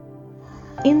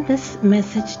In this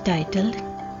message titled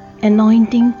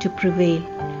Anointing to Prevail,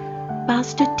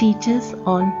 Pastor teaches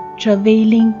on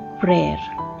travailing prayer.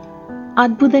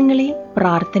 അത്ഭുതങ്ങളെ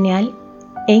പ്രാർത്ഥനയാൽ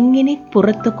എങ്ങനെ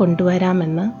പുറത്തു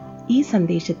കൊണ്ടുവരാമെന്ന് ഈ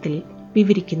സന്ദേശത്തിൽ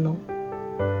വിവരിക്കുന്നു.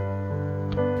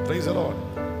 Praise the Lord.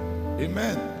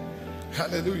 Amen.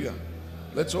 Hallelujah.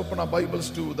 Let's open our Bibles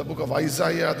to the book of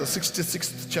Isaiah, the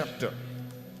 66th chapter.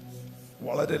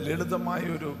 വളരെ ലളിതമായ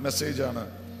ഒരു മെസ്സേജാണ്.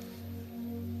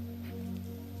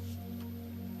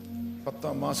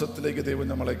 10ാം മാസത്തിലേക്ക് ദൈവം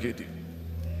നമ്മളെ കയറ്റി.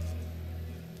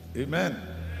 Amen.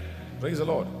 Praise the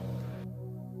Lord.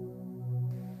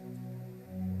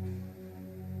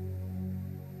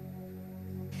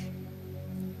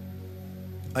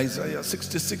 Isaiah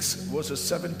 66 verses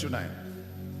 7 to 9.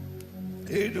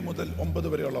 7 മുതൽ 9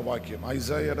 വരെയുള്ള വാക്യം.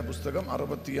 ഐസായയുടെ പുസ്തകം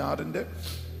 66ന്റെ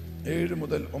 7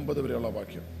 മുതൽ 9 വരെയുള്ള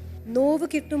വാക്യം. നോവ്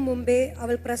കിട്ടും മുമ്പേ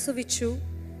അവൾ പ്രസവിച്ചു,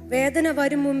 വേദന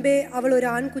വരും മുമ്പേ അവൾ ഒരു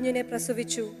ആൺകുഞ്ഞിനെ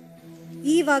പ്രസവിച്ചു.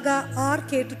 ഈ വക ആർ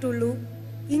കേട്ടിട്ടുള്ളൂ?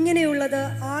 ഇങ്ങനെയുള്ളത്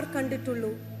ആർ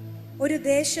കണ്ടിട്ടുള്ളൂ? ഒരു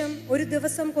ദേശം ഒരു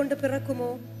ദിവസം കൊണ്ട് പിറക്കുമോ?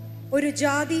 ഒരു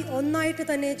ജാതി ഒന്നായിട്ട്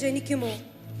തന്നെ ജനിക്കുമോ?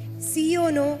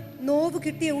 സിയോനോ നോവ്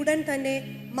കിട്ടിയ ഉടൻ തന്നെ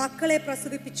മക്കളെ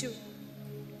പ്രസവിപ്പിച്ചു.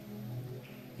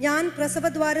 ഞാൻ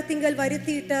പ്രസവദ്വാരത്തിങ്കൽ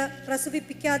വരുത്തിയിട്ട്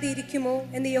പ്രസവിപ്പിക്കാതെ ഇരിക്കുമോ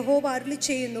എന്ന് യഹോവ അരുളി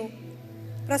ചെയ്യുന്നു.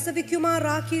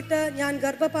 പ്രസവിക്കുമാറാക്കിയിട്ട് ഞാൻ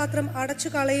ഗർഭപാത്രം അടച്ചു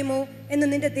കളയുമോ എന്ന്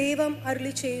നിന്റെ ദൈവം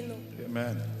അരുളി ചെയ്യുന്നു.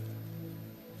 Amen.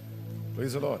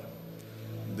 Praise the Lord.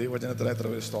 ദൈവവചനത്തിന് എത്ര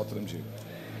പേര് സ്തോത്രം ചെയ്യും?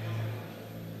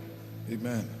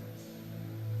 Amen.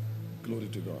 Glory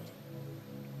to God.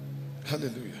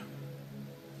 Hallelujah.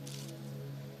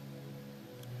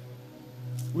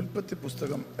 ഉൽപ്പത്തി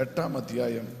പുസ്തകം 8ാം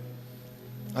അധ്യായം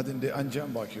അതിന്റെ 5ാം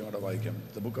വാക്യം അവിടെ വായിക്കാം.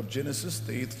 The book of Genesis,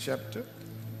 the 8th chapter,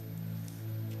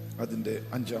 അതിന്റെ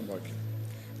 5ാം വാക്യം.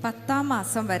 10ാം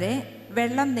മാസം വരെ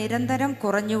വെള്ളം നിരന്തരം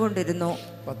കുറഞ്ഞുകൊണ്ടിരുന്നു.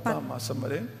 10ാം മാസം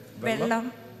വരെ വെള്ളം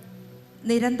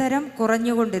നിരന്തരം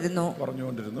കുറഞ്ഞുകൊണ്ടിരുന്നു.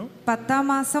 10ാം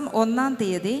മാസം 1-ാം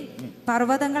തീയതി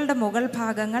പർവ്വതങ്ങളുടെ മുകൾ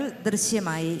ഭാഗങ്ങൾ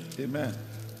ദൃശ്യമായി.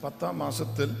 10ാം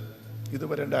മാസത്തിൽ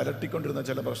ഇതുവരെ അലട്ടിക്കൊണ്ടിരുന്ന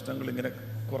ചില പ്രശ്നങ്ങൾ ഇങ്ങനെ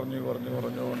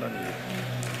കുറഞ്ഞുകൊണ്ടാണ്.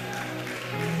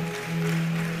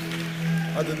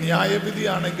 അത്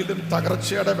ന്യായവിധിയാണെങ്കിലും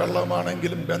തകർച്ചയുടെ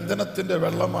വെള്ളമാണെങ്കിലും ബന്ധനത്തിന്റെ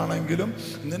വെള്ളമാണെങ്കിലും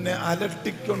നിന്നെ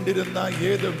അലട്ടിക്കൊണ്ടിരുന്ന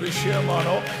ഏത്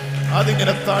വിഷയമാണോ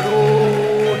അതിങ്ങനെ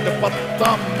താഴോട്ട്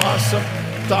 10ാം മാസം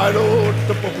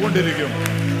താഴോട്ട് പോയിക്കൊണ്ടിരിക്കും.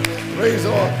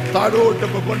 താഴോട്ട്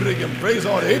പോയിക്കൊണ്ടിരിക്കും.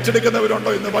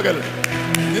 ഏറ്റെടുക്കുന്നവരുണ്ടോ ഇന്ന് പകൽ?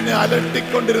 നിന്നെ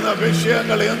അലട്ടിക്കൊണ്ടിരുന്ന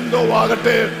വിഷയങ്ങൾ എന്തോ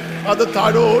ആകട്ടെ, അത്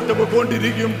താഴോട്ട്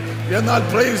പോയിക്കൊണ്ടിരിക്കും. എന്നാൽ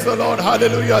പ്രൈസ് ദി ലോർഡ്,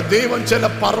 ഹല്ലേലൂയ, ദൈവം ചില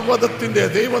പർവ്വതത്തിന്റെ,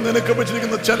 ദൈവം നിനക്ക്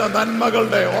വെച്ചിരിക്കുന്ന ചില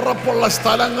നന്മകളുടെ, ഉറപ്പുള്ള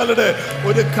സ്ഥലങ്ങളുടെ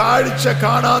ഒരു കാഴ്ച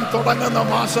കാണാൻ തുടങ്ങുന്ന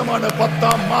മാസമാണ്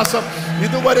 10ാം മാസം.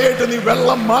 ഇതുവരെയായിട്ട് നീ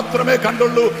വെള്ളം മാത്രമേ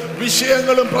കണ്ടുള്ളൂ,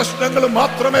 വിഷയങ്ങളും പ്രശ്നങ്ങളും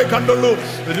മാത്രമേ കണ്ടുള്ളൂ,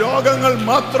 രോഗങ്ങൾ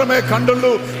മാത്രമേ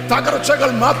കണ്ടുള്ളൂ, തകർച്ചകൾ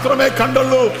മാത്രമേ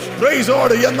കണ്ടുള്ളൂ. Praise the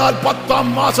Lord. എന്നാൽ 10ാം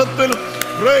മാസത്തിൽ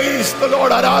പ്രൈസ് ദി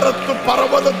ലോർഡ്, അരാറത്ത്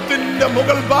പർവ്വതത്തിന്റെ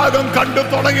മുകൾ ഭാഗം കണ്ടു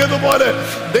തുടങ്ങിയതുപോലെ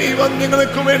ദൈവം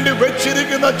നിങ്ങൾക്ക് വേണ്ടി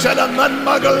വെച്ചിരിക്കുന്ന ചില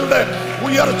നന്മകളുടെ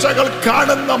ഉയർച്ചകൾ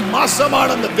കാണുന്ന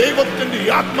മാസമാണെന്ന് ദൈവത്തിന്റെ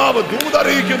ആത്മാവ്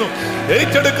ദൂതറിയിക്കുന്നു.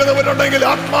 ഏറ്റെടുക്കുന്നവരുണ്ടെങ്കിൽ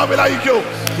ആത്മാവിലായിക്കോ.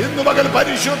 ഇന്ന് മകൾ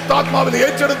പരിശുദ്ധാത്മാവിൽ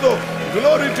ഏറ്റെടുത്തു.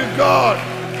 Glory to God.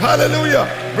 Hallelujah.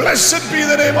 Blessed be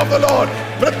the name of the Lord.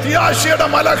 പ്രത്യാശയുടെ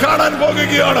മല കാണാൻ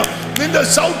പോകുകയാണ്. നിന്റെ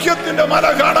സൗഖ്യത്തിന്റെ മല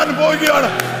കാണാൻ പോവുകയാണ്.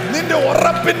 നിന്റെ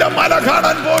ഉറപ്പിന്റെ മല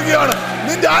കാണാൻ പോവുകയാണ്.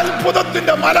 നിന്റെ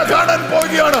അത്ഭുതത്തിന്റെ മല കാണാൻ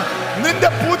പോവുകയാണ്. നിന്റെ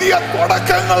പുതിയ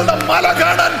തുടക്കങ്ങളുടെ മല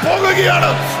കാണാൻ പോകുകയാണ്.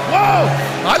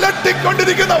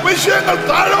 അലട്ടിക്കൊണ്ടിരിക്കുന്ന വിഷയങ്ങൾ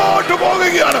താഴോട്ട്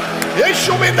പോകുകയാണ്.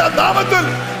 യേശുവിന്റെ നാമത്തിൽ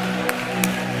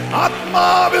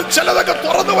ആത്മാവിൽ ചിലതൊക്കെ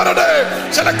തുറന്നു വരട്ടെ.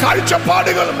 ചില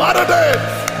കാഴ്ചപ്പാടുകൾ മാറട്ടെ.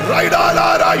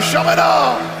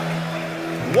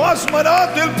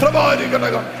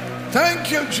 Thank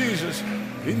you, Jesus.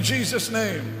 In Jesus'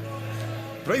 name.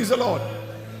 Praise the Lord.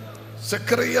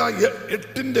 Zechariah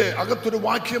 8ന്റെ അകത്തൊരു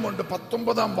വാക്യമുണ്ട്.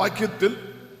 19ാം വാക്യത്തിൽ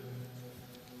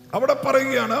അവിടെ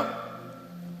പറയുകയാണ്,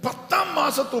 10ാം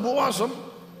മാസത്തെ ഉപവാസം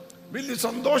വലിയ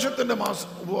സന്തോഷത്തിന്റെ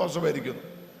ഉപവാസമായിരിക്കുന്നു.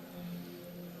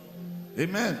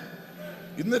 Amen.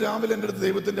 ഇന്ന് രാവിലെ എൻ്റെ അടുത്ത്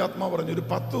ദൈവത്തിന്റെ ആത്മാവ് പറഞ്ഞു, ഒരു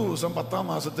 10 ദിവസം 10ാം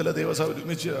മാസത്തിലെ ദൈവസഭ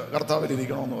ഒരുമിച്ച് കർത്താവിൽ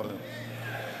ഇരിക്കണമെന്ന് പറഞ്ഞു.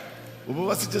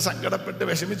 ഉപവസിച്ച് സങ്കടപ്പെട്ട്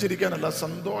വിഷമിച്ചിരിക്കാനല്ല,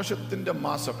 സന്തോഷത്തിന്റെ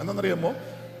മാസം. എന്നറിയാമോ?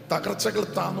 തകർച്ചകൾ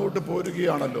താന്നോട്ട്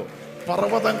പോരുകയാണല്ലോ,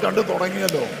 പർവ്വതം കണ്ടു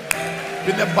തുടങ്ങിയല്ലോ.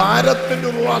 പിന്നെ ഭാരത്തിന്റെ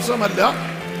ഉപവാസമല്ല,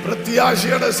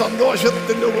 പ്രത്യാശയുടെ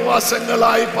സന്തോഷത്തിന്റെ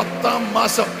ഉപവാസങ്ങളായി 10ാം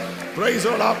മാസം. Praise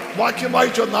the Lord. വാക്യം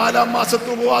വായിച്ചോ. 4ാം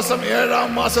മാസത്തെ ഉപവാസം, 7ാം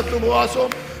മാസത്തെ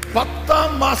ഉപവാസവും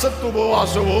 10ാം മാസത്തെ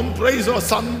ഉപവാസവും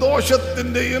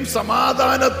സന്തോഷത്തിന്റെയും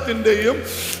സമാധാനത്തിന്റെയും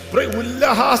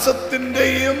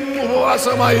ഉല്ലാസത്തിന്റെയും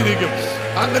ഉപവാസമായിരിക്കും.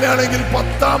 അങ്ങനെയാണെങ്കിൽ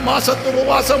 10ാം മാസത്തെ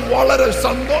ഉപവാസം വളരെ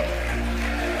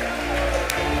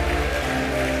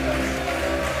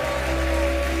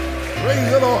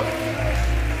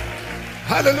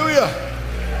ഹല്ലേലൂയ,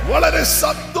 വളരെ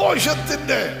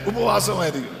സന്തോഷത്തിന്റെ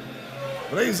ഉപവാസമായിരിക്കും.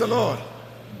 Price the Lord,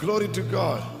 glory to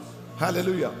God,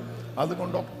 hallelujah.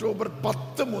 അതുകൊണ്ട് ഒക്ടോബർ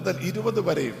 10 മുതൽ 20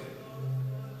 വരെയും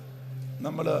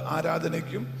നമ്മൾ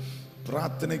ആരാധനയ്ക്കും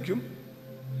പ്രാർത്ഥനയ്ക്കും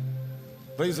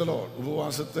പ്രൈസ് ദി ലോർഡ്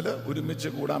ഉപവാസത്തിൽ ഒരുമിച്ച്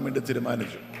കൂടാൻ വേണ്ടി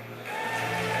തീരുമാനിച്ചു.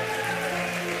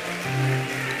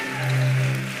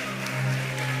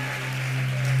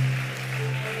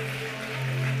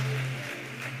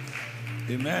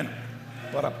 ആമേൻ.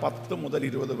 പറ 10 മുതൽ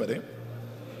 20 വരെ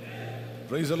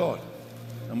പ്രൈസ് ദി ലോർഡ്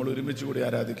നമ്മൾ ഒരുമിച്ച് കൂടി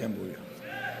ആരാധിക്കാൻ പോവുക.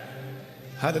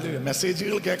 ഹല്ലേലൂയ.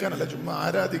 മെസ്സേജുകൾ കേൾക്കാനല്ല, ചുമ്മാ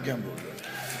ആരാധിക്കാൻ പോവുക,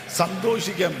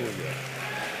 സന്തോഷിക്കാൻ പോവുക.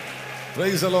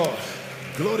 Praise the Lord,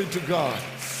 glory to God,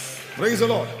 praise the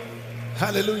Lord,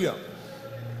 hallelujah.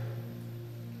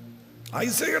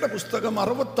 ഐസയുടെ പുസ്തകം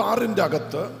 66ന്റെ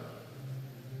അകത്ത്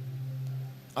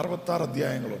 66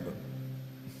 അധ്യായങ്ങളുണ്ട്.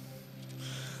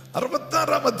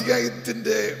 66ാം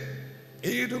അധ്യായത്തിന്റെ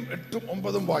 7, 8,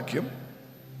 9 വാക്യം.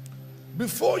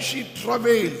 Before she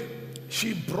travailed, she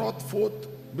brought forth.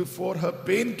 Before her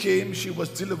pain came, she was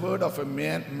delivered of a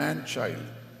man child.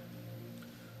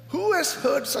 Who has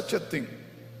heard such a thing?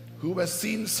 Who has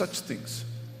seen such things?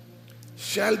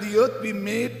 Shall the earth be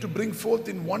made to bring forth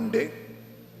in one day?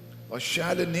 Or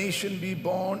shall a nation be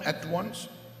born at once?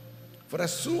 For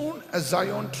as soon as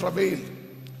Zion travailed,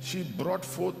 she brought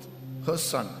forth her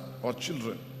son or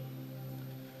children.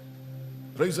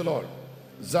 Praise the Lord.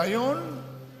 Zion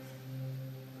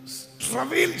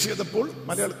travail ചെയ്തപ്പോൾ,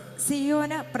 മലയാളം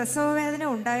സിയോന് പ്രസവവേദന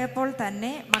ഉണ്ടായപ്പോൾ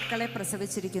തന്നെ മക്കളെ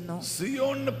പ്രസവിച്ചിരിക്കുന്നു.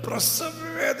 സിയോന്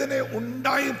പ്രസവവേദന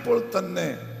ഉണ്ടായപ്പോൾ തന്നെ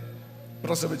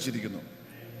പ്രസവിച്ചിരിക്കുന്നു.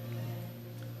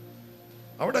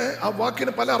 അവിടെ ആ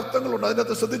വാക്കിന് പല അർത്ഥങ്ങളുണ്ട്.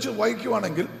 അതിനകത്ത് ശ്രദ്ധിച്ച്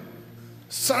വായിക്കുവാണെങ്കിൽ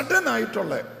സഡൻ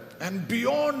ആയിട്ടുള്ള and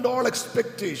beyond all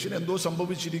expectation എന്തോ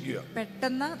സംഭവിച്ചിരിക്കുക.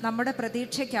 പെട്ടെന്ന് നമ്മുടെ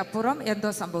പ്രതീക്ഷയ്ക്കപ്പുറം എന്തോ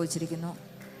സംഭവിച്ചിരിക്കുന്നു.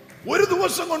 ഒരു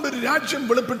ദിവസം കൊണ്ട് ഒരു രാജ്യം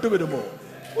വെളിപ്പെട്ട് വരുമോ?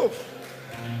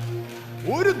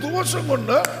 ഒരു ദിവസം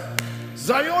കൊണ്ട്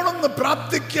സയോണൊന്ന്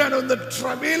പ്രാർത്ഥിക്കാനോ, ഒന്ന്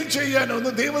ട്രവൽ ചെയ്യാനോ,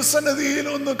 ഒന്ന് ദൈവസന്നിധിയിൽ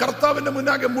ഒന്ന് കർത്താവിന്റെ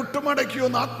മുന്നാകെ മുട്ടുമടക്കിയോ,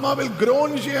 ഒന്ന് ആത്മാവിൽ ഗ്രോൺ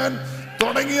ചെയ്യാൻ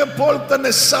തുടങ്ങിയപ്പോൾ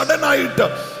തന്നെ സഡൻ ആയിട്ട്,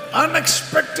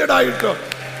 അൺഎക്സ്പെക്റ്റഡ് ആയിട്ട്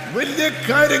വലിയ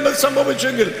കാര്യങ്ങൾ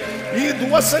സംഭവിച്ചെങ്കിൽ ഈ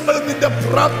ദിവസങ്ങളിൽ നിന്റെ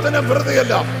പ്രാർത്ഥന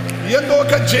വെറുതെയല്ല.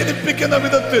 എന്തൊക്കെ ജനിപ്പിക്കുന്ന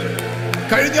വിധത്തിൽ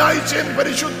കഴിഞ്ഞ ആഴ്ചയും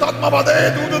പരിശുദ്ധാത്മാവ് അതേ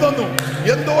ദൂത് തന്നു.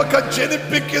 എന്തൊക്കെ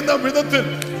ജനിപ്പിക്കുന്ന വിധത്തിൽ,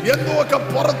 എന്തൊക്കെ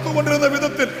പുറത്തു കൊണ്ടിരുന്ന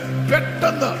വിധത്തിൽ,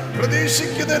 പെട്ടെന്ന്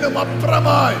പ്രതീക്ഷിക്കുന്നതിനും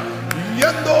അപ്പുറമായി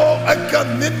എന്തോ ഒക്കെ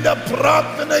നിന്റെ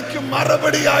പ്രാർത്ഥനയ്ക്ക്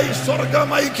മറുപടിയായി സ്വർഗം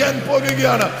അയക്കാൻ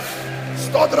പോകുകയാണ്.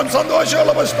 സ്തോത്രം.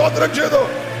 സന്തോഷമുള്ളവർ സ്തോത്രം ചെയ്തു.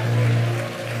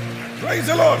 Praise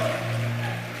the Lord.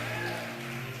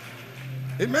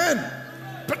 Amen.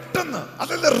 പെട്ടെന്ന്,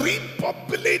 അതല്ല,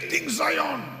 റീപോപ്പുലേറ്റിംഗ്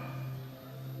സയോൺ.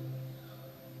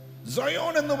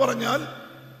 സയോൺ എന്ന് പറഞ്ഞാൽ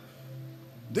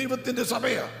ദൈവത്തിന്റെ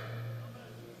സഭയാ.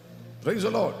 Praise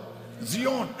the Lord.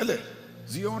 സിയോൺ അല്ലേ?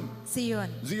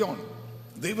 സിയോൺ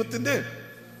ദൈവത്തിന്റെ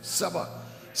സഭ.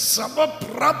 സഭ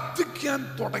പ്രാർത്ഥിക്കാൻ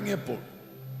തുടങ്ങിയപ്പോൾ,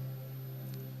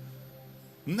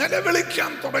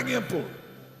 നിലവിളിക്കാൻ തുടങ്ങിയപ്പോൾ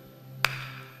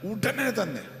ഉടനെ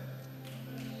തന്നെ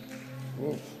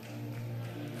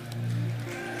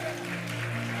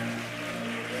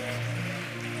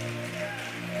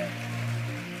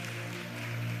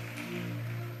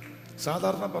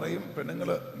സാധാരണ പറയും, പെണ്ണുങ്ങൾ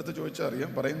അടുത്ത് ചോദിച്ചാൽ അറിയാം,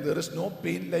 പറയും there is no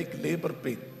pain like labor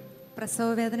pain.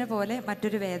 പ്രസവവേദന പോലെ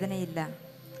മറ്റൊരു വേദനയില്ല.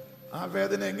 ആ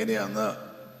വേദന എങ്ങനെയാന്ന്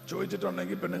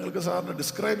ചോദിച്ചിട്ടുണ്ടെങ്കിൽ പെണ്ണുങ്ങൾക്ക് സാറിന്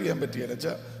ഡിസ്ക്രൈബ് ചെയ്യാൻ പറ്റിയല്ല.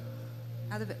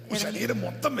 ശരീരം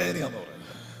മൊത്തം വേദനയാന്ന് പറയുന്നത്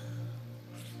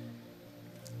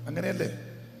അങ്ങനെയല്ലേ?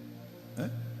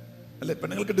 അല്ലെ?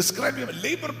 പെണ്ണുങ്ങൾക്ക് ഡിസ്ക്രൈബ് ചെയ്യാൻ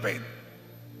ലേബർ പെയിൻ.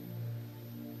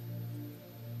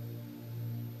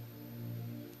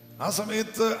 ആ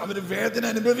സമയത്ത് അവര് വേദന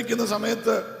അനുഭവിക്കുന്ന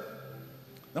സമയത്ത്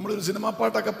നമ്മളൊരു സിനിമാ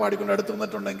പാട്ടൊക്കെ പാടിക്കൊണ്ട് അടുത്ത്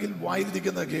വന്നിട്ടുണ്ടെങ്കിൽ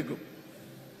വായിലിരിക്കുന്ന കേൾക്കും.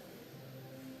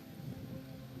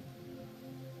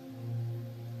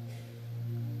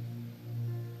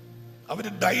 അവര്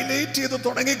ഡൈലേറ്റ് ചെയ്ത്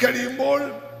തുടങ്ങി കഴിയുമ്പോൾ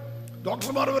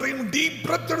ഡോക്ടർമാർ പറയും ഡീപ്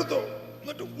ബ്രെത്ത് എടുത്തോ,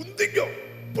 എന്നിട്ട് ഉന്തിക്കോ,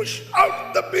 പുഷ് ഔട്ട്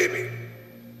ദ ബേബി.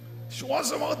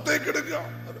 ശ്വാസമകത്തേക്ക് എടുക്കുക,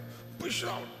 പുഷ്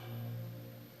ഔട്ട്.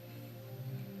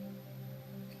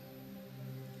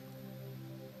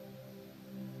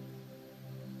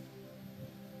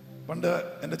 പണ്ട്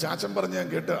എൻ്റെ ചാച്ചൻ പറഞ്ഞ് ഞാൻ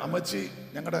കേട്ട്, അമ്മച്ചി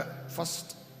ഞങ്ങളുടെ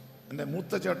ഫസ്റ്റ് എൻ്റെ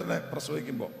മൂത്ത ചേട്ടനെ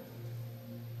പ്രസവിക്കുമ്പോൾ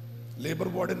ലേബർ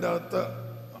വാർഡിൻ്റെ അകത്ത്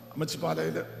അമ്മച്ചി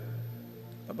പാലയിൽ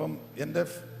അപ്പം എൻ്റെ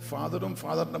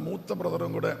ഫാദറിൻ്റെ മൂത്ത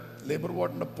ബ്രദറും കൂടെ ലേബർ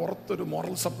വാർഡിൻ്റെ പുറത്തൊരു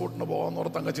മോറൽ സപ്പോർട്ടിന് പോകാമെന്ന്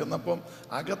ഓർത്ത് അങ്ങ് ചെന്നപ്പം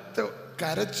അകത്ത്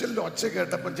കരച്ചിലിൻ്റെ ഒച്ച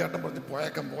കേട്ടപ്പം ചേട്ടൻ പറഞ്ഞു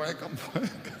പോയേക്കാം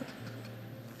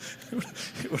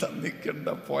ഇവിടെ നിൽക്കണ്ട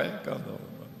പോയേക്കാന്ന്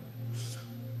പറഞ്ഞു.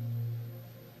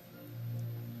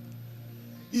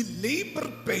 ഈ ലേബർ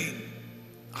പെയിൻ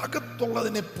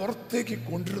അകത്തുള്ളതിനെ പുറത്തേക്ക്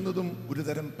കൊണ്ടുവരുന്നതും ഒരു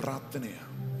തരം പ്രാർത്ഥനയാണ്.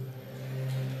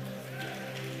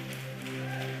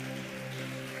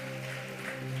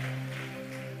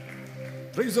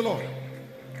 Praise the Lord.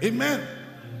 Amen.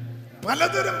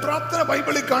 പലതരം പ്രാർത്ഥന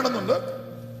ബൈബിളിൽ കാണുന്നുണ്ട്.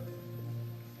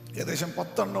 ഏകദേശം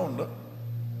 10 ഉണ്ട്.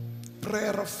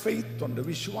 പ്രേയർ ഓഫ് ഫെയ്ത്ത് ഉണ്ട്,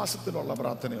 വിശ്വാസത്തിലുള്ള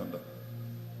പ്രാർത്ഥനയുണ്ട്.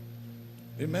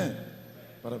 Amen.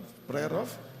 പ്രേയർ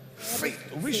ഓഫ് ഫെയ്ത്ത്,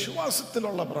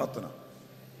 വിശ്വാസത്തിലുള്ള പ്രാർത്ഥന.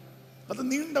 അത്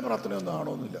നീണ്ട പ്രാർത്ഥനയൊന്നും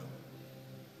ആണോന്നില്ല.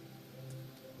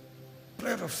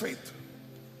 Prayer of faith,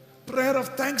 prayer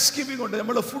of thanksgiving ഉണ്ട്.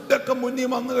 നമ്മൾ ഫുഡൊക്കെ മുന്നിൽ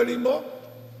വന്നു കഴിയുമ്പോൾ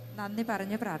നന്ദി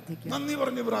പറഞ്ഞ് പ്രാർത്ഥിക്കും.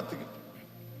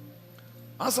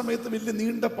 ആ സമയത്ത് വലിയ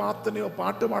നീണ്ട പ്രാർത്ഥനയോ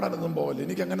പാട്ട് പാടാനൊന്നും പോകല്ലേ.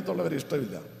 എനിക്ക് അങ്ങനത്തെ ഉള്ളവരെ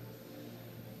ഇഷ്ടമില്ല.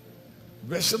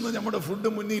 വിശന്ന് നമ്മുടെ ഫുഡ്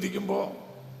മുന്നിൽ ഇരിക്കുമ്പോൾ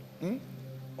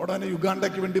ഉടനെ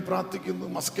യുഗാണ്ടയ്ക്ക് വേണ്ടി പ്രാർത്ഥിക്കുന്നു,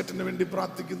 മസ്കറ്റിന് വേണ്ടി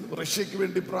പ്രാർത്ഥിക്കുന്നു, റഷ്യക്ക്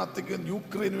വേണ്ടി പ്രാർത്ഥിക്കുന്നു,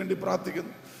 യുക്രൈന് വേണ്ടി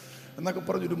പ്രാർത്ഥിക്കുന്നു എന്നൊക്കെ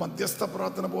പറഞ്ഞൊരു മധ്യസ്ഥ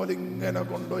പ്രാർത്ഥന പോലെ ഇങ്ങനെ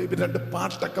കൊണ്ടുപോയി 2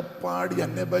 പാട്ടൊക്കെ പാടി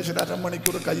അന്യഭാഷയിൽ 1/2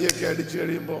 മണിക്കൂർ കൈയൊക്കെ അടിച്ചു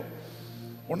കഴിയുമ്പോൾ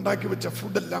ഉണ്ടാക്കി വെച്ച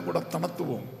ഫുഡെല്ലാം കൂടെ തണുത്തു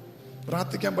പോകും.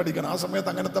 പ്രാർത്ഥിക്കാൻ പഠിക്കണം. ആ സമയത്ത്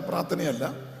അങ്ങനത്തെ പ്രാർത്ഥനയല്ല.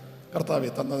 കർത്താവേ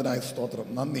തന്നതിനായ സ്തോത്രം,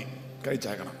 നന്ദി,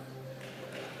 കഴിച്ചേക്കണം.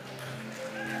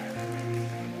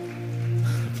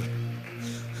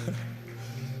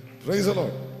 Praise the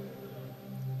Lord.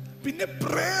 പിന്നെ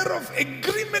prayer of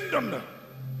agreement ഉണ്ട്.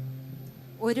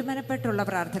 ഒരുമനപ്പെട്ടുള്ള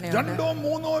പ്രാർത്ഥനയുണ്ട്.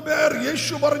 2-3 പേർ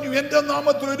യേശു പറഞ്ഞു എന്റെ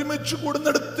നാമത്തിൽ ഒരുമിച്ച്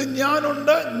കൂടുന്നിടത്ത്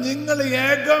ഞാനുണ്ട്. നിങ്ങൾ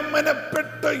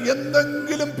ഏകമനപ്പെട്ട്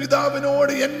എന്തെങ്കിലും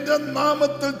പിതാവിനോട് എന്റെ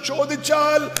നാമത്തിൽ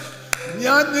ചോദിച്ചാൽ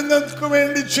ഞാൻ നിങ്ങൾക്ക്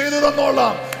വേണ്ടി ചെയ്തു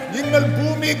തന്നോളാം. നിങ്ങൾ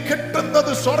ഭൂമി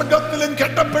കെട്ടുന്നത് സ്വർഗത്തിലും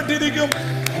കെട്ടപ്പെട്ടിരിക്കും,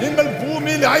 നിങ്ങൾ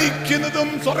ഭൂമിയിൽ അയക്കുന്നതും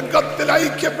സ്വർഗത്തിൽ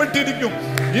അയക്കപ്പെട്ടിരിക്കും.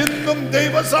 ഇന്നും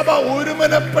ദൈവസഭ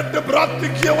ഒരുമനപ്പെട്ട്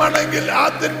പ്രാർത്ഥിക്കുകയാണെങ്കിൽ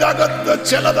അതിൻ്റെ അകത്ത്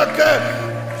ചിലതൊക്കെ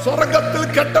സ്വർഗത്തിൽ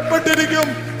കെട്ടപ്പെട്ടിരിക്കും,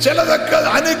 ചിലതൊക്കെ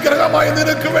അനുഗ്രഹമായി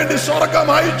നിനക്ക് വേണ്ടി സ്വർഗം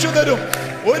അയച്ചു തരും.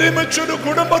 ഒരുമിച്ചൊരു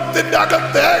കുടുംബത്തിന്റെ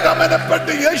അകത്ത്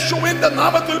ഏകമനപ്പെട്ട് യേശുവിന്റെ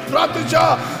നാമത്തിൽ പ്രാർത്ഥിച്ച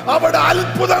അവിടെ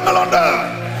അത്ഭുതങ്ങളുണ്ട്.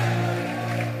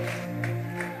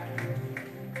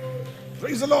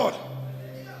 Praise the Lord.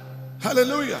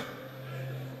 Hallelujah.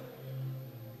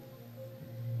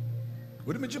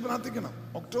 ഒരുമിച്ച് പ്രാർത്ഥിക്കണം.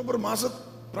 ഒക്ടോബർ മാസം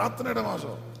പ്രാർത്ഥനയുടെ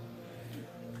മാസം.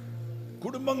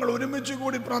 കുടുംബങ്ങൾ ഒരുമിച്ച്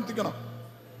കൂടി പ്രാർത്ഥിക്കണം.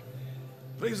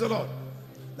 Praise the Lord.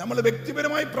 നമ്മൾ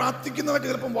വ്യക്തിപരമായി പ്രാർത്ഥിക്കുന്നതൊക്കെ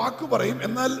ചിലപ്പം വാക്കു പറയും,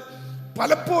 എന്നാൽ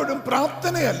പലപ്പോഴും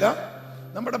പ്രാർത്ഥനയല്ല,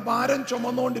 നമ്മുടെ ഭാരം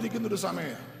ചുമന്നുകൊണ്ടിരിക്കുന്ന ഒരു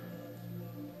സമയമാണ്.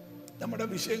 നമ്മുടെ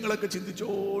വിഷയങ്ങളൊക്കെ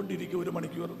ചിന്തിച്ചുകൊണ്ടിരിക്കും 1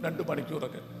 മണിക്കൂർ 2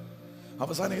 മണിക്കൂറൊക്കെ.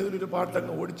 അവസാനം ഏതൊരു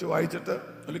പാട്ടങ്ങ് ഓടിച്ച് വായിച്ചിട്ട്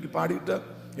അല്ലെങ്കിൽ പാടിയിട്ട്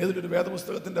ഏതൊരു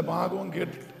വേദപുസ്തകത്തിന്റെ ഭാഗവും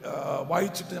കേട്ട്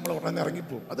വായിച്ചിട്ട് നമ്മൾ ഉടനെ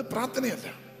ഇറങ്ങിപ്പോകും. അത് പ്രാർത്ഥനയല്ല.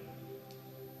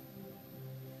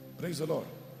 Praise the Lord.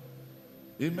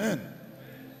 Amen.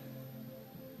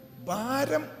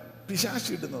 ഭാരം പിശാച്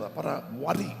ഇടുന്നതാ. പറ,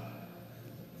 വറി,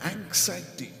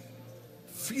 ആങ്സൈറ്റി,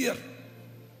 ഫിയർ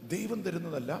ദൈവം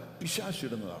തരുന്നതല്ല, പിശാച്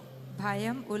ഇടുന്നതാണ്.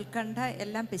 ഭയം, ഉത്കണ്ഠ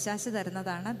എല്ലാം പിശാച്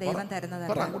തരുന്നതാണ്, ദൈവം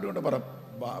തരുന്നതല്ല. അങ്ങോട്ട് പറ,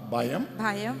 ഭയം,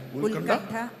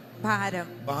 ഉത്കണ്ഠ,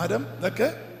 ഭാരം ഇതൊക്കെ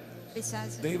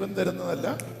പിശാച് ദൈവം തരുന്നതല്ല,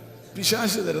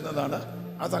 പിശാച് തരുന്നതാണ്.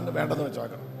 അതങ്ങ് വേണ്ടെന്ന്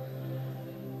വെച്ചാക്കണം.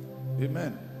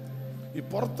 ആമേൻ. ഈ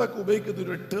പുറത്തൊക്കെ ഉപയോഗിക്കുന്ന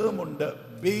ഒരു ടേം ഉണ്ട്,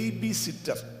 ബേബി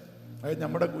സിറ്റർ. അതായത്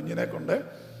നമ്മുടെ കുഞ്ഞിനെ കൊണ്ട്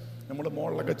നമ്മൾ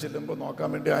മോളിലൊക്കെ ചെല്ലുമ്പോൾ നോക്കാൻ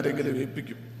വേണ്ടി ആരെങ്കിലും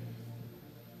ഏൽപ്പിക്കും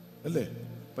അല്ലേ.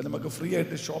 അപ്പൊ നമുക്ക് ഫ്രീ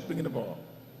ആയിട്ട് ഷോപ്പിങ്ങിന് പോകാം.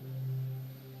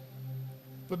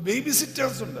 ഇപ്പൊ ബേബി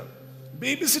സിറ്റേഴ്സ് ഉണ്ട്.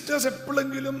 ബേബി സിറ്റേഴ്സ്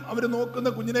എപ്പോഴെങ്കിലും അവർ നോക്കുന്ന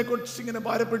കുഞ്ഞിനെ കുറിച്ച് ഇങ്ങനെ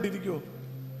ഭാരപ്പെട്ടിരിക്കുമോ?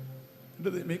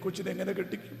 ഈ കൊച്ചിനെ എങ്ങനെ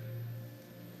കെട്ടിക്കും?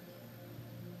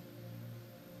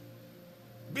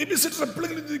 ബേബി സിറ്റർ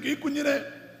എപ്പോഴെങ്കിലും ഈ കുഞ്ഞിനെ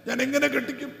ഞാൻ എങ്ങനെ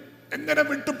കെട്ടിക്കും, എങ്ങനെ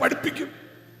വിട്ട് പഠിപ്പിക്കും,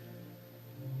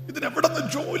 ഇതിനെവിടെ നിന്ന്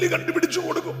ജോലി കണ്ടുപിടിച്ചു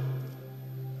കൊടുക്കും?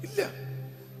 ഇല്ല.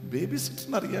 ബേബി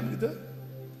സിറ്ററിന് അറിയാം ഇത്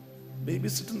ബേബി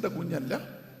സിറ്ററിന്റെ കുഞ്ഞല്ല,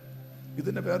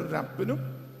 ഇതിന് വേറൊരു അപ്പനും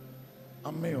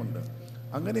അമ്മയുണ്ട്.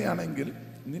 അങ്ങനെയാണെങ്കിൽ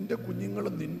നിന്റെ കുഞ്ഞുങ്ങൾ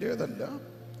നിന്റേതല്ല,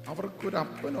 അവർക്കൊരു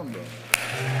അപ്പനുണ്ട്.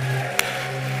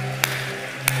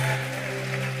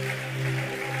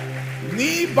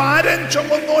 നീ ഭാരം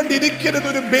ചുമന്നുകൊണ്ടിരിക്കരുത്.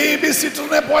 ഒരു ബേബി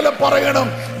സിറ്ററിനെ പോലെ പറയണം,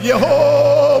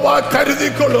 യഹോവ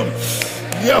കരുതിക്കൊള്ളും,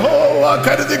 യഹോവ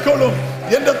കരുതിക്കൊള്ളും,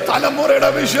 എന്റെ തലമുറയുടെ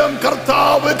വിഷയം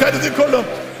കർത്താവ് കരുതിക്കൊള്ളും.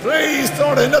 Praise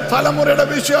God. എന്റെ തലമുറയുടെ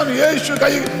വിഷയം യേശു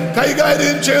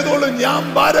കൈകാര്യം ചെയ്തോളൂ. ഞാൻ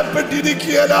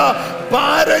ഭാരപ്പെട്ടിരിക്കുകയല്ല.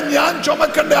 ഭാരം ഞാൻ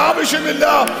ചുമക്കേണ്ട ആവശ്യമില്ല.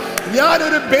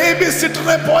 ഞാനൊരു ബേബി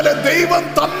സിറ്ററിനെ പോലെ ദൈവം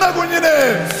തന്ന കുഞ്ഞിനെ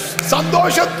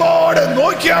സന്തോഷത്തോടെ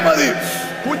നോക്കിയാ മതി.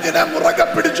 കുഞ്ഞിനെ മുറകെ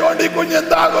പിടിച്ചോണ്ട് ഈ കുഞ്ഞ്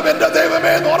എന്താകും എന്റെ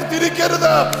ദൈവമേ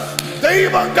ഓർത്തിരിക്കരുത്.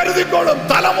 ദൈവം കരുതിക്കോളും.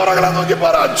 തലമുറകളെ നോക്കി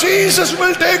പറ, ജീസസ്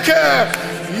വിൽ ടേക്ക് കെയർ.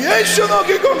 യേശു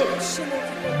നോക്കിക്കോളും.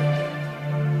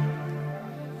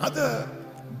 അത്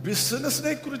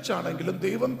ബിസിനസിനെ കുറിച്ചാണെങ്കിലും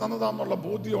ദൈവം തന്നതാന്നുള്ള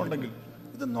ബോധ്യം ഉണ്ടെങ്കിൽ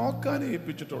ഇത് നോക്കാനേ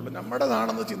ഏൽപ്പിച്ചിട്ടുള്ളൂ.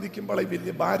 നമ്മുടേതാണെന്ന് ചിന്തിക്കുമ്പോൾ ഈ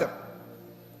വലിയ ഭാരം.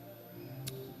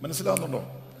 മനസ്സിലാവുന്നുണ്ടോ?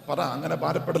 പറ, അങ്ങനെ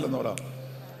ഭാരപ്പെടില്ലെന്ന് പറ.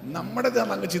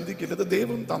 നമ്മുടേതാണ് അങ്ങ് ചിന്തിക്കില്ല, ഇത്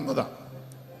ദൈവം തന്നതാണ്.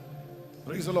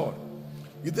 Price the Lord.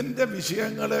 ഇതിന്റെ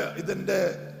വിഷയങ്ങള്, ഇതിന്റെ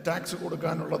ടാക്സ്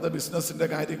കൊടുക്കാനുള്ളത്, ബിസിനസിന്റെ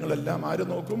കാര്യങ്ങളെല്ലാം ആര്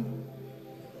നോക്കും?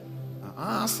 ആ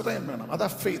ആശ്രയം വേണം. അതാ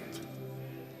ഫെയ്ത്ത്.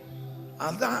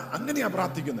 അതാ അങ്ങനെയാ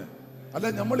പ്രാർത്ഥിക്കുന്നത്. അല്ല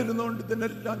നമ്മളിരുന്നുകൊണ്ട്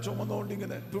ഇതിനെല്ലാം ചുമന്നുകൊണ്ട്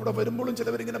ഇങ്ങനെ ഇവിടെ വരുമ്പോഴും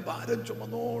ചിലവരിങ്ങനെ ഭാരം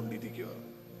ചുമന്നുകൊണ്ടിരിക്കുക.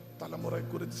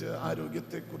 തലമുറയെക്കുറിച്ച്,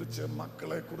 ആരോഗ്യത്തെക്കുറിച്ച്,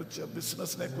 മക്കളെക്കുറിച്ച്,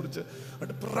 ബിസിനസിനെ കുറിച്ച്.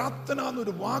 എന്നിട്ട് പ്രാർത്ഥന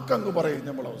എന്നൊരു വാക്കങ്ങ് പറയും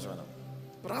നമ്മൾ അവസാനം.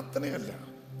 പ്രാർത്ഥനയല്ല,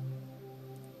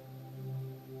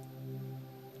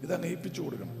 ഇതങ്ങ് ഏൽപ്പിച്ചു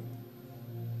കൊടുക്കണം.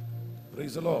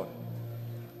 Price the Lord.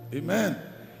 ആമേൻ.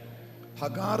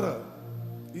 ഹഗാർ,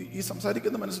 ഈ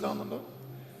സംസാരിക്കുന്ന മനസ്സിലാവുന്നുണ്ടോ?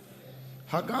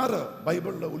 ഹഗാർ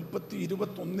ബൈബിളിലെ ഉൽപ്പത്തി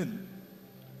 21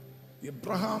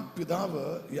 എബ്രഹാം പിതാവ്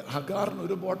ഹഗാറിന്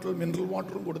ഒരു ബോട്ടിൽ മിനറൽ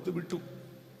വാട്ടറും കൊടുത്ത് വിട്ടു.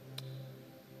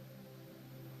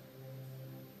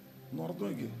 ഓർത്തു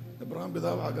നോക്കി, എബ്രഹാം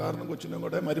പിതാവ് ഹഗാറിനും കൊച്ചിനും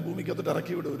കൂടെ മരുഭൂമിക്കകത്തിട്ട്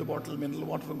ഇറക്കി വിടും. ഒരു ബോട്ടിൽ മിനറൽ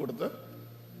വാട്ടറും കൊടുത്ത്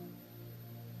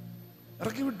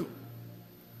ഇറക്കി വിട്ടു.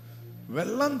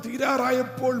 വെള്ളം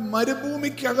തീരാറായപ്പോൾ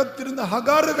മരുഭൂമിക്കകത്തിരുന്ന്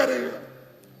ഹഗാർ കരയുക.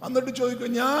 എന്നിട്ട് ചോദിക്കും,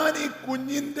 ഞാൻ ഈ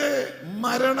കുഞ്ഞിന്റെ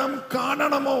മരണം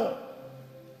കാണണമോ?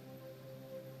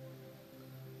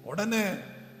 ഉടനെ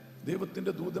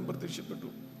ദൈവത്തിന്റെ ദൂതൻ പ്രത്യക്ഷപ്പെട്ടു.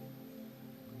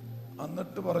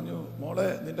 എന്നിട്ട് പറഞ്ഞു, മോളെ,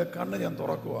 നിന്റെ കണ്ണ് ഞാൻ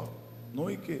തുറക്കുക.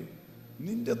 നോയിക്കേ,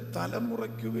 നിന്റെ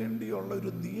തലമുറയ്ക്ക് വേണ്ടിയുള്ള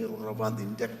ഒരു നീറുറവ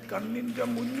നിന്റെ കണ്ണിന്റെ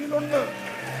മുന്നിലുണ്ട്.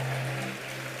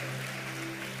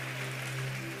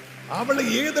 അവള്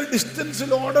ഏത്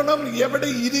ഡിസ്റ്റൻസിൽ ഓടണം,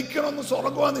 എവിടെ ഇരിക്കണം എന്ന്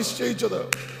സ്വർഗ്ഗമാണ് നിശ്ചയിച്ചത്.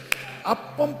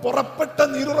 അപ്പം പുറപ്പെട്ട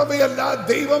നീറുറവയല്ല,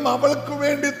 ദൈവം അവൾക്ക്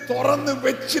വേണ്ടി തുറന്ന്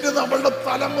വെച്ചിരുന്ന, അവളുടെ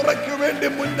തലമുറയ്ക്ക് വേണ്ടി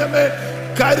മുന്നമേ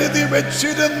കരുതി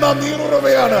വെച്ചിരുന്ന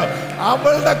നീറുറവയാണ്.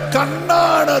 അവളുടെ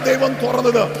കണ്ണാണ് ദൈവം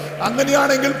തുറന്നത്.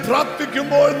 അങ്ങനെയാണെങ്കിൽ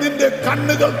പ്രാർത്ഥിക്കുമ്പോൾ നിന്റെ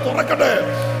കണ്ണുകൾ തുറക്കട്ടെ.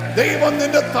 ദൈവം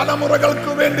നിന്റെ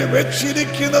തലമുറകൾക്ക് വേണ്ടി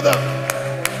വെച്ചിരിക്കുന്നത്,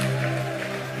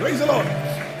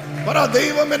 പറ,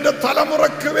 ദൈവം എന്റെ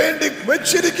തലമുറക്ക് വേണ്ടി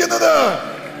വെച്ചിരിക്കുന്നത്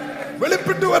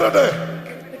വെളിപ്പെട്ടു വരട്ടെ.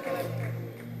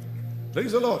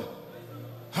 Praise the Lord.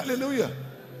 Hallelujah.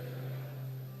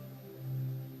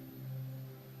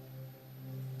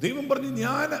 ദൈവം പറഞ്ഞു,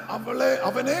 ഞാൻ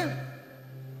അവനെ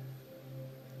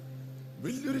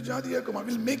വലിയൊരു ജാതിയാക്കും. I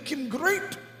will make him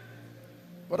great.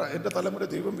 പറ, എന്റെ തലമുറ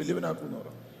ദൈവം വലിയവനാക്കും എന്ന് പറ.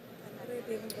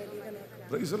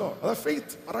 Praise the Lord. അതാ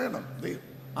ഫെയ്ത്ത്. പറയണം,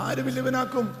 ആര്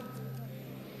വലിയവനാക്കും?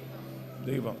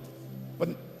 ദൈവം.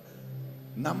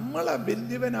 നമ്മളെ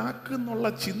വലിയവനാക്കുന്നുള്ള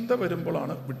ചിന്ത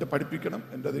വരുമ്പോഴാണ് വിട്ട് പഠിപ്പിക്കണം.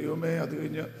 എൻ്റെ ദൈവമേ, അത്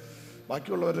കഴിഞ്ഞ്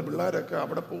ബാക്കിയുള്ളവരുടെ പിള്ളേരൊക്കെ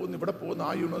അവിടെ പോകുന്നു, ഇവിടെ പോകുന്നു,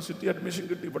 ആ യൂണിവേഴ്സിറ്റി അഡ്മിഷൻ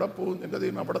കിട്ടി, ഇവിടെ പോകുന്നു, എൻ്റെ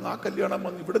ദൈവം അവിടെ നിന്ന് ആ കല്യാണം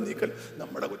വന്നു, ഇവിടെ നീക്കൽ.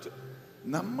 നമ്മുടെ കൊച്ചു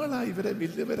നമ്മളാ ഇവരെ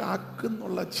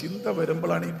വലിയവരാക്കുന്നുള്ള ചിന്ത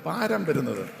വരുമ്പോഴാണ് ഈ ഭാരം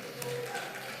വരുന്നത്.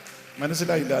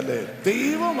 മനസ്സിലായില്ല അല്ലേ?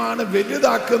 ദൈവമാണ്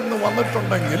വലുതാക്കുന്നു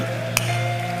വന്നിട്ടുണ്ടെങ്കിൽ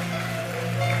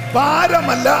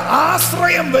ഭാരമല്ല,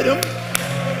 ആശ്രയം വരും,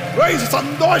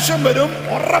 സന്തോഷം വരും,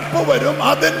 ഉറപ്പ് വരും.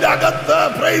 അതിന്റെ അകത്ത്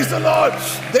പ്രൈസ് ദി ലോർഡ്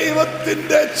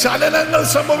ദൈവത്തിന്റെ ചലനങ്ങൾ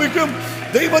സംഭവിക്കും,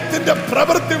 ദൈവത്തിന്റെ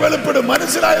പ്രവൃത്തി വെളിപ്പെടും.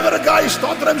 മനസ്സിലായവർക്കായി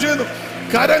സ്തോത്രം ചെയ്യുന്നു.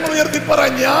 കരങ്ങൾ ഉയർത്തി പറ,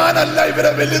 ഞാനല്ല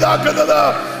ഇവരെ വലുതാക്കുന്നത്,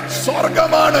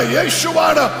 സ്വർഗമാണ്,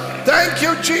 യേശുവാണ്. Thank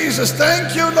you Jesus,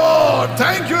 thank you Lord,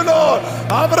 thank you Lord.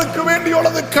 അവർക്ക്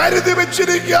വേണ്ടിയുള്ളത് കരുതി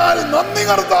വെച്ചിരിക്കാൻ നന്ദി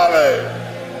കർത്താവേ.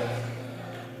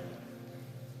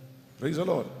 Price the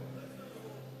Lord.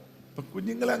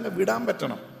 കുഞ്ഞുങ്ങളെ അങ്ങ് വിടാൻ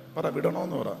പറ്റണം. പറ,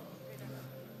 വിടണോന്ന് പറ.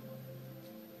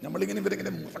 നമ്മളിങ്ങനെ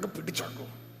ഇവരിങ്ങനെ മുറകെ പിടിച്ചാക്കും.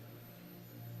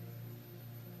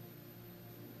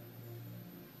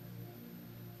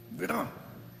 വിടണം.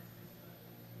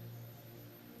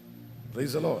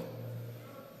 Praise the Lord.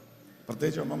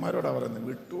 പ്രത്യേകിച്ച് അമ്മമാരോടാ പറയുന്നത്,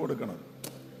 വിട്ടുകൊടുക്കണം.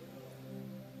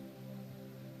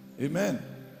 ആമേൻ.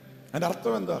 അതിന്റെ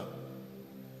അർത്ഥം എന്താ?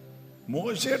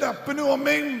 മോശയുടെ അപ്പനും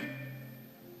അമ്മയും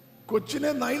കൊച്ചിനെ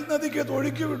നൈൽ നദിക്ക്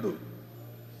ഒഴുക്കി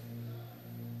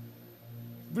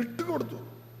വിട്ടുകൊടുത്തു.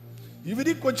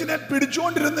 ഇവരീ കൊച്ചിനെ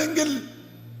പിടിച്ചുകൊണ്ടിരുന്നെങ്കിൽ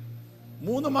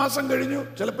 3 മാസം കഴിഞ്ഞു,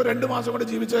 ചിലപ്പോൾ 2 മാസം കൂടെ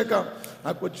ജീവിച്ചേക്കാം, ആ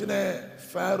കൊച്ചിനെ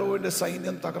ഫാറോവിന്റെ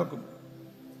സൈന്യം തകർക്കും.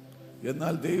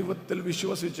 എന്നാൽ ദൈവത്തിൽ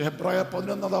വിശ്വസിച്ച് ഹെബ്രായർ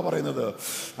 11 പറയുന്നത്,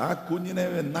 ആ കുഞ്ഞിനെ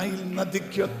നൈൽ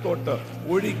നദിക്കത്തോട്ട്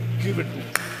ഒഴുക്കി വിട്ടു.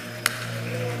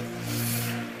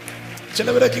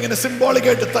 ചിലവരൊക്കെ ഇങ്ങനെ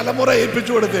സിംബോളിക്കായിട്ട് തലമുറ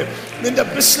ഏൽപ്പിച്ചു കൊടുത്ത്, നിന്റെ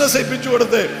ബിസിനസ് ഏൽപ്പിച്ചു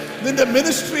കൊടുത്ത്, നിന്റെ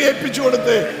മിനിസ്ട്രി ഏൽപ്പിച്ചു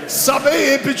കൊടുത്ത്, സഭയെ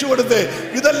ഏൽപ്പിച്ചു കൊടുത്ത്,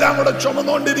 ഇതെല്ലാം കൂടെ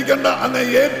ചുമന്നുകൊണ്ടിരിക്കേണ്ട, അങ്ങ്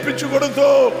ഏൽപ്പിച്ചു കൊടുത്തു.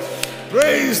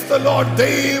 Price the Lord.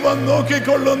 ദൈവം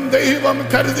നോക്കിക്കൊള്ളും, ദൈവം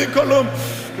കരുതിക്കൊള്ളും.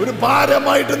 ഒരു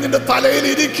ഭാരമായിട്ട് നിന്റെ തലയിൽ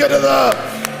ഇരിക്കരുത്,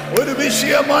 ഒരു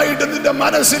വിഷയമായിട്ട് നിന്റെ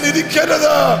മനസ്സിൽ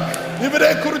ഇരിക്കരുത്. ഇവരെ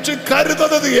കുറിച്ച്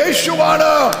കരുതുന്നത്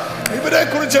യേശുവാണ്, ഇവരെ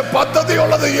കുറിച്ച്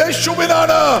പദ്ധതിയുള്ളത്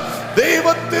യേശുവിനാണ്.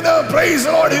 ദൈവത്തിന് പ്രൈസ്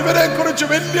ദി ലോർഡ് ഇവരെ കുറിച്ച്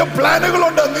വലിയ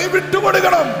പ്ലാനുകളുണ്ട്. നീ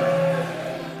വിട്ടുകൊടുക്കണം,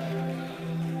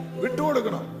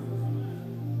 വിട്ടുകൊടുക്കണം.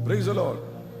 Price the Lord.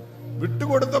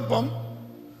 വിട്ടുകൊടുത്തപ്പം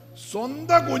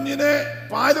സ്വന്തം കുഞ്ഞിനെ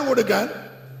പാല് കൊടുക്കാൻ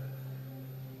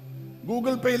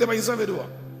ഗൂഗിൾ പേയില് പൈസ വരുക.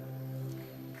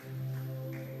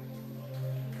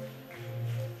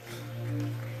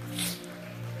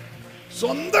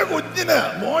 സ്വന്തം കുഞ്ഞിന്,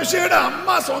 മോശയുടെ അമ്മ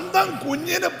സ്വന്തം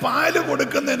കുഞ്ഞിന് പാല്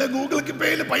കൊടുക്കുന്നതിന് ഗൂഗിൾ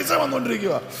പേയിൽ പൈസ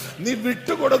വന്നുകൊണ്ടിരിക്കുക. നീ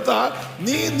വിട്ടുകൊടുത്ത,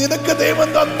 നീ നിനക്ക് ദൈവം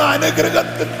തന്ന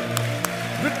അനുഗ്രഹത്തിൽ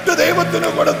വിട്ടു ദൈവത്തിന്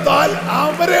കൊടുത്താൽ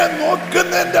അവരെ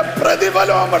നോക്കുന്നതിന്റെ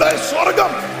പ്രതിഫലം നമ്മുടെ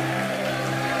സ്വർഗം.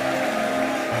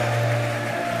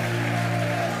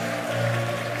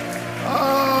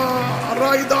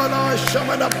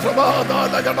 ശമന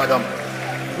പ്രഭാതാല ഘടകം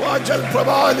വാചൽ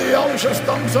പ്രഭാലി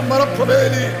ഔഷസ്തം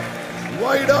സമരപ്രഭേലി.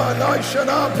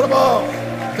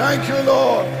 Thank you,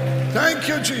 Lord. Thank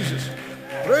you, Jesus.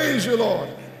 Praise you, Lord.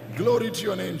 Glory to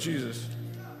your name, Jesus.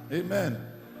 Amen.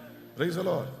 Praise the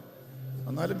Lord.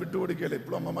 എന്നാലും വിട്ടുകൊടുക്കല്ലേ.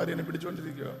 ഇപ്പോഴും അമ്മമാരെ എന്നെ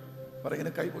പിടിച്ചുകൊണ്ടിരിക്കുക. പറ,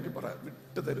 ഇങ്ങനെ കൈ പൊക്കി പറ,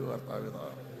 വിട്ടു തരുക കർത്താവേ.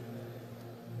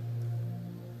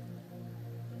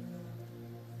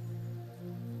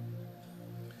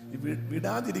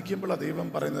 വിടാതിരിക്കുമ്പോഴാണ് ദൈവം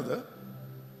പറയുന്നത്,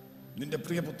 നിന്റെ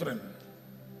പ്രിയപുത്രൻ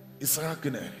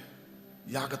ഇസ്ഹാക്കിനെ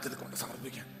യാഗത്തിൽ കൊണ്ട്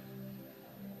സമർപ്പിക്കാൻ.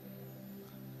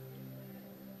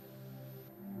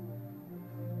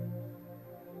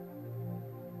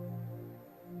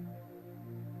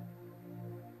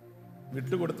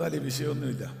 വിട്ടുകൊടുത്താൽ ഈ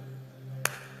വിഷയമൊന്നുമില്ല.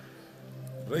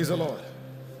 Praise the Lord.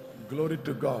 Glory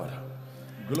to God.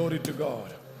 Glory to God.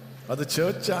 അത്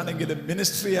ചേർച്ച് ആണെങ്കിലും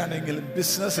മിനിസ്ട്രി ആണെങ്കിലും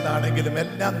ബിസിനസ്സിലാണെങ്കിലും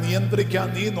എല്ലാം നിയന്ത്രിക്കാൻ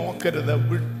നീ നോക്കരുത്,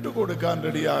 വിട്ടുകൊടുക്കാൻ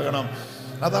റെഡിയാകണം.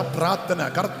 അതാ പ്രാർത്ഥന.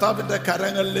 കർത്താവിന്റെ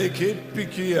കരങ്ങളിലേക്ക്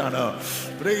ഏൽപ്പിക്കുകയാണ്.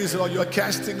 Praise God. You are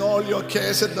casting all your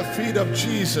cares at the feet of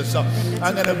Jesus.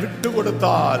 അങ്ങനെ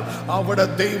വിട്ടുകൊടുത്താൽ അവിടെ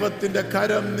ദൈവത്തിന്റെ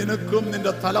കരം നിനക്കും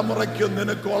നിന്റെ തലമുറയ്ക്കും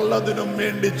നിനക്കുള്ളതിനും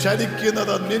വേണ്ടി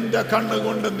ചലിക്കുന്നത് നിന്റെ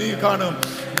കണ്ണുകൊണ്ട് നീ കാണും.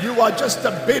 You are just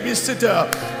a babysitter.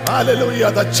 Hallelujah.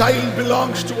 The child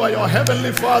belongs to your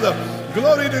heavenly Father.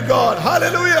 Glory to God.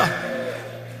 Hallelujah.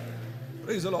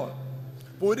 Praise the Lord.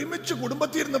 ഒരുമിച്ച്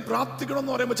കുടുംബത്തിൽ ഇരുന്ന് പ്രാർത്ഥിക്കണം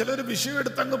എന്ന് പറയുമ്പോൾ ചിലർ വിഷയം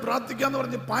എടുത്ത് അങ്ങ് പ്രാർത്ഥിക്കാന്ന്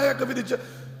പറഞ്ഞ് പായൊക്കെ വിരിച്ച്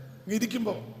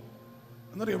ഇരിക്കുമ്പോ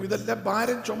എന്നറിയാം, ഇതെല്ലാം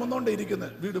ഭാരം ചുമന്നോണ്ടേ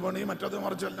ഇരിക്കുന്നത്. വീട് പണി മറ്റത്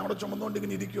മറിച്ച് എല്ലാം അവിടെ ചുമന്നോണ്ട്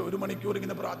ഇങ്ങനെ ഇരിക്കുമോ, 1 മണിക്കൂർ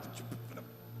ഇങ്ങനെ പ്രാർത്ഥിച്ചു.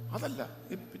 അതല്ല,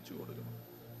 ഏൽപ്പിച്ചു കൊടുക്കണം.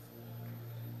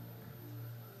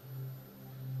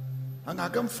 അങ്ങ്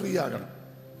അകം ഫ്രീ ആകണം.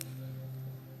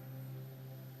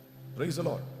 Praise the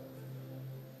Lord.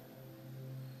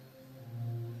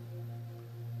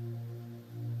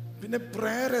 പിന്നെ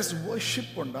പ്രേയർ ആസ്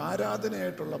വർഷിപ്പ് ഉണ്ട്,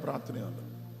 ആരാധനയായിട്ടുള്ള പ്രാർത്ഥനയുണ്ട്.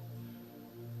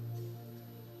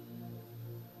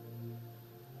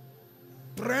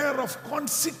 പ്രേയർ ഓഫ്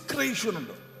കോൺസിക്രേഷൻ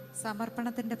ഉണ്ട്,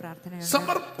 സമർപ്പണത്തിന്റെ പ്രാർത്ഥന.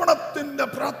 സമർപ്പണത്തിന്റെ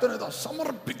പ്രാർത്ഥന,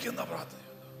 സമർപ്പിക്കുന്ന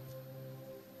പ്രാർത്ഥനയുണ്ട്.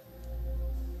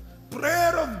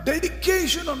 പ്രേയർ ഓഫ്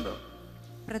ഡെഡിക്കേഷൻ ഉണ്ട്,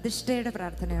 പ്രതിഷ്ഠയുടെ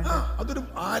പ്രാർത്ഥനയുണ്ട്. അതൊരു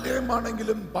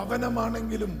ആലയമാണെങ്കിലും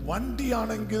ഭവനമാണെങ്കിലും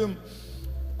വണ്ടിയാണെങ്കിലും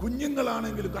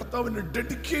കുഞ്ഞുങ്ങളാണെങ്കിലും കർത്താവിനെ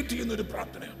ഡെഡിക്കേറ്റ് ചെയ്യുന്ന ഒരു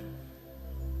പ്രാർത്ഥനയാണ്,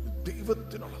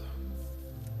 ദൈവത്തിനുള്ളത്.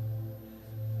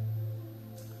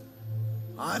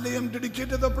 ആലയം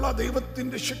ഡെഡിക്കേറ്റ് ചെയ്തപ്പോഴാണ്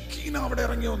ദൈവത്തിന്റെ ശക്തീന അവിടെ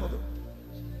ഇറങ്ങി വന്നത്,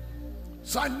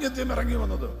 സാന്നിധ്യം ഇറങ്ങി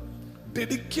വന്നത്.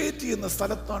 ഡെഡിക്കേറ്റ് ചെയ്യുന്ന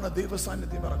സ്ഥലത്താണ് ദൈവ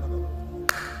സാന്നിധ്യം ഇറങ്ങുന്നത്.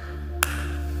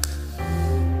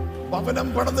 ഭവനം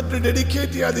പണിതിട്ട്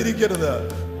ഡെഡിക്കേറ്റ് ചെയ്യാതിരിക്കരുത്.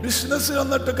 ബിസിനസ്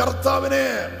തന്നിട്ട് കർത്താവിനെ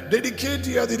ഡെഡിക്കേറ്റ്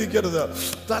ചെയ്യാതിരിക്കരുത്.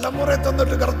 തലമുറ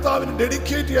തന്നിട്ട് കർത്താവിന്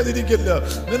ഡെഡിക്കേറ്റ് ചെയ്യാതിരിക്കരുത്.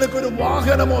 നിനക്കൊരു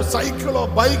വാഹനമോ സൈക്കിളോ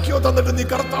ബൈക്കോ തന്നിട്ട് നീ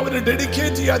കർത്താവിന്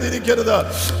ഡെഡിക്കേറ്റ് ചെയ്യാതിരിക്കരുത്.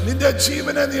 നിന്റെ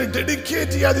ജീവനെ നീ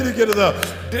ഡെഡിക്കേറ്റ് ചെയ്യാതിരിക്കരുത്.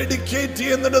 ഡെഡിക്കേറ്റ്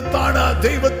ചെയ്യുന്നിടത്താണ്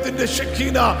ദൈവത്തിന്റെ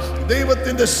ശക്തീന,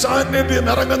 ദൈവത്തിന്റെ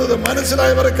സാന്നിധ്യം ഇറങ്ങുന്നത്.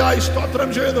 മനസ്സിലായവർക്കായി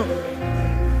സ്തോത്രം ചെയ്യുന്നു.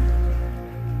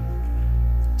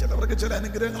 ചിലവർക്ക് ചില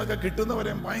അനുഗ്രഹങ്ങളൊക്കെ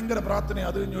കിട്ടുന്നവരെ ഭയങ്കര പ്രാർത്ഥന,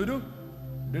 അത് കഴിഞ്ഞൊരു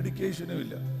ഡെഡിക്കേഷനും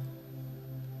ഇല്ല.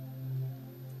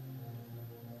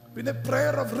 പിന്നെ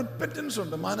പ്രേയർ ഓഫ് റിപ്പന്റൻസ്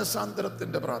ഉണ്ട്,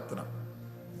 മാനസാന്തരത്തിന്റെ പ്രാർത്ഥന.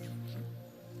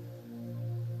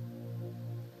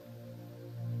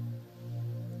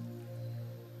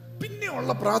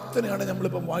 പിന്നെയുള്ള പ്രാർത്ഥനയാണ്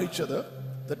നമ്മളിപ്പം വായിച്ചത്,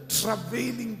 ദ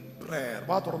ട്രവേലിംഗ് പ്രേയർ.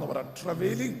 വാ തുറന്ന് പറ,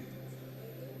 ട്രവേലിംഗ്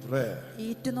പ്രേയർ.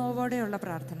 ഈറ്റുനോവോടെയുള്ള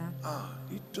പ്രാർത്ഥന.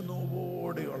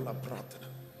 ഈറ്റുനോവോടെയുള്ള പ്രാർത്ഥന.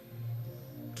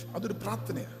 അതൊരു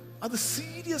പ്രാർത്ഥനയാണ്. അത്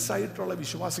സീരിയസ് ആയിട്ടുള്ള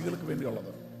വിശ്വാസികൾക്ക്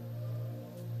വേണ്ടിയുള്ളത്.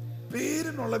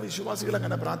 പേരിനുള്ള വിശ്വാസികൾ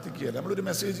അങ്ങനെ പ്രാർത്ഥിക്കുകയല്ല. നമ്മളൊരു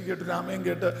മെസ്സേജ് കേട്ട്, ഒരു ആമയം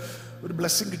കേട്ട്, ഒരു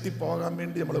ബ്ലെസ്സിങ് കിട്ടി പോകാൻ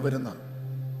വേണ്ടി നമ്മൾ വരുന്ന.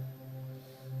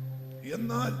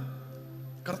 എന്നാൽ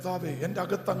കർത്താവേ, എൻ്റെ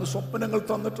അകത്തങ്ങ് സ്വപ്നങ്ങൾ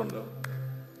തന്നിട്ടുണ്ട്,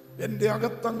 എൻ്റെ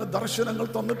അകത്തങ്ങ് ദർശനങ്ങൾ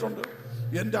തന്നിട്ടുണ്ട്,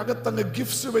 എൻ്റെ അകത്തങ്ങ്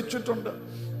ഗിഫ്റ്റ്സ് വെച്ചിട്ടുണ്ട്,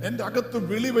 എൻ്റെ അകത്ത്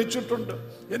വിളി വെച്ചിട്ടുണ്ട്,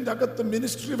 എൻ്റെ അകത്ത്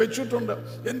മിനിസ്ട്രി വെച്ചിട്ടുണ്ട്,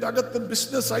 എൻ്റെ അകത്ത്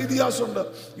ബിസിനസ് ഐഡിയാസ് ഉണ്ട്.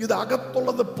 ഇത്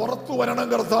അകത്തുള്ളത് പുറത്തു വരണം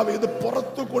കർത്താവേ. ഇത്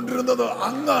പുറത്തു കൊണ്ടിരുന്നത്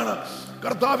അങ്ങാണ്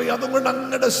കർത്താവേ. അതുകൊണ്ട്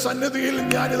അങ്ങയുടെ സന്നിധിയിൽ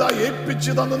ഞാനിതാ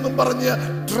ഏൽപ്പിച്ചു തന്നെന്നും പറഞ്ഞ്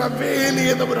ട്രവേൽ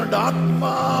ചെയ്യുന്നവരുണ്ട്,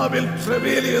 ആത്മാവിൽ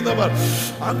ട്രവേൽ ചെയ്യുന്നവർ.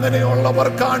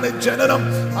 അങ്ങനെയുള്ളവർക്കാണ് ജനനം.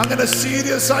 അങ്ങനെ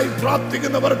സീരിയസ് ആയി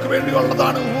പ്രാർത്ഥിക്കുന്നവർക്ക്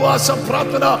വേണ്ടിയുള്ളതാണ് ഉപവാസ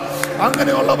പ്രാർത്ഥന.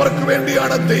 അങ്ങനെയുള്ളവർക്ക്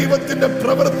വേണ്ടിയാണ് ദൈവത്തിന്റെ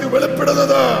പ്രവൃത്തി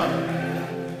വെളിപ്പെടുന്നത്.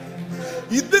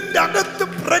 ഇതിന്റെ അകത്ത്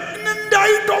പ്രഗ്നന്റ്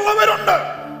ആയിട്ടുള്ളവരുണ്ട്.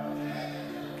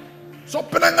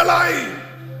 സ്വപ്നങ്ങളായി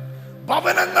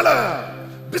ഭവനങ്ങള്,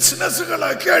 ബിസിനസ്സുകള്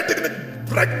കേട്ടിങ്ങനെ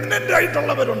പ്രഗ്നന്റ്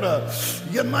ആയിട്ടുള്ളവരുണ്ട്.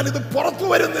 എന്നാൽ ഇത് പുറത്തു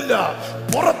വരുന്നില്ല.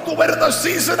 പുറത്തു വരുന്ന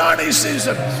സീസണാണ് ഈ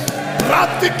സീസൺ.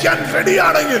 പ്രാർത്ഥിക്കാൻ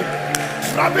റെഡിയാണെങ്കിൽ,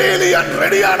 ട്രവേൽ ചെയ്യാൻ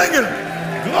റെഡിയാണെങ്കിൽ,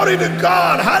 Glory to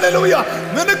God, hallelujah.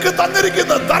 നിനക്ക്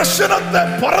തന്നിരിക്കുന്ന ദർശനത്തെ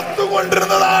പുറത്തു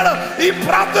കൊണ്ടിരുന്നതാണ് ഈ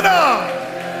പ്രാർത്ഥന.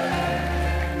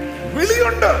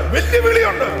 വിളിയുണ്ട്, വലിയ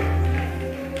വിളിയുണ്ട്.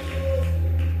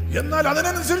 എന്നാൽ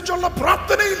അതിനനുസരിച്ചുള്ള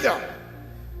പ്രാർത്ഥനയില്ല.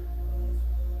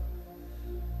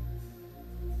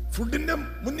 ഫുഡിന്റെ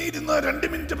മുന്നിൽ ഇരുന്ന് 2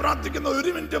 മിനിറ്റ് പ്രാർത്ഥിക്കുന്ന,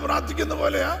 1 മിനിറ്റ് പ്രാർത്ഥിക്കുന്ന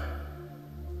പോലെയാ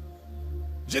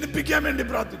ജനിപ്പിക്കാൻ വേണ്ടി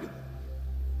പ്രാർത്ഥിക്കുന്നു.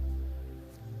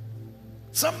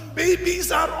 Some babies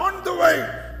are on the way.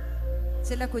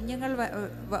 ചില കുഞ്ഞുങ്ങൾ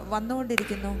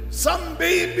വന്നുകൊണ്ടിരിക്കുന്നു. Some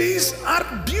babies are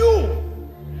due.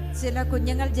 ചില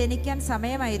കുഞ്ഞുങ്ങൾ ജനിക്കാൻ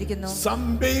സമയമായിരിക്കുന്നു. Some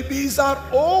babies are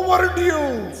overdue.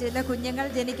 ചില കുഞ്ഞുങ്ങൾ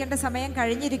ജനിക്കേണ്ട സമയം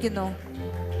കഴിഞ്ഞിരിക്കുന്നു.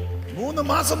 3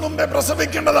 മാസം മുമ്പേ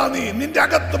പ്രസവിക്കേണ്ടതാ. നിന്റെ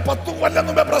അകത്ത് 10 കൊല്ലം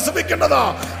മുമ്പേ പ്രസവിക്കേണ്ടതാ.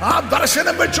 ആ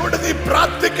ദർശനം വെച്ചുകൊണ്ട് നീ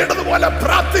പ്രാർത്ഥിക്കേണ്ടത് പോലെ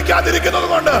പ്രാർത്ഥിക്കാതിരിക്കുന്നത്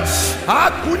കൊണ്ട് ആ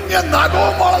കുഞ്ഞ്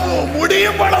നഖവും വളർന്നു,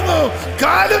 മുടിയും വളർന്നു,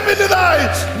 കാലും വലുതായി,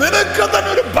 നിനക്ക് തന്നെ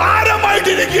ഒരു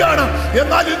ഭാരമായിട്ടിരിക്കുകയാണ്.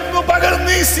 എന്നാൽ ഇന്ന് പകൽ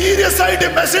നീ സീരിയസ് ആയിട്ട്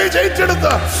മെസ്സേജ്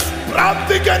ഏറ്റെടുത്ത്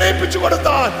പ്രാർത്ഥിക്കാൻ ഏൽപ്പിച്ചു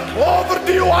കൊടുത്താൽ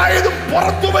ഓവർഡ്യൂ ആയതും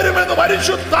പുറത്തു വരുമെന്ന്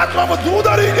പരിശുദ്ധാത്മാവ്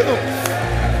ദൂതറിയിക്കുന്നു.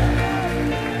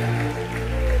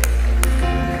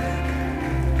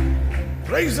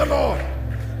 Praise the Lord.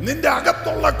 നിന്റെ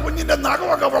അകത്തുള്ള കുഞ്ഞിന്റെ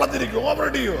നഖമൊക്കെ വളർന്നിരിക്കും.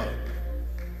 ഓവർഡ്യൂ.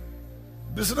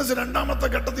 ബിസിനസ് 2ാമത്തെ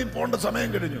ഘട്ടത്തിൽ പോകേണ്ട സമയം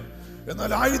കഴിഞ്ഞു.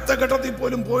 എന്നാൽ ആദ്യത്തെ ഘട്ടത്തിൽ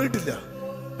പോലും പോയിട്ടില്ല.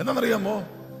 എന്താണെന്നറിയാമോ?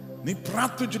 നീ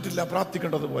പ്രാർത്ഥിച്ചിട്ടില്ല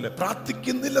പ്രാർത്ഥിക്കേണ്ടതുപോലെ.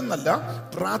 പ്രാർത്ഥിക്കുന്നില്ലെന്നല്ല,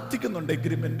 പ്രാർത്ഥിക്കുന്നുണ്ട്.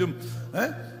 എഗ്രിമെന്റും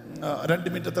 2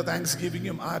 മിനിറ്റത്തെ താങ്ക്സ്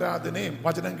ഗിവിങ്ങും ആരാധനയും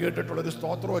വചനം കേട്ടിട്ടുള്ളൊരു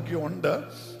സ്തോത്രമൊക്കെ ഉണ്ട്.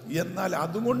 എന്നാൽ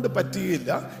അതുകൊണ്ട്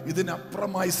പറ്റിയില്ല.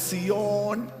 ഇതിനപ്പുറമായി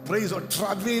സിയോൻ പ്രൈസ്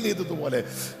ട്രവേൽ ചെയ്തതുപോലെ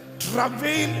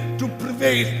ട്രവേൽ ടു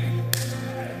പ്രിവെയിൽ.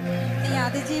 നീ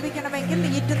അതിജീവിക്കണമെങ്കിൽ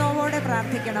ഈറ്റുനോവോടെ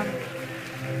പ്രാർത്ഥിക്കണം.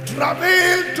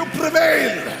 Travail to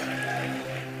prevail.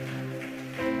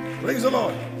 Praise the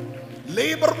Lord.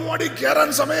 Labour മോഡി കയറാൻ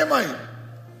സമയമായി.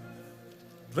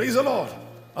 Praise the Lord.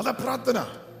 അതാ പ്രാർത്ഥന.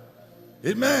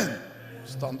 ആമേൻ.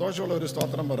 സന്തോഷമുള്ള ഒരു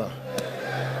സ്തോത്രം പറ.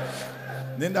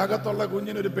 നിന്റെ അകത്തുള്ള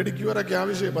കുഞ്ഞിനൊരു പെഡിക്യൂറൊക്കെ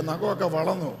ആവശ്യം. ഇപ്പൊ നഖമൊക്കെ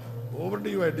വളർന്നു,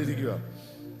 ഓവർഡ്യൂ ആയിട്ടിരിക്കുക.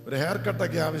 ഒരു ഹെയർ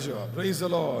കട്ടൊക്കെ ആവശ്യമാണ്. Praise the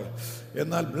Lord.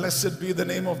 എന്നാൽ blessed be the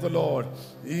name of the Lord.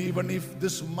 Even if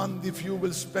this month if you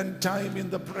will spend time in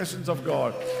the presence of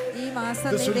God, ഈ മാസം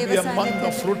this will be a month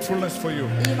of fruitfulness for you.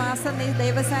 ഈ മാസം നീ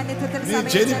ദൈവസാന്നിധ്യത്തിൽ നീ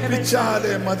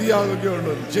ജനിപ്പിച്ചാലേ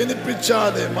മതിയാകുകയുള്ളൂ.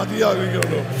 ജനിപ്പിച്ചാലേ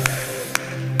മതിയാകുകയുള്ളൂ.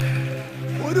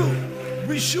 ഒരു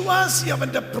വിശ്വാസി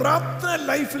അവന്റെ പ്രാർത്ഥന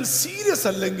ലൈഫിൽ സീരിയസ്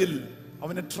അല്ലെങ്കിൽ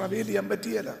അവന് ട്രവേൽ ചെയ്യാൻ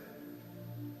പറ്റിയല്ല.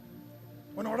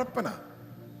 അവൻ ഉഴപ്പന.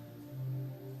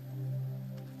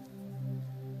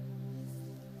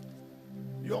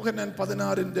 യോഹന്നാൻ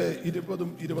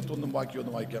 16:20-21 വാക്യം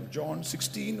ഒന്ന് വായിക്കാം. ജോൺ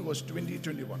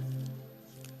 16:20-21.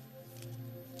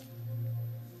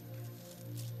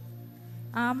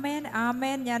 ആമേൻ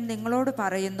ആമേൻ ഞാൻ നിങ്ങളോട്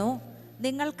പറയുന്നു,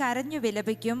 നിങ്ങൾ കരഞ്ഞു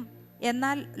വിലപിക്കും,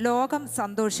 എന്നാൽ ലോകം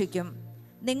സന്തോഷിക്കും.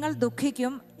 നിങ്ങൾ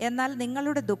ദുഃഖിക്കും, എന്നാൽ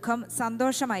നിങ്ങളുടെ ദുഃഖം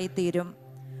സന്തോഷമായി തീരും.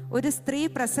 ഒരു സ്ത്രീ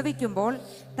പ്രസവിക്കുമ്പോൾ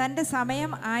തൻ്റെ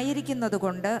സമയം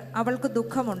ആയിരിക്കുന്നതുകൊണ്ട് അവൾക്ക്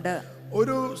ദുഃഖമുണ്ട്.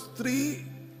 ഒരു സ്ത്രീ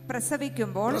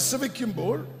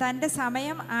പ്രസവിക്കുമ്പോൾ തന്റെ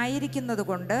സമയം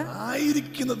ആയിരിക്കുന്നതുകൊണ്ട്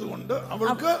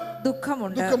അവൾക്ക്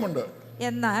ദുഃഖമുണ്ട്.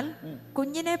 എന്നാൽ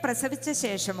കുഞ്ഞിനെ പ്രസവിച്ച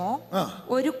ശേഷമോ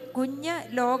ഒരു കുഞ്ഞ്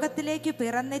ലോകത്തിലേക്ക്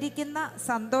പിറന്നിരിക്കുന്ന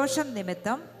സന്തോഷം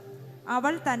നിമിത്തം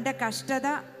അവൾ തൻ്റെ കഷ്ടത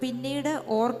പിന്നീട്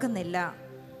ഓർക്കുന്നില്ല.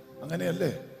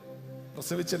 അങ്ങനെയല്ലേ?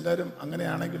 പ്രസവിച്ചെല്ലാവരും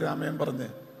അങ്ങനെയാണെങ്കിൽ ആമേൻ പറഞ്ഞ്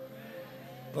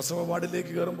പ്രസവ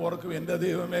വാർഡിലേക്ക് കയറുമ്പോൾ ഓർക്കും, എൻ്റെ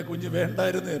ദൈവമേ കുഞ്ഞ്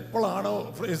വേണ്ടായിരുന്നു, എപ്പോഴാണോ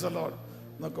പ്രൈസ് ദി ലോർഡ്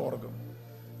എന്നൊക്കെ ഓർക്കും.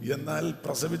 എന്നാൽ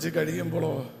പ്രസവിച്ച്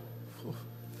കഴിയുമ്പോഴോ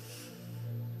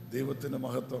ദൈവത്തിന്റെ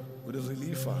മഹത്വം, ഒരു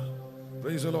റിലീഫാ.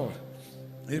 Price the Lord.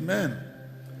 ആമേൻ.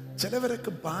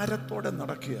 ചിലവരൊക്കെ ഭാരത്തോടെ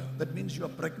നടക്കുക. That means you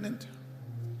are pregnant.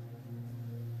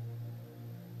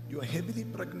 You are heavily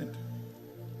pregnant.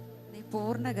 നീ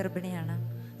പൂർണ്ണ ഗർഭിണിയാണ്.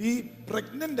 ഈ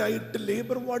പ്രഗ്നന്റ് ആയിട്ട്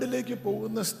ലേബർ വാർഡിലേക്ക്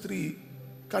പോകുന്ന സ്ത്രീ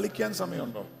കളിക്കാൻ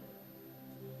സമയമുണ്ടോ?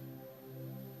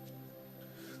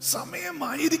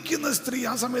 സമയമായിരിക്കുന്ന സ്ത്രീ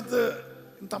ആ സമയത്ത്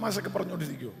തമാശയൊക്കെ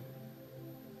പറഞ്ഞുകൊണ്ടിരിക്കുമോ?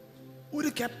 ഒരു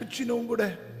ക്യാപ്പച്ചിനോവും കൂടെ,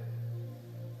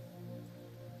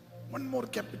 വൺ മോർ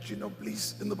ക്യാപ്പച്ചിനോ പ്ലീസ്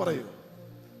എന്ന് പറയൂ.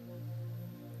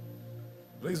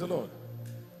 Price the Lord.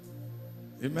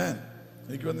 ആമേൻ.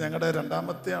 എനിക്ക് വന്ന് ഞങ്ങളുടെ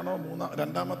രണ്ടാമത്തെ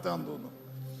ആണെന്ന് തോന്നുന്നു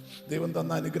ദൈവം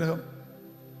തന്ന അനുഗ്രഹം.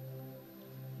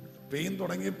 പെയിൻ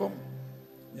തുടങ്ങിയപ്പം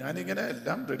ഞാനിങ്ങനെ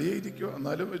എല്ലാം റെഡി ആയിരിക്കുമോ,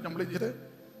 എന്നാലും നമ്മളിങ്ങനെ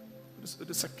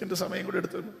ഒരു സെക്കൻഡ് സമയം കൂടെ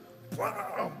എടുത്ത്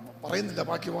പറയുന്നില്ല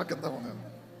ബാക്കി വാക്ക് എന്താ പറഞ്ഞത്.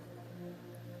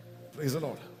 Price the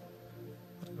Lord.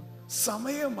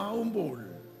 സമയമാവുമ്പോൾ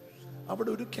അവിടെ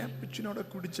ഒരു ക്യാപ്പച്ചിനോടെ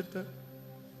കുടിച്ചിട്ട്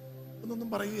ഒന്നൊന്നും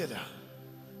പറയുകയില്ല.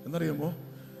 എന്നറിയുമോ,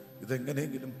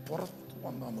 ഇതെങ്ങനെയെങ്കിലും പുറത്ത്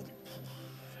വന്നാൽ മതി.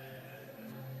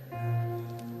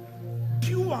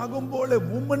 ഡ്യൂ ആകുമ്പോൾ a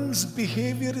woman's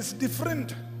behaviour is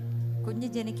different. കുഞ്ഞ്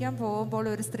ജനിക്കാൻ പോകുമ്പോൾ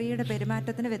ഒരു സ്ത്രീയുടെ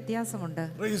പെരുമാറ്റത്തിന് വ്യത്യാസമുണ്ട്.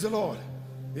 Price the Lord.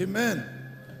 ആമേൻ.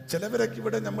 ചിലവരൊക്കെ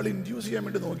ഇവിടെ നമ്മൾ ഇൻഡ്യൂസ് ചെയ്യാൻ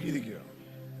വേണ്ടി നോക്കിയിരിക്കുക.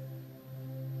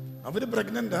 അവര്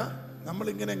പ്രഗ്നന്റാ, നമ്മൾ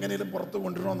ഇങ്ങനെ എങ്ങനെയും പുറത്ത്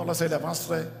കൊണ്ടുവരണമെന്നുള്ള ശൈല.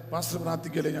 പാസ്റ്റർ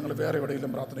പ്രാർത്ഥിക്കല്ലേ, ഞങ്ങൾ വേറെ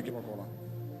എവിടെയെങ്കിലും പ്രാർത്ഥനയ്ക്ക് പോകണം.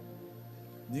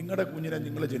 നിങ്ങളുടെ കുഞ്ഞിനെ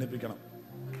നിങ്ങൾ ജനിപ്പിക്കണം.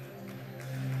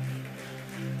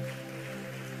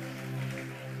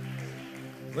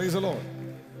 Praise the Lord.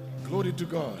 Glory to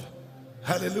God.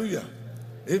 Hallelujah.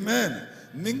 Amen.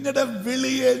 നിങ്ങളുടെ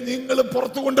വിളിയെ നിങ്ങൾ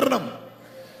പുറത്തു കൊണ്ടുവരണം.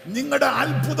 നിങ്ങളുടെ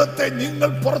അത്ഭുതത്തെ നിങ്ങൾ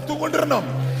പുറത്തു കൊണ്ടുവരണം.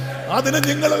 അതിന്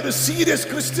നിങ്ങൾ ഒരു സീരിയസ്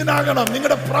ക്രിസ്ത്യൻ ആകണം.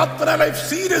 നിങ്ങളുടെ പ്രാർത്ഥന ലൈഫ്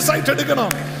സീരിയസ് ആയിട്ട് എടുക്കണം.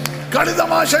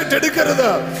 കളിതമാശായിട്ട് എടുക്കരുത്.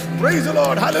 Praise the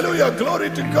Lord. Hallelujah. Glory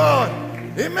to God.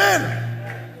 Amen.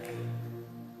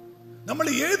 നമ്മൾ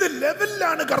ഏത്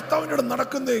ലെവലിലാണ് കർത്താവിനോട്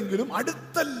നടക്കുന്നതെങ്കിലും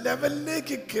അടുത്ത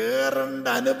ലെവലിലേക്ക് കയറേണ്ട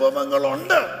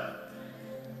അനുഭവങ്ങളുണ്ട്.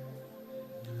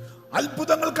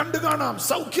 അത്ഭുതങ്ങൾ കണ്ടു കാണാം,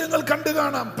 സൗഖ്യങ്ങൾ കണ്ടു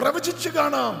കാണാം, പ്രവചിച്ചു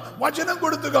കാണാം, വചനം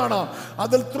കൊടുത്തു കാണാം.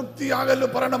 അതിൽ തൃപ്തിയാകല്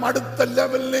പറയണം, അടുത്ത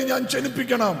ലെവലിനെ ഞാൻ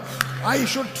ജനിപ്പിക്കണം. I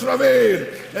should ട്രവേൽ.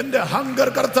 എന്റെ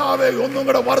ഹങ്കർ കർത്താവേ ഒന്നും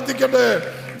കൂടെ വർദ്ധിക്കട്ടെ.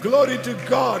 Glory to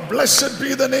God. Blessed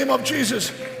be the name of Jesus.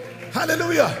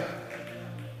 Hallelujah.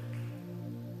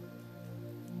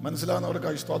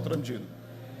 മനസ്സിലാവുന്നവർക്കായി സ്തോത്രം ചെയ്യുന്നു.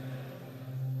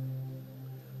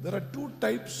 There are two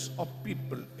types of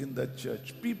people in the church.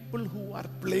 People who are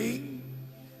playing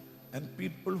and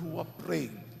people who are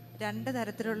praying. രണ്ട്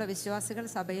തരത്തിലുള്ള വിശ്വാസികൾ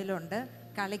സഭയിലുണ്ട്.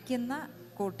 കളിക്കുന്ന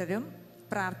കൂട്ടരും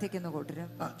പ്രാർത്ഥിക്കുന്ന കൂട്ടരും.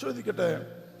 ചോദിക്കട്ടെ,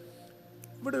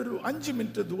 ഇവിടെ ഒരു 5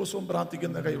 മിനിറ്റ് ദിവസവും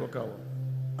പ്രാർത്ഥിക്കുന്ന കൈവെക്കാവോ?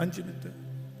 5 മിനിറ്റ്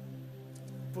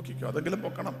പൊക്കിക്കോ. അതെങ്കിലും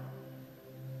പൊക്കണം.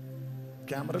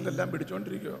 ക്യാമറയിലെല്ലാം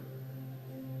പിടിച്ചോണ്ടിരിക്കുക.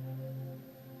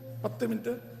 10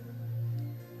 മിനിറ്റ്.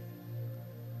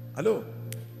 ഹലോ,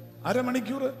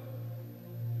 അരമണിക്കൂർ,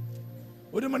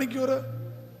 1 മണിക്കൂർ.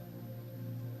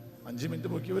 5 മിനിറ്റ്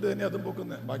പൊക്കിയവർ തന്നെ അതും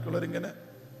പൊക്കുന്നേ. ബാക്കിയുള്ളവരിങ്ങനെ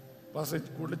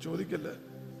കൂടുതൽ ചോദിക്കല്ലേ.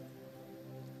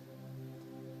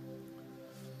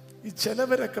 ഈ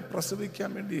ചിലവരൊക്കെ പ്രസവിക്കാൻ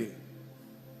വേണ്ടി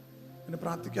പിന്നെ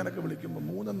പ്രാർത്ഥിക്കാനൊക്കെ വിളിക്കുമ്പോൾ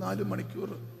 3-4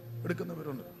 മണിക്കൂർ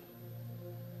എടുക്കുന്നവരുണ്ട്.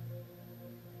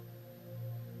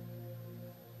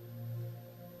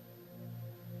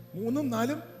 മൂന്നും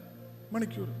 4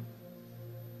 മണിക്കൂർ.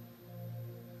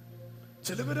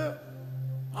 ചിലവര്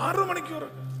 6 മണിക്കൂർ.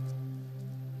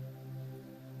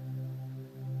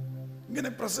 ഇങ്ങനെ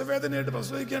പ്രസവവേദനയായിട്ട്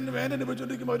പ്രസവിക്കാൻ വേദന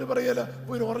അനുഭവിച്ചോണ്ടിരിക്കുമ്പോൾ അവര് പറയല,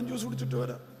 പോയി ഒരു ഓറഞ്ച് ജ്യൂസ് കുടിച്ചിട്ട്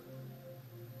വരാം.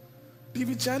 TV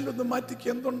ചാനലൊന്നും മാറ്റിക്ക്.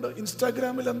 എന്തുണ്ട്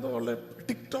ഇൻസ്റ്റാഗ്രാമിൽ എന്തോ ഉള്ള,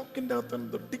 ടിക്ടോക്കിന്റെ അകത്ത്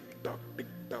എന്തോ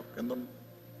ടിക്ടോക്ക് എന്തുണ്ട്,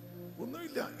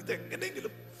 ഒന്നുമില്ല.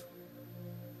 ഇതെങ്ങനെയെങ്കിലും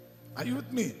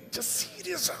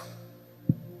സീരിയസ് ആണ്.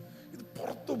 ഇത്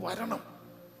പുറത്തു വരണം.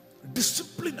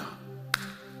 ഡിസിപ്ലിനാ.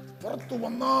 പുറത്തു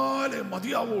വന്നാലേ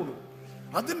മതിയാവുള്ളൂ.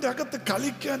 അതിൻ്റെ അകത്ത്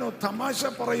കളിക്കാനോ തമാശ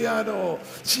പറയാനോ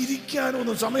ചിരിക്കാനോ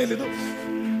ഒന്നും സമയമില്ല. ഇത്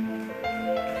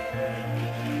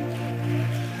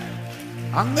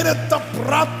അങ്ങനത്തെ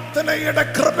പ്രാർത്ഥനയുടെ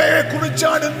കൃപയെ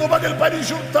കുറിച്ചാണ് ഇന്ന് പകൽ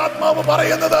പരിശുദ്ധാത്മാവ്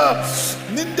പറയുന്നത്.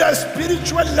 നിന്റെ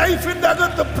സ്പിരിച്വൽ ലൈഫിന്റെ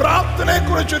അകത്ത് പ്രാർത്ഥനയെ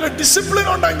കുറിച്ചൊരു ഡിസിപ്ലിൻ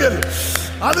ഉണ്ടെങ്കിൽ,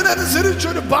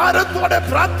 അതിനനുസരിച്ചൊരു ഭാരത്തോടെ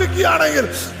പ്രാർത്ഥിക്കുകയാണെങ്കിൽ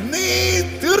നീ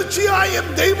തീർച്ചയായും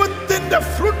ദൈവത്തിന്റെ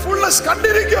ഫ്രൂട്ട്ഫുൾനെസ്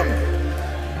കണ്ടിരിക്കും.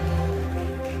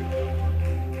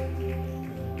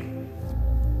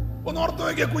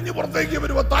 നോക്കിയ കുഞ്ഞ് പുറത്തേക്ക്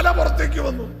വരുമ്പോ തല പുറത്തേക്ക്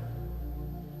വന്നു.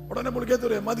 ഉടനെ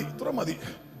പുള്ളിക്കകത്ത് മതി, ഇത്ര മതി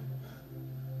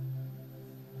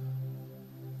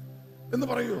എന്ന്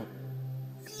പറയൂ?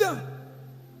 ഇല്ല.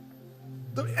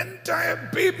 The entire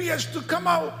baby has to come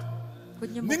out.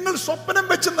 നിങ്ങൾ സ്വപ്നം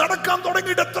വെച്ച് നടക്കാൻ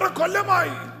തുടങ്ങിയിട്ട് എത്ര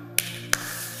കൊല്ലമായി?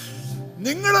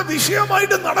 നിങ്ങളെ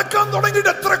വിഷയമായിട്ട് നടക്കാൻ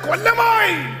തുടങ്ങിയിട്ട് എത്ര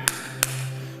കൊല്ലമായി?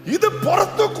 ഇത്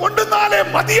പുറത്തു കൊണ്ടുവന്നാലേ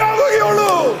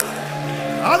മതിയാവുകയുള്ളൂ.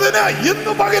 അതിന്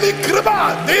ഇന്ന് പകൽ ഈ കൃപ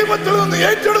ദൈവത്തിൽ നിന്ന്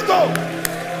ഏറ്റെടുത്തോ.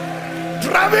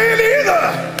 ട്രാവൽ ചെയ്ത്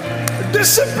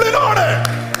ഡിസിപ്ലിനോടെ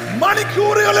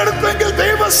മണിക്കൂറുകൾ എടുത്തെങ്കിൽ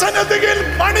ദൈവസന്നിധിയിൽ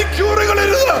മണിക്കൂറുകൾ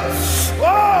ഇരുന്ന്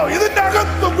ഇതിന്റെ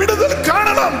അകത്ത് വിടുതൽ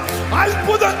കാണണം,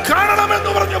 അത്ഭുതം കാണണം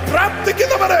എന്ന് പറഞ്ഞു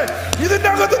പ്രാർത്ഥിക്കുന്നവരെ ഇതിന്റെ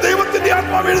അകത്ത് ദൈവത്തിന്റെ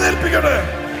ആത്മാവ് എഴുന്നേൽപ്പിക്കട്ടെ.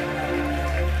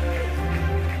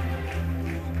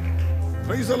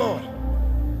 Praise the Lord.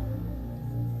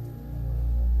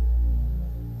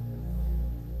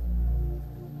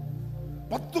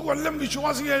 പത്ത് കൊല്ലം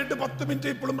വിശ്വാസിയായിട്ട് 10 മിനിറ്റ്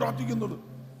ഇപ്പോഴും പ്രാർത്ഥിക്കുന്നുള്ളൂ.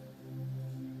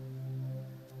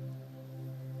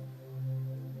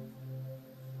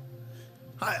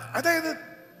 അതായത്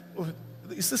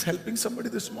is this helping somebody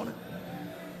this morning?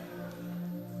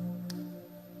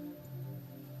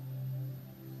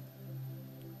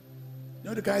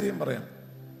 ഞാൻ ഒരു കാര്യം പറയാം.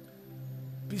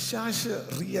 പിശാച്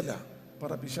റിയലാ.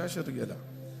 പറ, പിശാച് റിയലാ.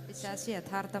 പിശാച്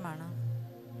യഥാർത്ഥമാണ്.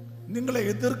 നിങ്ങളെ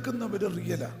എതിർക്കുന്നവര്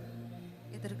റിയലാ.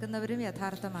 എതിർക്കുന്നവരും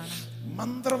യഥാർത്ഥമാണ്.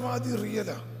 മന്ത്രവാദി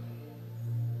റിയലാ.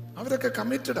 അവരൊക്കെ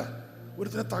കമ്മിറ്റഡാ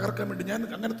ഒരുത്തിനെ തകർക്കാൻ വേണ്ടി. ഞാൻ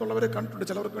അങ്ങനത്തെ ഉള്ളവരെ കണ്ടിട്ടുണ്ട്.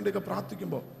 ചിലവർക്ക് വേണ്ടിയൊക്കെ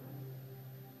പ്രാർത്ഥിക്കുമ്പോ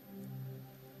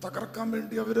തകർക്കാൻ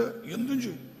വേണ്ടി അവര് എന്തും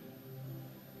ചെയ്യും.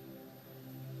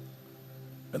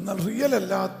 എന്നാൽ റിയൽ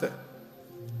അല്ലാത്ത,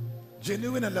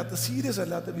 ജെന്യുവൻ അല്ലാത്ത, സീരിയസ്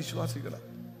അല്ലാത്ത വിശ്വാസികളാണ്.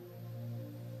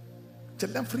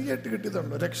 എല്ലാം ഫ്രീ ആയിട്ട്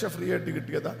കിട്ടിയതാണല്ലോ. രക്ഷ ഫ്രീ ആയിട്ട്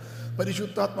കിട്ടിയതാ,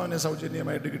 പരിശുദ്ധാത്മാവിനെ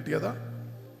സൗജന്യമായിട്ട് കിട്ടിയതാ,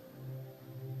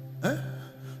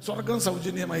 സ്വർഗം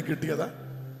സൗജന്യമായി കിട്ടിയതാ.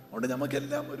 അതുകൊണ്ട്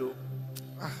നമുക്കെല്ലാം ഒരു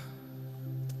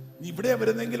ഇവിടെ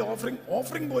വരുന്നെങ്കിൽ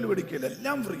ഓഫറിംഗ് പോലും എടുക്കില്ല,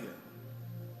 എല്ലാം ഫ്രീ.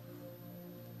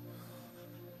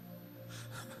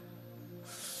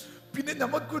 പിന്നെ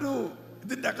നമുക്കൊരു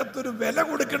ഇതിന്റെ അകത്തൊരു വില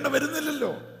കൊടുക്കേണ്ട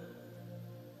വരുന്നില്ലല്ലോ.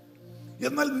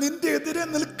 എന്നാൽ നിന്റെ എതിരെ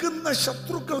നിൽക്കുന്ന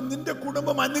ശത്രുക്കൾ, നിന്റെ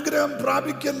കുടുംബം അനുഗ്രഹം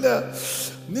പ്രാപിക്കല്ല,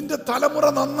 നിന്റെ തലമുറ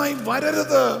നന്നായി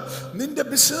വരരുത്, നിന്റെ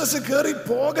ബിസിനസ് കയറി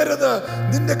പോകരുത്,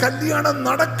 നിന്റെ കല്യാണം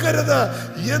നടക്കരുത്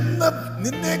എന്ന്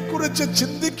നിന്നെ കുറിച്ച്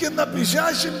ചിന്തിക്കുന്ന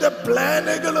പിശാചിന്റെ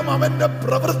പ്ലാനുകളും അവന്റെ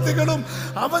പ്രവൃത്തികളും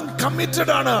അവൻ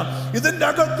കമ്മിറ്റഡ് ആണ്. ഇതിന്റെ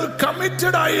അകത്ത്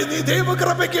കമ്മിറ്റഡ് ആയി നീ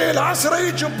ദൈവകൃപയ്ക്ക്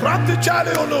ആശ്രയിച്ചു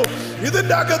പ്രാർത്ഥിച്ചാലേ ഉള്ളൂ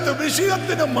ഇതിന്റെ അകത്ത്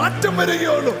വിഷയത്തിന് മാറ്റം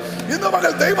വരികയുള്ളൂ. ഇന്ന്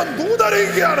മകൾ ദൈവം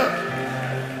ദൂതറിയുകയാണ്.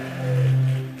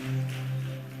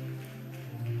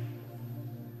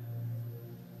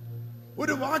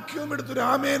 ഒരു വാക്യവും എടുത്തൊരു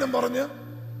ആമേനും പറഞ്ഞ്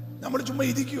നമ്മൾ ചുമ്മാ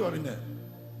ഇരിക്കുക. പിന്നെ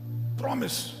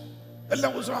പ്രോമിസ് എല്ലാ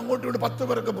ദിവസവും അങ്ങോട്ടും ഇങ്ങോട്ട് 10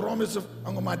 പേർക്ക് പ്രോമിസ്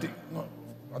അങ്ങ് മാറ്റി.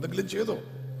 അതെങ്കിലും ചെയ്തോ?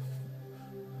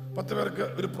 10 പേർക്ക്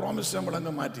ഒരു പ്രോമിസ് നമ്മൾ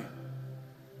അങ്ങ് മാറ്റി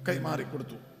കൈമാറി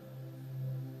കൊടുത്തു.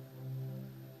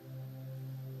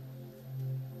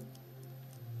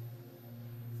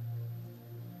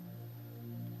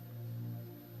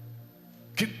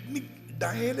 കിഡ്നി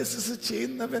ഡയാലിസിസ്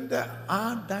ചെയ്യുന്നവന്റെ ആ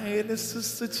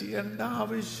ഡയാലിസിസ് ചെയ്യേണ്ട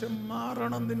ആവശ്യം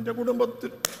മാറണം.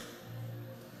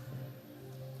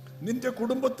 നിന്റെ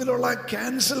കുടുംബത്തിലുള്ള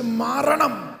ക്യാൻസർ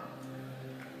മാറണം.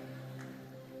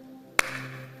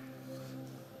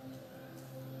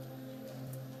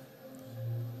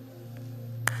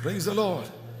 Praise the Lord.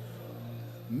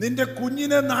 നിന്റെ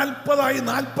കുഞ്ഞിനെ 40-ആയി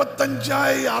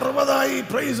 45-ആയി 60-ആയി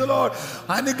പ്രൈസ് ദി ലോർഡ്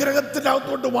അനുഗ്രഹത്തിന്റെ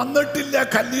അകത്തോട്ട് വന്നിട്ടില്ല,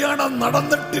 കല്യാണം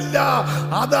നടന്നിട്ടില്ല.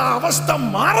 അത് അവസ്ഥ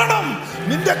മാറണം.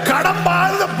 നിന്റെ കടം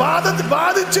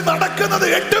ബാധിച്ച് നടക്കുന്നത്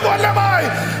 8 കൊല്ലമായി.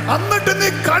 എന്നിട്ട് നീ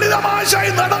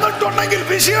കളിതമാശായി നടന്നിട്ടുണ്ടെങ്കിൽ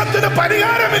വിഷയത്തിന്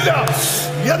പരിഹാരമില്ല.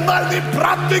 എന്നാൽ നീ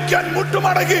പ്രാർത്ഥിക്കാൻ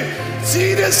മുട്ടുമടങ്ങി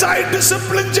സീരിയസ് ആയി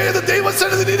ഡിസിപ്ലിൻ ചെയ്ത്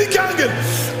ദൈവസന്നിധിയിൽ ഇരിക്കാമെങ്കിൽ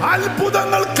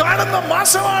അത്ഭുതങ്ങൾ കാണുന്ന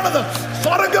മാസമാണെന്ന്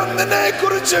സ്വർഗം നിന്നെ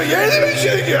കുറിച്ച് എഴുതി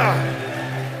വെച്ചിരിക്കുക.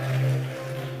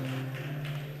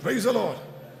 Praise the Lord.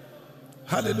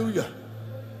 Hallelujah.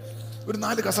 ഒരു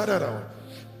 4 കസാര തരാമോ?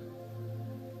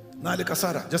 4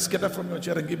 കസാര. Just get up from your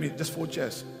chair and give me just 4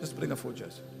 chairs. Just bring up 4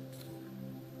 chairs.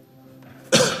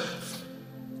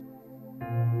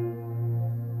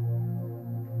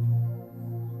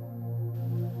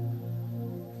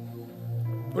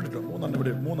 ഇട്ടോ 3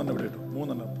 ഇവിടെ 3 ഇവിടെ ഇട്ടു.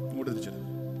 3 ഇങ്ങോട്ട് തിരിച്ചു.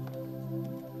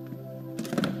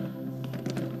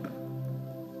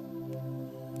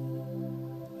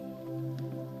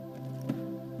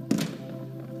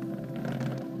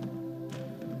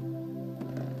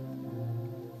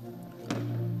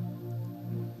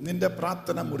 നിന്റെ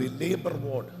പ്രാർത്ഥന മുറി ലേബർ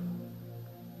വാർഡ്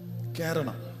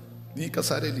കയറണം. നീ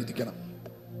കസാരയിൽ ഇരിക്കണം.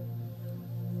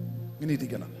 ഇങ്ങനെ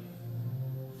ഇരിക്കണം.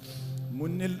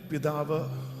 മുന്നിൽ പിതാവ്,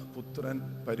 പുത്രൻ,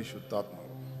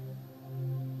 പരിശുദ്ധാത്മാവ്.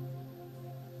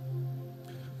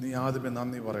 നീ ആദ്യമേ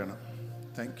നന്ദി പറയണം.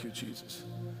 Thank you Jesus,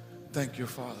 thank you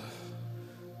father,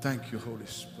 thank you holy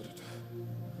spirit,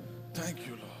 thank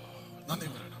you Lord. നന്ദി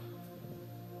പറയണം.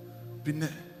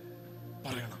 പിന്നെ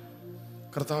പറയണം,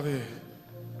 കർത്താവേ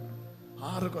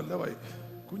 6 കൊല്ലമായി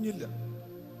കുഞ്ഞില്ല,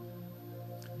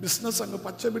 ബിസിനസ് അങ്ങ്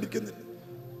പച്ച പിടിക്കുന്നില്ല,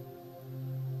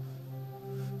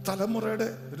 തലമുറയുടെ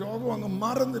രോഗം അങ്ങ്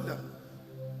മാറുന്നില്ല,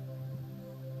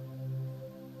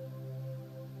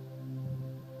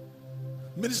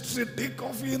 മിനിസ്ട്രി ടേക്ക്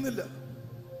ഓഫ് ചെയ്യുന്നില്ല,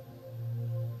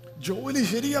 ജോലി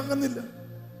ശരിയാകുന്നില്ല,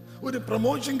 ഒരു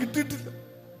പ്രമോഷൻ കിട്ടിയിട്ടില്ല.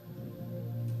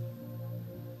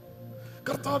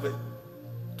 കർത്താവേ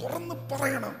തുറന്ന്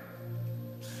പറയണം,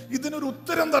 ഇതിനൊരു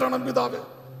ഉത്തരം തരണം പിതാവേ.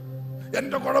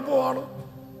 എന്റെ കുഴപ്പമാണോ?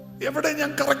 എവിടെ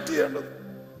ഞാൻ കറക്റ്റ് ചെയ്യേണ്ടത്?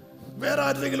 വേറെ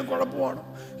ആരെങ്കിലും കുഴപ്പമാണോ?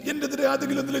 എന്റെ എതിരെ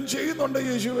ആരെങ്കിലും എന്തെങ്കിലും ചെയ്യുന്നുണ്ടോ?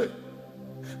 യേശുവേ,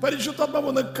 പരിശുദ്ധാത്മാവ്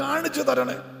ഒന്ന് കാണിച്ചു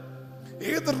തരണേ.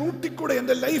 ഏത് റൂട്ടിൽ കൂടെ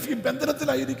എന്റെ ലൈഫ് ഈ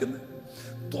ബന്ധനത്തിലായിരിക്കുന്നത്?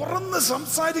 തുറന്ന്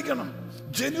സംസാരിക്കണം.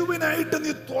 ജെനുവിനായിട്ട്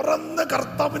നീ തുറന്ന്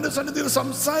കർത്താവിന്റെ സന്നിധിയിൽ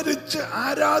സംസാരിച്ച്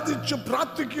ആരാധിച്ച്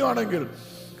പ്രാർത്ഥിക്കുകയാണെങ്കിൽ,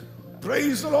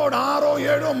 പ്രൈസ് ദി ലോർഡ്,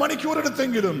 6-7 മണിക്കൂർ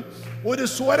എടുത്തെങ്കിലും ഒരു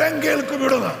സ്വരം കേൾക്കും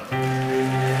ഇവിടുന്ന്.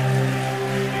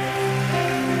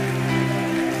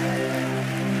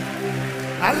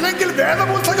 അല്ലെങ്കിൽ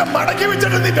വേദപുസ്തകം മടക്കി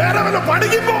വെച്ചിട്ട് നീ വേറെ വല്ല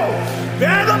പഠിക്കുമ്പോ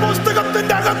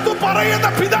വേദപുസ്തകത്തിന്റെ അകത്ത് പറയുന്ന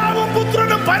പിതാവും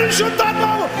പുത്രനും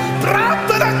പരിശുദ്ധാത്മാവും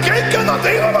പ്രാർത്ഥന കേൾക്കുന്ന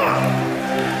ദൈവമാണ്.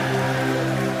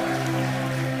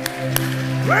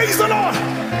 Praise the Lord.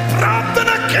 പ്രാർത്ഥന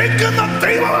കേൾക്കുന്ന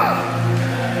ദൈവമാണ്.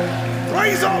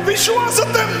 Praise the Lord.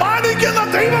 വിശ്വാസത്തെ മാനിക്കുന്ന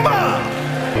ദൈവമാണ്.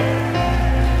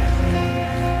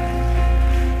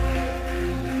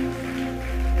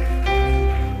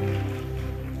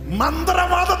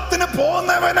 മന്ത്രവാദത്തിന്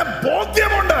പോകുന്നവന്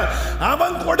ബോധ്യമുണ്ട്,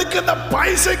 അവൻ കൊടുക്കുന്ന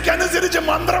പൈസയ്ക്കനുസരിച്ച്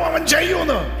മന്ത്രം അവൻ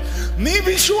ചെയ്യുന്നു. നീ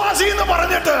വിശ്വാസി എന്ന്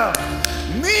പറഞ്ഞിട്ട്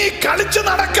നീ കളിച്ചു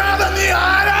നടക്കാതെ നീ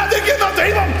ആരാധിക്കുന്ന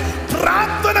ദൈവം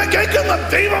പ്രാർത്ഥന കേൾക്കുന്ന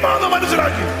ദൈവമാണെന്ന്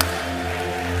മനസ്സിലാക്കി.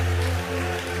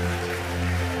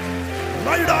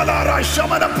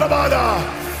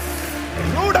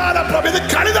 ഇത്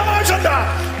കളിതമാശല്ല.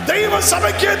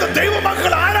 ദൈവസഭയ്ക്ക്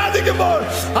ദൈവമക്കൾ ആരാധിക്കുമ്പോൾ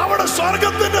അവിടെ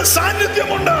സ്വർഗത്തിന്റെ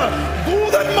സാന്നിധ്യമുണ്ട്,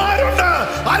 ദൂതന്മാരുണ്ട്,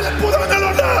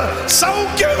 അത്ഭുതങ്ങളുണ്ട്,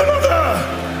 സൗഖ്യങ്ങളുണ്ട്.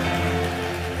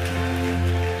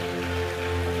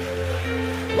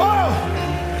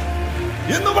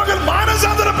 ഇന്ന് പകൽ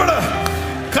മാനസാന്തരപ്പെട്.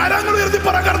 കരങ്ങൾ ഉയർത്തി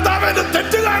പറ, കർത്താവേ എന്റെ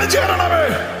തെറ്റ് കാണിച്ചു തരണമേ.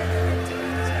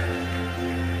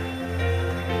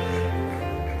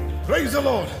 Praise the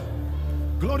Lord.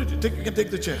 Glory to you can take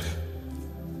the chair.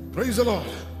 Praise the Lord.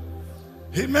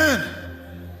 Amen.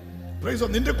 Praise the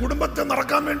Lord. നിന്റെ കുടുംബത്തെ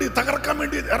നടക്കാൻ വേണ്ടി തകർക്കാൻ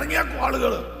വേണ്ടി ഇറങ്ങിയ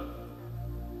ആളുകൾ.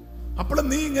 അപ്പോൾ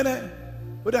നീ ഇങ്ങനെ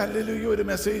ഒരു ഹല്ലേലൂയ, ഒരു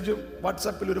മെസ്സേജും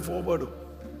വാട്സാപ്പിൽ ഒരു ഫോർവേഡും.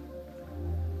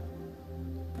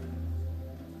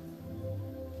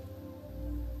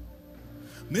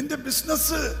 നിന്റെ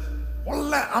ബിസിനസ്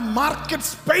ഉള്ള ആ മാർക്കറ്റ്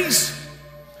സ്പേസ്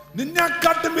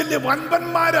നിന്നെക്കാട്ടും വലിയ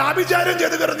വൻപന്മാര് ആഭിചാരം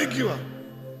ചെയ്ത് കയറി നിൽക്കുക.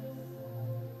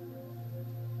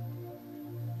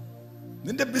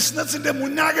 നിന്റെ ബിസിനസിന്റെ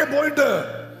മുന്നാകെ പോയിട്ട്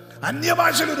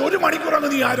അന്യഭാഷയിൽ 1 മണിക്കൂറാണ്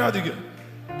നീ ആരാധിക്കുക.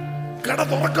 കട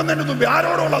തുറക്കുന്നതിന് മുമ്പ്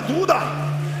ആരോടുള്ള ദൂത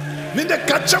നിന്റെ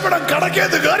കച്ചവടം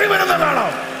കടക്കേത് കയറി വരുന്ന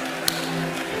കാണാം.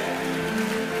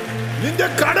 നിന്റെ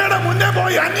കടയുടെ മുന്നേ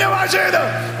പോയി അന്യഭാഷയില്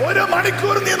 1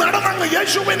 മണിക്കൂർ നീ നടന്നങ്ങ്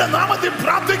യേശുവിന്റെ നാമത്തിൽ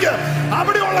പ്രാർത്ഥിക്കുക.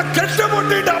 അവിടെയുള്ള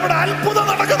കെട്ടുപൊട്ടിയിട്ട് അവിടെ അത്ഭുതം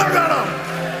നടക്കുന്ന കാണാം.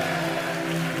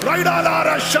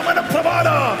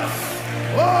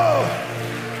 ഓ,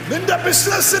 നിന്റെ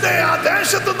ബിസിനസിനെ ആ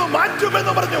ദേശത്തുനിന്ന്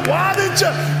മാറ്റുമെന്ന് പറഞ്ഞ് വാദിച്ച്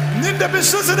നിന്റെ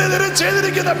ബിസിനസിനെതിരെ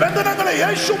ചെയ്തിരിക്കുന്ന ബന്ധനങ്ങളെ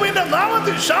യേശുവിന്റെ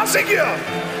നാമത്തിൽ ശാസിക്കുക.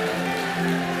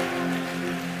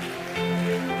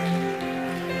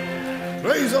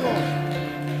 Praise the Lord.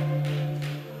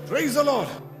 Praise the Lord.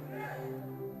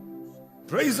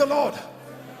 Praise the Lord.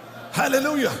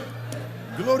 Hallelujah.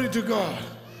 Glory to God.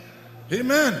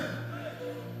 Amen.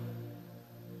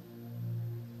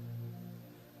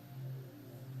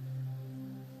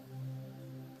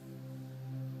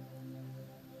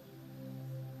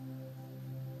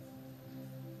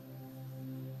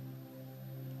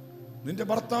 നിന്റെ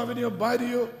ഭർത്താവിനെയോ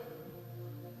ഭാര്യയോ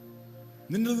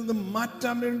നിന്നിൽ നിന്ന്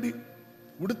മാറ്റാൻ വേണ്ടി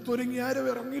ഉടുത്തൊരുങ്ങി ആരോ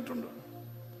ഇറങ്ങിയിട്ടുണ്ട്.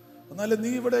 എന്നാലും നീ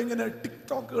ഇവിടെ ഇങ്ങനെ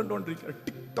TikTok കണ്ടുകൊണ്ടിരിക്കുക.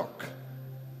 TikTok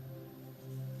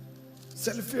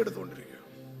selfie എടുത്തുകൊണ്ടിരിക്കുക.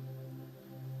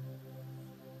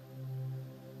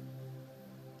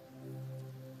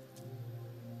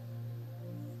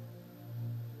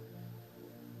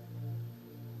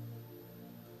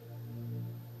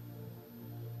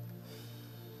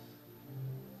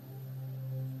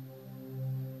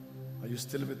 Are you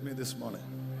still with me this morning?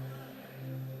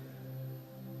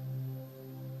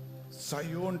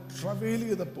 സയോൻ ട്രവേൽ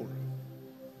ചെയ്തപ്പോൾ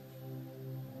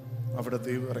അവിടെ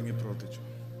ദൈവം ഇറങ്ങി പ്രവർത്തിച്ചു.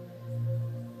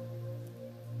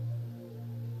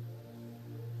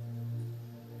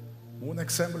 മൂന്ന്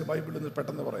എക്സാമ്പിൾ ബൈബിളിൽ നിന്ന്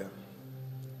പെട്ടെന്ന് പറയാം.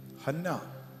 ഹന്ന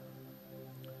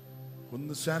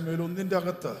 1 സാമുവേൽ 1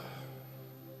 അകത്ത്,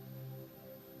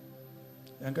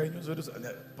 ഞാൻ കഴിഞ്ഞ ദിവസം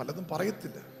പലതും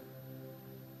പറയത്തില്ല,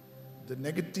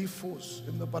 നെഗറ്റീവ് ഫോഴ്സ്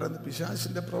എന്ന് പറയുന്ന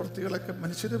പിശാചിന്റെ പ്രവൃത്തികളൊക്കെ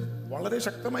മനുഷ്യര് വളരെ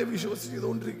ശക്തമായി വിശ്വസിച്ച്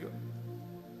ചെയ്തുകൊണ്ടിരിക്കുക.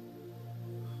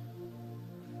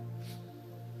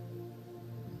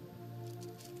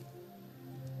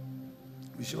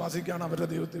 വിശ്വാസിക്കാണ് അവരുടെ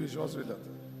ദൈവത്തെ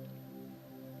വിശ്വാസമില്ലാത്തത്.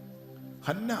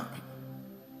 ഹന്ന,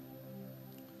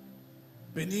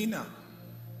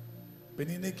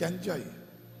 പെനീനയ്ക്ക് 5 ആയി,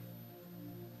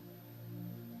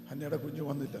 ഹന്നയുടെ കുഞ്ഞു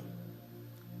വന്നില്ല.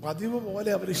 പതിവ് പോലെ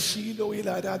അവർ ശീലോയിൽ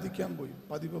ആരാധിക്കാൻ പോയി.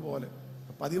 പതിവ് പോലെ,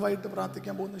 പതിവായിട്ട്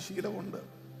പ്രാർത്ഥിക്കാൻ പോകുന്ന ശീലമുണ്ട്.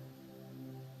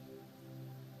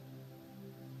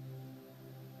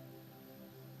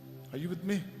 Are you with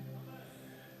me?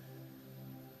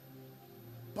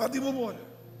 പതിവ് പോലെ.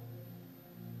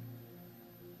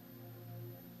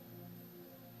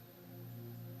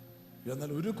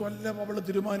 എന്നാൽ ഒരു കൊല്ലം അവൾ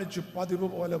തീരുമാനിച്ചു പതിവ്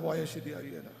പോലെ പോയ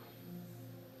ശരിയായില്ല.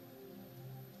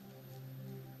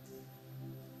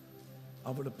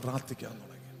 അവൾ പ്രാർത്ഥിക്കാൻ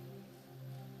തുടങ്ങി.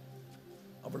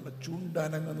 അവളുടെ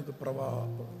ചൂണ്ടനങ്ങുന്നത്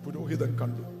പുരോഹിതൻ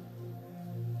കണ്ടു.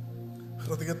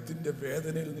 ഹൃദയത്തിന്റെ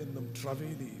വേദനയിൽ നിന്നും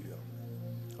ട്രവൽ ചെയ്യുക.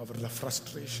 അവരുടെ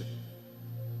ഫ്രസ്ട്രേഷൻ,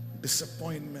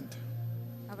 ഡിസപ്പോയിന്റ്മെന്റ്,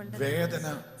 വേദന,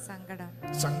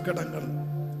 സങ്കടങ്ങൾ,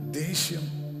 ദേഷ്യം.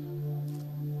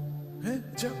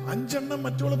 5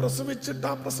 മറ്റവള് പ്രസവിച്ചിട്ട്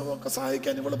ആ പ്രസവമൊക്കെ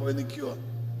സഹായിക്കാൻ ഇവള് പോയി നിൽക്കുക.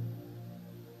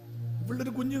 ഇവളുടെ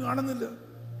ഒരു കുഞ്ഞ് കാണുന്നില്ല.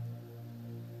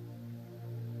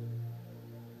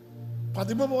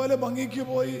 പതിവ് പോലെ ഭംഗിക്ക്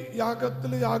പോയി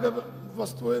യാഗത്തിൽ യാഗ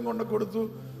വസ്തുവും കൊണ്ട് കൊടുത്തു,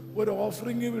 ഒരു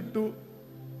ഓഫറിങ് വിട്ടു,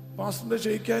 പാസ്റ്ററിന്റെ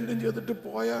ഷെയ്ക്കാൻഡും ചെയ്തിട്ട്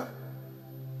പോയ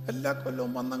എല്ലാ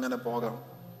കൊല്ലവും വന്നങ്ങനെ പോകാം.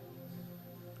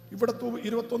 ഇവിടെ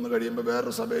 21 കഴിയുമ്പോൾ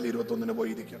വേറൊരു സഭയിൽ 21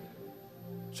 പോയിരിക്കാം.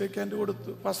 ഷെയ്ക്കാൻഡ്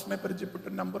കൊടുത്തു, പാസ്റ്ററിനെ പരിചയപ്പെട്ട്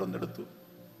നമ്പർ ഒന്നെടുത്തു,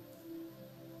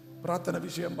 പ്രാർത്ഥന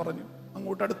വിഷയം പറഞ്ഞു,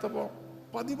 അങ്ങോട്ട് അടുത്തപ്പോ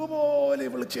പതിവ് പോലെ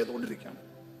ഇവള് ചെയ്തുകൊണ്ടിരിക്കുകയാണ്.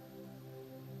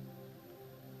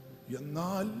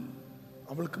 എന്നാൽ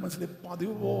അവൾക്ക് മനസ്സിലായി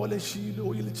പതിവ് പോലെ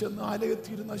ശീലോയിൽ ചെന്ന്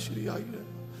ആലയത്തിരുന്ന ശരിയായി.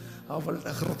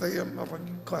 അവളുടെ ഹൃദയം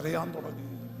ഇറങ്ങി കരയാൻ തുടങ്ങി.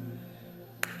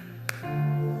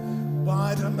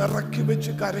 ഭാരം ഇറക്കി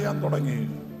വെച്ച് കരയാൻ തുടങ്ങി.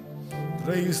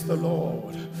 Praise the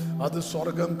Lord. അത്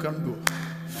സ്വർഗം കണ്ടു.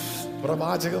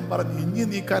 പ്രവാചകൻ പറഞ്ഞു, ഇനി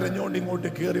നീ കരഞ്ഞോണ്ട് ഇങ്ങോട്ട്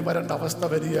കയറി വരേണ്ട അവസ്ഥ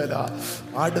വരികയില്ല.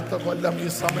 അടുത്ത കൊല്ലം ഈ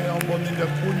സമയമാകുമ്പോൾ നിന്റെ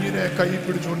കുഞ്ഞിനെ കൈ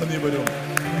പിടിച്ചുകൊണ്ട് നീ വരും.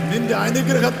 നിന്റെ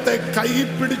അനുഗ്രഹത്തെ കൈ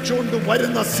പിടിച്ചുകൊണ്ട്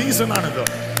വരുന്ന സീസണാണിത്.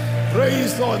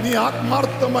 Praise the Lord. നീ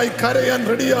ആത്മാർത്ഥമായി കരയാൻ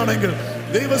റെഡിയാണെങ്കിൽ,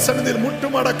 ദൈവസന്നിധിയിൽ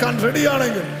മുട്ടുമടക്കാൻ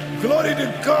റെഡിയാണെങ്കിൽ, glory to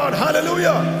God,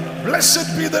 hallelujah, blessed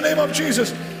be the name of Jesus.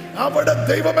 അവിടെ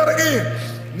ദൈവം ഇറങ്ങി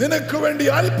നിനക്ക് വേണ്ടി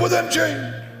അത്ഭുതം ചെയ്യും.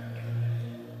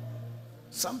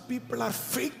 Some people are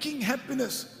faking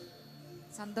happiness.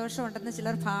 സന്തോഷമുണ്ടെന്ന്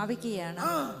ചിലർ ഭാവിക്കുകയാണ്.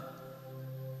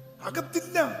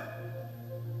 അകത്തില്ല.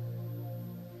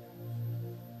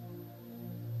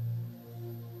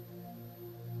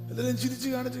 എല്ലാവരും ചിരിച്ചു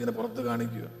കാണിച്ച് ഇങ്ങനെ പുറത്ത്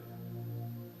കാണിക്കുക.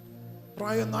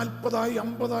 പ്രായം 40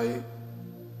 50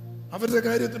 അവരുടെ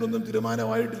കാര്യത്തിലൊന്നും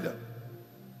തീരുമാനമായിട്ടില്ല.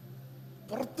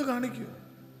 പുറത്ത് കാണിക്കുക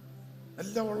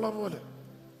എല്ലാം ഉള്ള പോലെ.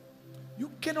 You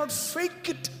cannot fake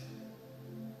it.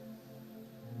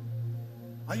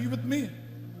 Are you with me?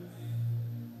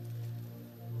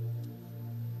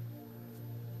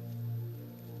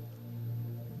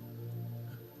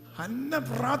 Hannah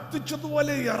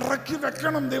പ്രാർത്ഥിച്ചതുപോലെ ഇറക്കി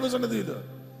വെക്കണം ദൈവസന്നിധിയിൽ.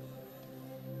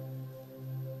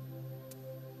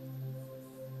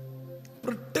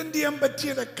 പ്രിറ്റൻഡ് ചെയ്യാൻ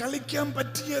പറ്റിയല്ല, കളിക്കാൻ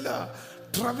പറ്റിയല്ല,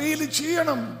 ട്രവേൽ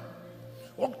ചെയ്യണം.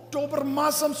 ഒക്ടോബർ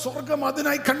മാസം സ്വർഗം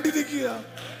അതിനായി കണ്ടിരിക്കുക.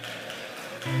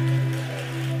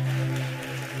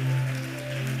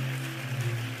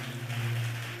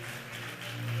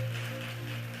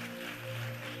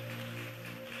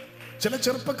 ചില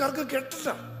ചെറുപ്പക്കാർക്ക്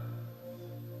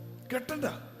കെട്ടണ്ട.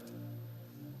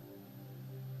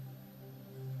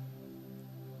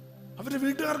 അവരുടെ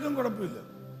വീട്ടുകാർക്കും കുഴപ്പമില്ല.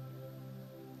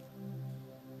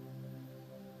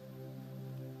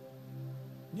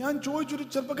 ഞാൻ ചോദിച്ചൊരു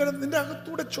ചെറുപ്പക്കാരൻ, നിന്റെ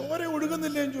അകത്തൂടെ ചോര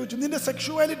ഒഴുകുന്നില്ല എന്ന് ചോദിച്ചു. നിന്റെ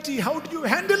sexuality, how do you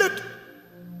handle it?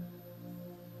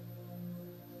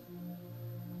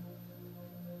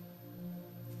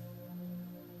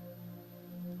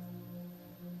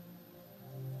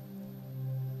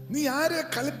 നീ ആരെ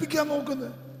കൽപ്പിക്കാൻ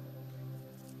നോക്കുന്നത്?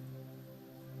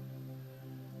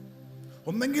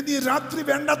 ഒന്നെങ്കിൽ നീ രാത്രി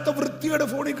വേണ്ടാത്ത വൃത്തിയുടെ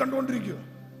ഫോണിൽ കണ്ടുകൊണ്ടിരിക്കുക,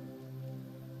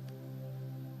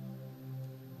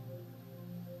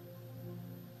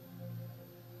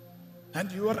 and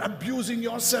you are abusing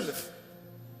yourself,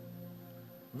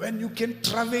 when you can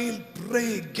travail,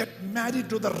 pray, get married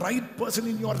to the right person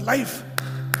in your life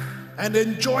and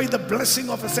enjoy the blessing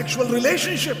of a sexual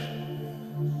relationship,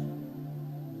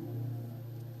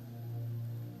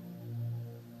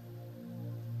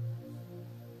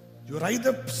 you're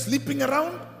either sleeping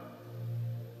around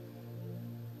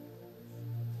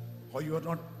or you're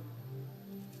not,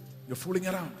 you're fooling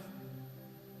around.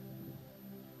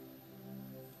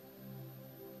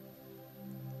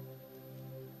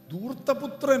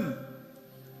 ധൂർത്തപുത്രൻ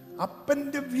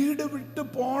അപ്പന്റെ വീട് വിട്ട്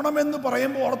പോണമെന്ന്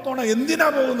പറയുമ്പോൾ ഓർത്തോണം, എന്തിനാ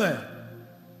പോകുന്നത്?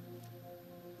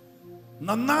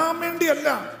 നന്നാൻ വേണ്ടിയല്ല,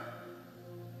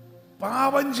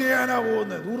 പാപം ചെയ്യാനാ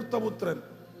പോകുന്നത്. ധൂർത്തപുത്രൻ,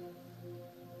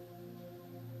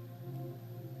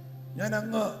 ഞാൻ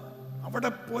അങ്ങ്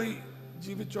അവിടെ പോയി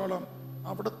ജീവിച്ചോളാം,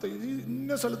 അവിടുത്തെ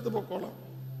ഇന്ന സ്ഥലത്ത് പൊക്കോളാം,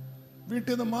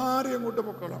 വീട്ടിൽ നിന്ന് മാറി അങ്ങോട്ട്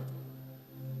പൊക്കോളാം.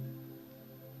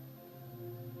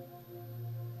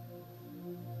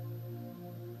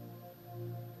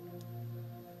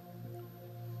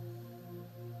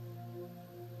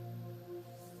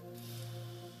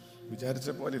 വിചാരിച്ച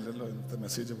പോലെ ഇല്ലല്ലോ ഇന്നത്തെ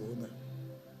മെസ്സേജ് പോകുന്നത്.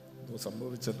 എന്തോ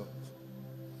സംഭവിച്ചല്ലോ.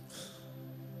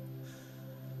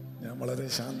 ഞാൻ വളരെ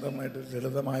ശാന്തമായിട്ട്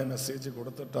ലളിതമായ മെസ്സേജ്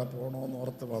കൊടുത്തിട്ടാ പോണോന്ന്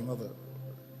ഓർത്ത് വന്നത്.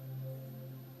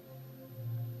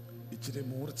 ഇച്ചിരി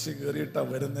മൂർച്ച കയറിയിട്ടാ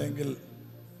വരുന്നെങ്കിൽ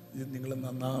ഇത് നിങ്ങൾ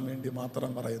നന്നാൻ വേണ്ടി മാത്രം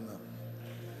പറയുന്ന.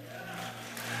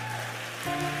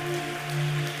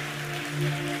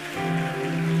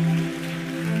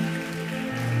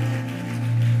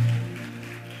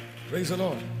 Praise the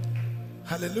Lord.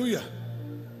 Hallelujah.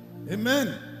 Amen.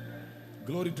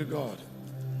 Glory to God.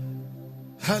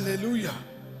 Hallelujah.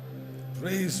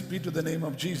 Praise be to the name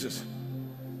of Jesus.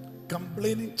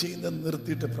 Complaining ചെയ്യുന്നത്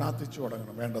നിർത്തിയിട്ട് പ്രാർത്ഥിച്ചു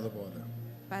തുടങ്ങണം വേണ്ടതുപോലെ.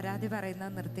 പരാതി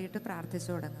പറയുന്നത് നിർത്തിയിട്ട് പ്രാർത്ഥിച്ചു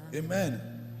തുടങ്ങണം. Amen.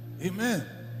 Amen.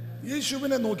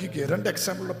 യേശുവിനെ നോക്കിക്കേ. 2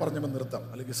 എക്സാമ്പിൾ പറഞ്ഞപ്പോൾ നിർത്താം,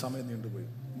 അല്ലെങ്കിൽ സമയം നീണ്ടുപോയി.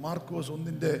 മാർക്കോസ്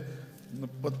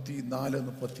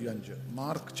 1:34-35.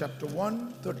 Mark chapter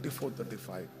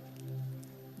 1:34-35.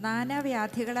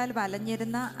 നാനാവ്യാധികളാൽ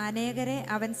വലഞ്ഞിരുന്ന അനേകരെ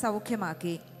അവൻ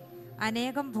സൗഖ്യമാക്കി,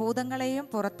 അനേകം ഭൂതങ്ങളെയും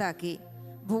പുറത്താക്കി.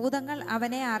 ഭൂതങ്ങൾ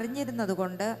അവനെ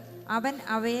അറിഞ്ഞിരുന്നതുകൊണ്ട് അവൻ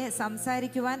അവയെ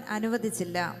സംസാരിക്കുവാൻ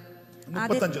അനുവദിച്ചില്ല.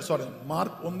 മാർക്ക്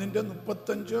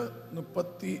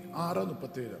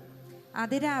 1:35-36-37.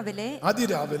 അതിരാവിലെ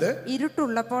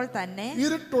ഇരുട്ടുള്ളപ്പോൾ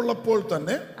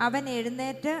തന്നെ അവൻ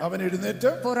എഴുന്നേറ്റ്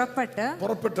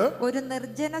പുറപ്പെട്ട് ഒരു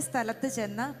നിർജ്ജന സ്ഥലത്ത്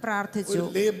ചെന്ന് പ്രാർത്ഥിച്ചു.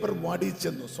 ലേബർ വാടി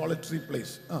ചെന്നു, സോളിറ്ററി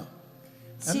പ്ലേസ്.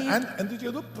 എന്ത്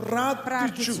ചെയ്തു?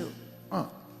 പ്രാർത്ഥിച്ചു.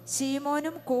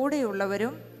 ശീമോനും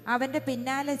കൂടെയുള്ളവരും അവന്റെ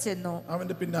പിന്നാലെ ചെന്നു.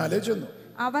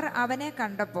 അവർ അവനെ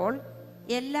കണ്ടപ്പോൾ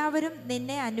എല്ലാവരും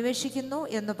നിന്നെ അന്വേഷിക്കുന്നു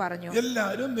എന്ന്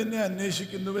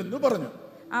പറഞ്ഞു.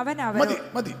 അവൻ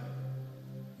മതി.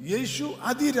 യേശു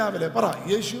അതിരാവിലെ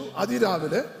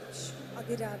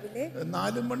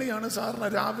 4 മണിയാണ് സാറിന്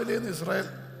രാവിലെ എന്ന് ഇസ്രായേൽ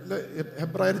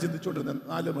ഹെബ്രായർ ചിന്തിച്ചുകൊണ്ടിരുന്നത്.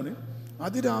 4 മണി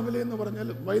അതിരാവിലെ എന്ന് പറഞ്ഞാൽ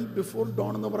വൈൽ ബിഫോർ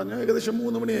ഡോൺ എന്ന് പറഞ്ഞാൽ ഏകദേശം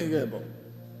 3 മണിയായി കഴിയുമ്പോൾ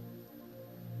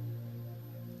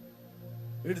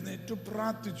എഴുന്നേറ്റു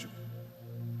പ്രാർത്ഥിച്ചു.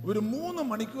 ഒരു 3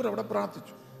 മണിക്കൂർ അവിടെ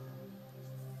പ്രാർത്ഥിച്ചു.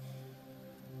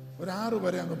 ഒരു 6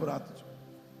 വരെ അങ്ങ് പ്രാർത്ഥിച്ചു.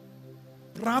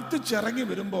 പ്രാർത്ഥിച്ചിറങ്ങി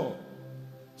വരുമ്പോ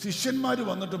ശിഷ്യന്മാര്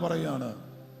വന്നിട്ട് പറയാണ്,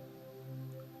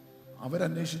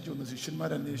 അവരന്വേഷിച്ചു വന്നു,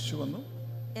 ശിഷ്യന്മാരന്വേഷിച്ചു വന്നു,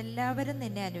 എല്ലാവരും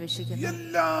നിന്നെ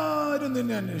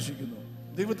അന്വേഷിക്കുന്നു.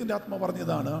 ദൈവത്തിന്റെ ആത്മ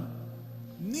പറഞ്ഞതാണ്,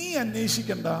 നീ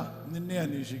അന്വേഷിക്കണ്ട, നിന്നെ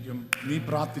അന്വേഷിക്കും. നീ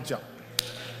പ്രാർത്ഥിച്ച,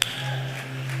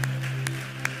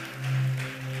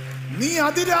 നീ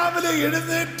അതിരാവിലെ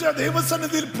എഴുന്നേറ്റ്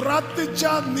ദൈവസന്നിധിയിൽ പ്രാർത്ഥിച്ച,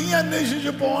 നീ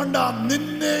അന്വേഷിച്ചു പോകണ്ട,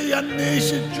 നിന്നെ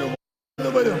അന്വേഷിച്ചു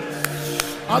വരും.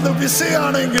 അത്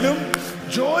വിസയാണെങ്കിലും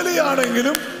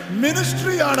ജോലിയാണെങ്കിലും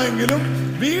മിനിസ്ട്രി ആണെങ്കിലും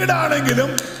വീടാണെങ്കിലും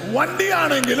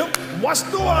വണ്ടിയാണെങ്കിലും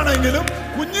വസ്തുവാണെങ്കിലും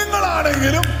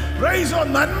കുഞ്ഞുങ്ങളാണെങ്കിലും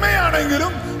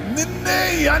നന്മയാണെങ്കിലും നിന്നെ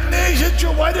അന്വേഷിച്ചു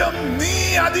വരും. നീ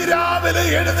അതിരാവിലെ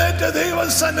എഴുന്നേറ്റ്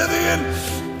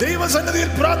ദൈവസന്നിധിയിൽ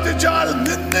പ്രാർത്ഥിച്ചാൽ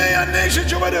നിന്നെ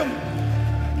അന്വേഷിച്ചു വരും.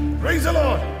 Praise the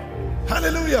Lord.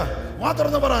 Hallelujah. മാത്രം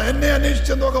പറ, എന്നെ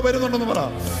അന്വേഷിച്ച് എന്തൊക്കെ വരുന്നുണ്ടെന്ന് പറ.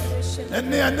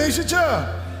 എന്നെ അന്വേഷിച്ച്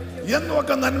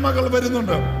എന്തൊക്കെ നന്മകൾ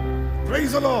വരുന്നുണ്ട്.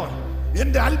 Praise the Lord.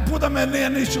 എന്റെ അത്ഭുതം എന്നെ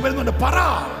അന്വേഷിച്ചു വരുന്നുണ്ട്. പറ,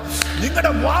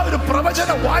 നിങ്ങളുടെ ഒരു പ്രവചന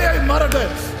വായായി മാറട്ടെ.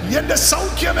 എന്റെ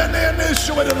സൗഖ്യം എന്നെ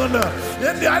അന്വേഷിച്ചു വരുന്നുണ്ട്.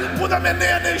 എന്റെ അത്ഭുതം എന്നെ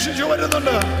അന്വേഷിച്ചു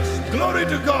വരുന്നുണ്ട്. Glory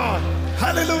to God.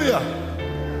 Hallelujah.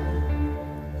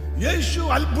 യേശു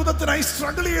അത്ഭുതത്തിനായി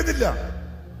സ്ട്രഗിൾ ചെയ്തില്ല.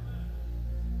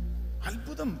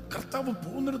 അത്ഭുതം കർത്താവ്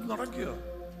പോകുന്നിടത്ത് നടക്കുക.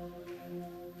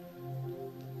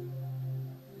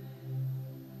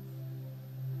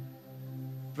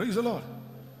 Praise the Lord.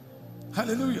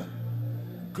 Hallelujah.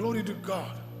 Glory to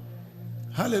God.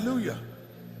 Hallelujah.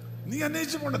 നീ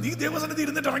അന്വേഷിച്ച് പോണ്ട. നീ ദൈവസന്നിധി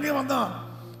ഇരുന്നിട്ട് ഇറങ്ങി വന്നാ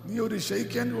നീ ഒരു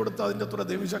ഷെയ്ക്കാൻ കൊടുത്ത് അതിൻ്റെ അത്ര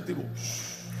ദൈവശക്തി പോകും.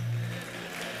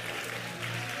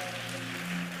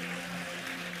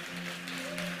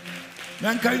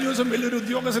 ഞാൻ കഴിഞ്ഞ ദിവസം വലിയൊരു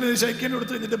ഉദ്യോഗസ്ഥനെ ഷെയ്ക്കാൻ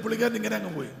കൊടുത്ത് കഴിഞ്ഞിട്ട് പുള്ളിക്കാരൻ ഇങ്ങനെ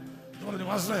അങ്ങ് പോയി എന്ന് പറഞ്ഞു,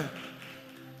 മാസ്റ്ററെ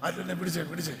ആരും എന്നെ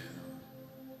പിടിച്ചേ.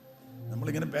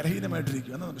 നമ്മളിങ്ങനെ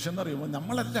ബലഹീനമായിട്ടിരിക്കും. എന്നാ പക്ഷെ എന്നറിയുമോ,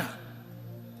 നമ്മളല്ല,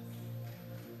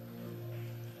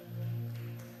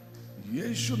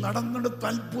 യേശു നടന്നെടുത്ത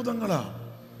അത്ഭുതങ്ങളാ.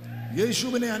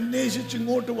 യേശുവിനെ അന്വേഷിച്ച്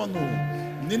ഇങ്ങോട്ട് വന്നു.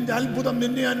 നിന്റെ അത്ഭുതം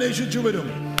നിന്നെ അന്വേഷിച്ചു വരും.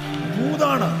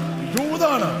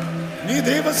 ദൂതാണ്. നീ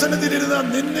ദൈവസന്നിധിയിലിരുന്ന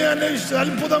നിന്നെ അന്വേഷിച്ച്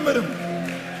അത്ഭുതം വരും.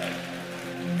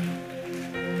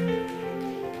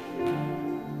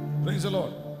 Praise the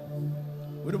Lord.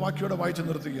 ഒരു വാക്യോടെ വായിച്ചു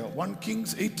നിർത്തുക. 1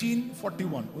 Kings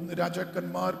 18:41. 1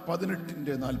 രാജാക്കന്മാർ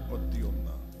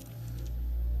 18:41.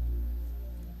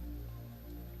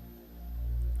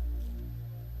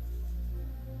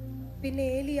 പിന്നെ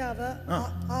ഏലിയാവ്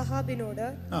ആഹാബിനോട്,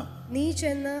 നീ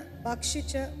ചെന്ന്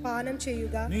ഭക്ഷിച്ച് പാനം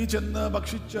ചെയ്യുക,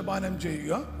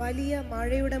 വലിയ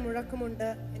മഴയുടെ മുഴക്കമുണ്ട്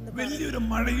എന്ന്. വലിയൊരു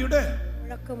മഴയുടെ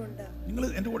മുഴക്കമുണ്ട്. നിങ്ങൾ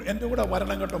എന്റെ കൂടെ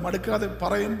വരണം കേട്ടോ. മടുക്കാതെ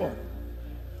പറയുമ്പോ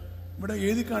ഇവിടെ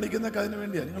എഴുതി കാണിക്കുന്നൊക്കെ അതിനു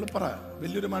വേണ്ടിയാ. നിങ്ങൾ പറ,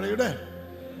 വലിയൊരു മഴയുടെ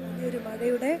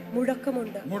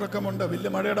മുഴക്കമുണ്ട്. വലിയ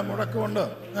മഴയുടെ മുഴക്കമുണ്ട്.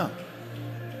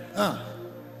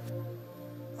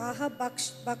 ആഹാബ്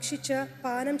ഭക്ഷിച്ച്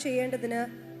പാനം ചെയ്യേണ്ടതിന്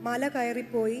മല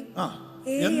കയറിപ്പോയി.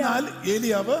 എന്നാൽ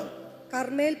ഏലിയാവ്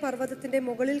കർമ്മേൽ പർവ്വതത്തിന്റെ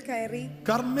മുകളിൽ കയറി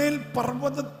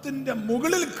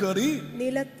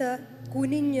നിലത്ത്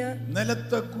കുനിഞ്ഞ്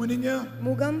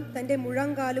മുഖം തന്റെ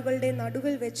മുഴങ്കാലുകളുടെ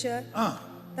നടുവിൽ വെച്ച്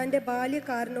തന്റെ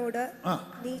ബാല്യക്കാരനോട്,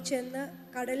 നീ ചെന്ന്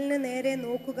കടലിന് നേരെ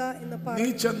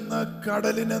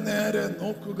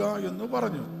നോക്കുക എന്ന്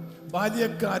പറഞ്ഞു.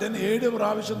 ബാല്യക്കാരൻ 7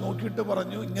 പ്രാവശ്യം നോക്കിയിട്ട്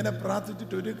പറഞ്ഞു, ഇങ്ങനെ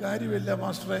പ്രാർത്ഥിച്ചിട്ട് ഒരു കാര്യമില്ല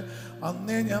മാസ്റ്ററെ.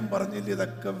 അന്നേ ഞാൻ പറഞ്ഞില്ല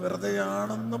ഇതൊക്കെ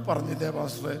വെറുതെയാണെന്ന് പറഞ്ഞില്ലേ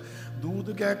മാസ്റ്ററെ.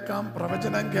 ദൂത് കേൾക്കാം,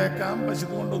 പ്രവചനം കേൾക്കാം, പക്ഷെ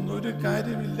ഇതുകൊണ്ടൊന്നും ഒരു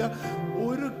കാര്യമില്ല.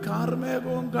 ഒരു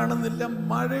കാർമേഘവും കാണുന്നില്ല,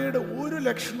 മഴയുടെ ഒരു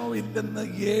ലക്ഷണവും ഇല്ലെന്ന്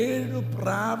 7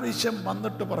 പ്രാവശ്യം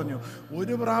വന്നിട്ട് പറഞ്ഞു.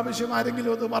 ഒരു പ്രാവശ്യം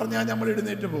ആരെങ്കിലും അത് പറഞ്ഞാൽ നമ്മൾ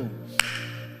എഴുന്നേറ്റ് പോകും.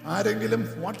 ആരെങ്കിലും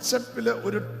വാട്സപ്പിൽ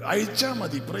ഒരു അയച്ചാൽ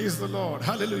മതി. Price the Lord,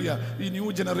 hallelujah. ഈ ന്യൂ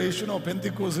ജനറേഷനോ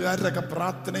പെന്തിക്കോസുകാരുടെയൊക്കെ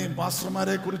പ്രാർത്ഥനയും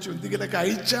പാസ്റ്റർമാരെ കുറിച്ചും എന്തെങ്കിലുമൊക്കെ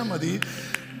അയച്ചാൽ മതി.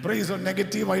 പ്രൈസ്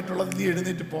നെഗറ്റീവായിട്ടുള്ളത് നീ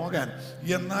എഴുന്നേറ്റ് പോകാൻ.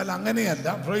 എന്നാൽ അങ്ങനെയല്ല.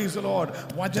 Price the Lord.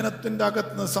 വചനത്തിൻ്റെ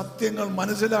അകത്തുനിന്ന് സത്യങ്ങൾ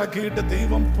മനസ്സിലാക്കിയിട്ട്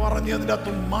ദൈവം പറഞ്ഞതിൻ്റെ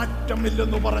അകത്ത്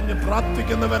മാറ്റമില്ലെന്ന് പറഞ്ഞ്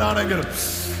പ്രാർത്ഥിക്കുന്നവനാണെങ്കിൽ,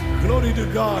 glory to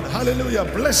God, hallelujah,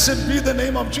 blessed be the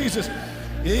name of Jesus.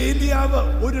 ഏലിയാവ്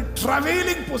ഒരു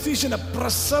ട്രാവലിംഗ് പൊസിഷൻ,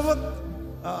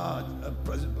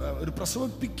 ഒരു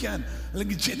പ്രസവിപ്പിക്കാൻ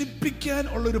അല്ലെങ്കിൽ ജനിപ്പിക്കാൻ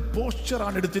ഉള്ള ഒരു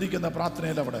പോസ്ചറാണ് എടുത്തിരിക്കുന്ന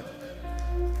പ്രാർത്ഥനയിൽ അവിടെ.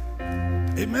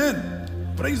 ആമേൻ,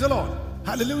 പ്രൈസ് ദി ലോർഡ്,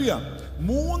 ഹല്ലേലൂയ.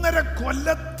 3.5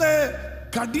 കൊല്ലത്തെ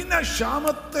കഠിന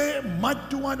ക്ഷാമത്തെ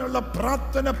മാറ്റുവാനുള്ള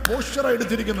പ്രാർത്ഥന പോസ്ചറാണ്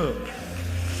എടുത്തിരിക്കുന്നത്.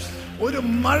 ഒരു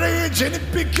മഴയെ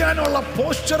ജനിപ്പിക്കാനുള്ള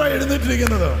പോസ്ചറാണ്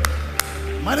എഴുന്നേറ്റിരിക്കുന്നത്.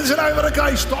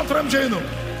 മനസ്സിലായവർക്കായി സ്തോത്രം ചെയ്യുന്നു.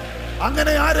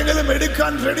 അങ്ങനെ ആരെങ്കിലും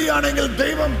എടുക്കാൻ റെഡിയാണെങ്കിൽ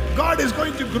ദൈവം, God is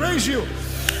going to grace you.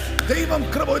 ദൈവം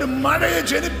ഒരു മഴയെ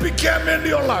ജനിപ്പിക്കാൻ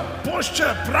വേണ്ടിയുള്ള പോസ്റ്റർ,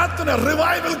 പ്രാർത്ഥന,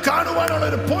 റിവൈവൽ കാണുവാനുള്ള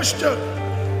ഒരു പോസ്റ്റർ.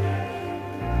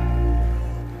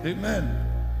 ആമേൻ.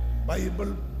 ബൈബിൾ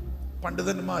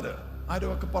പണ്ഡിതന്മാര്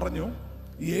ആരൊക്കെ പറഞ്ഞു,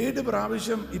 7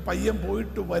 പ്രാവശ്യം ഈ പയ്യൻ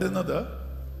പോയിട്ട് വരുന്നത്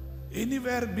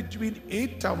anywhere between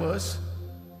 8 hours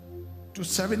to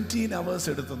 17 hours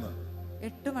എടുത്തുന്നത്.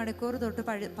 8 മണിക്കൂർ തൊട്ട്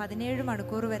 17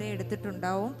 മണിക്കൂർ വരെ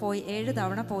എടുത്തിട്ടുണ്ടാവും 7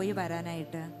 തവണ പോയി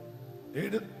വരാനായിട്ട്.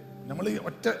 നമ്മൾ ഈ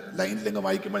ഒറ്റ ലൈനിലങ്ങ്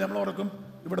വായിക്കുമ്പോൾ നമ്മൾ ഓർക്കും,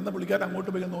 ഇവിടുന്ന് പുള്ളിക്കാരൻ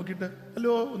അങ്ങോട്ട് പോയി നോക്കിയിട്ട്,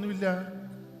 ഹലോ ഒന്നുമില്ല,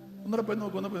 ഒന്നുകൂടെ പോയി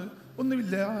നോക്കും,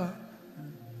 ഒന്നുമില്ല.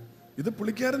 ഇത്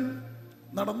പുള്ളിക്കാരൻ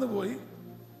നടന്നു പോയി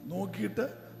നോക്കിയിട്ട്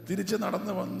തിരിച്ച്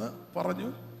നടന്നു വന്ന് പറഞ്ഞു,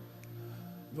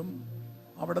 ഇപ്പം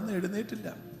അവിടെ നിന്ന് എഴുന്നേറ്റില്ല.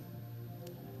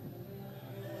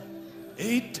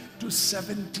 8 to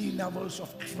 17 hours of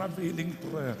travailing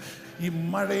prayer. ഈ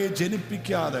മഴയെ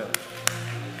ജനിപ്പിക്കാതെ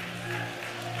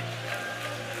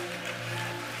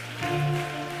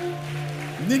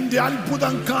നിന്റെ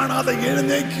അത്ഭുതം കാണാതെ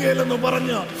എഴുന്നേൽക്കുകയില്ലെന്ന്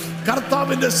പറഞ്ഞ്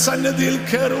കർത്താവിന്റെ സന്നിധിയിൽ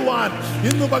കയറുവാൻ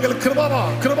ഇന്നു പകൽ കൃപ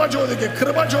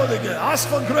ചോദിക്കുക. Ask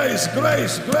for grace,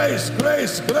 grace, grace,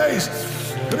 grace, grace,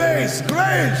 grace,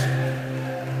 grace.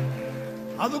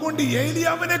 അതുകൊണ്ട്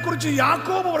ഏലിയാവിനെ കുറിച്ച്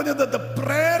യാക്കോബ് പറഞ്ഞത്, the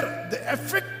prayer, the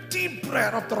effective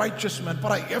prayer of the righteous man.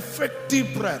 പറ, effective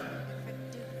prayer.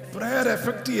 Prayer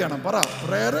effect ചെയ്യണം. പറ,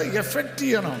 prayer effect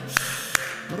ചെയ്യണം.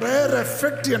 Prayer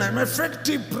എഫക്റ്റ് ചെയ്യണം.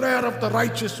 Effective prayer of the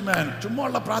righteous മാൻ. ചുമ്മാ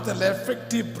ഉള്ള പ്രാർത്ഥന,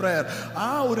 എഫക്റ്റീവ് പ്രയർ. ആ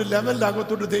ഒരു ലെവലിന്റെ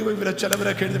അകത്തോട്ട് ദൈവം ഇവരെ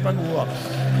ചിലവരൊക്കെ എഴുതിപ്പങ്ങ് പോവാ.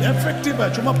 എഫക്റ്റീവ്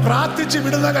ചുമ്മാ പ്രാർത്ഥിച്ച്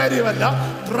വിടുന്ന കാര്യമല്ല,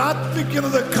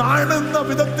 പ്രാർത്ഥിക്കുന്നത് കാണുന്ന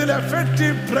വിധത്തിൽ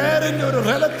എഫക്റ്റീവ് പ്രയറിന്റെ ഒരു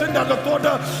റെലത്തിന്റെ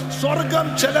അകത്തോട്ട് സ്വർഗം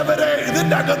ചിലവരെ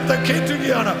ഇതിന്റെ അകത്ത്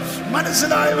കയറ്റുകയാണ്.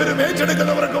 മനസ്സിലായവരും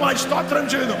ഏറ്റെടുക്കുന്നവർക്കുമായി സ്തോത്രം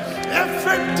ചെയ്യുന്നു.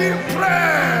 Effective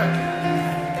prayer.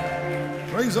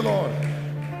 Praise the Lord.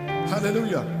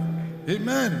 Hallelujah.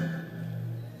 Amen.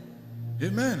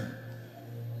 Amen.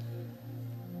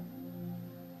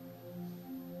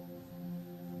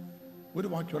 ഒരു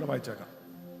വാക്യോടെ വായിച്ചേക്കാം.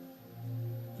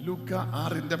 ലൂക്ക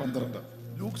 6:12.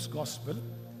 Looks gospel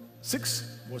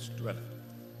 6:12.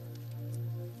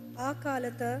 ആ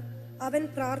കാലത്ത് അവൻ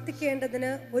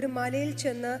പ്രാർത്ഥിക്കേണ്ടതിന് ഒരു മലയിൽ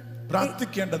ചെന്ന്,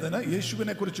 പ്രാർത്ഥിക്കേണ്ടതിന്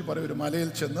യേശുവിനെ കുറിച്ച് പറയും, ഒരു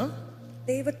മലയിൽ ചെന്ന്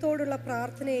ദൈവത്തോടുള്ള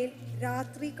പ്രാർത്ഥനയിൽ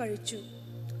രാത്രി കഴിച്ചു.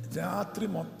 രാത്രി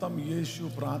മൊത്തം യേശു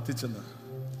പ്രാർത്ഥിച്ചെന്ന്.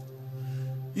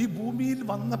 ഈ ഭൂമിയിൽ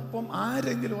വന്നപ്പം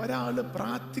ആരെങ്കിലും ഒരാള്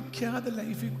പ്രാർത്ഥിക്കാതെ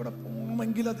ലൈഫിൽ കൂടെ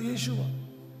പോകണമെങ്കിൽ അത് യേശുവാണ്.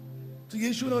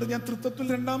 യേശുവിനെ പറയും, ഞാൻ തൃത്വത്തിൽ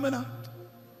രണ്ടാമനാ.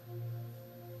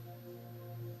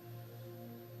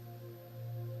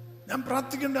 ഞാൻ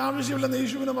പ്രാർത്ഥിക്കേണ്ട ആവശ്യമില്ലെന്ന്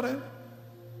യേശുവിനെ പറയാം.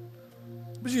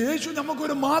 പക്ഷെ യേശു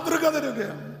നമുക്കൊരു മാതൃക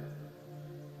തരുകയാണ്.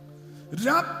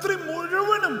 രാത്രി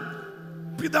മുഴുവനും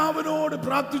പിതാവിനോട്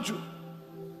പ്രാർത്ഥിച്ചു.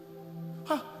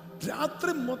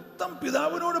 രാത്രി മൊത്തം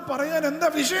പിതാവിനോട് പറയാൻ എന്താ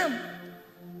വിഷയം?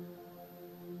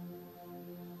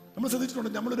 നമ്മൾ ശ്രദ്ധിച്ചിട്ടുണ്ട്,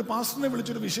 നമ്മളൊരു പാസ്റ്ററിനെ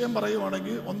വിളിച്ചൊരു വിഷയം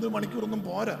പറയുവാണെങ്കിൽ 1 മണിക്കൂറൊന്നും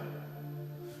പോരാ.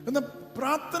 എന്നാൽ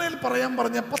പ്രാർത്ഥനയിൽ പറയാൻ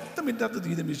പറഞ്ഞ 10 മിനിറ്റ്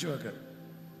തീരും വിഷയമൊക്കെ.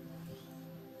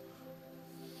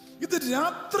 ഇത്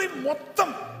രാത്രി മൊത്തം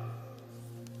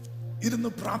ഇരുന്ന്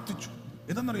പ്രാർത്ഥിച്ചു.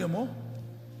 എന്താണെന്നറിയാമോ?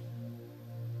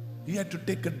 He had to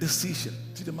take a decision.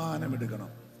 തീരുമാനമെടുക്കണം.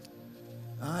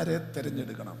 ആരെ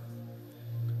തെരഞ്ഞെടുക്കണം?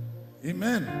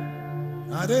 Amen.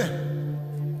 ആരെ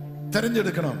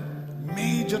തെരഞ്ഞെടുക്കണം?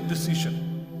 Major decision.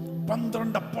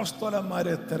 12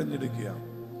 അപ്പോസ്തലന്മാരെ തെരഞ്ഞെടുക്കുക.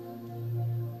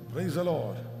 Praise the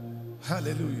Lord.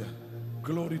 Hallelujah.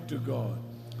 Glory to God.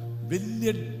 വലിയ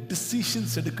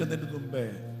ഡിസിഷൻസ് എടുക്കുന്നതിന് മുമ്പേ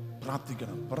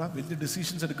പ്രാർത്ഥിക്കണം. വലിയ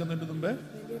ഡിസിഷൻസ് എടുക്കുന്നതിന് മുമ്പേ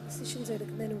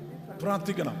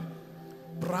പ്രാർത്ഥിക്കണം.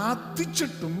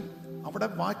 പ്രാർത്ഥിച്ചിട്ടും അവിടെ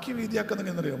വാക്യവേദിയാക്കുന്ന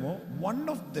എന്നറിയാമോ? One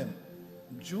of them,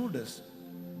 Judas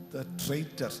the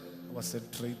ട്രൈറ്റർ, was A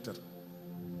ട്രൈറ്റർ.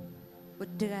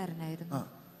 ഒറ്റുകാരനായിരുന്നു.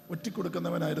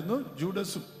 ഒറ്റിക്കൊടുക്കുന്നവനായിരുന്നു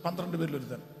Judas. 12 പേരിൽ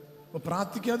ഒരുത്തൻ. അപ്പൊ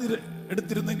പ്രാർത്ഥിക്കാതെ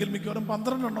എടുത്തിരുന്നെങ്കിൽ മിക്കവാറും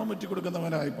 12 എണ്ണവും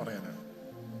ഒറ്റിക്കൊടുക്കുന്നവനായി പറയാനാണ്.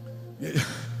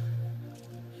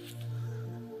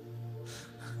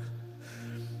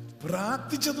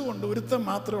 പ്രാർത്ഥിച്ചത് കൊണ്ട് ഒരുത്തൻ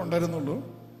മാത്രമേ ഉണ്ടായിരുന്നുള്ളൂ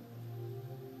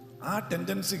ആ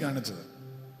ടെൻഡൻസി കാണിച്ചത്.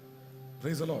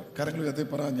 Price the Lord. കരങ്ങൾ ഉയർത്തി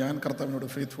പറ, ഞാൻ കർത്താവിനോട്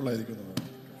ഫെയ്ത്ത്ഫുൾ ആയിരിക്കുന്നു.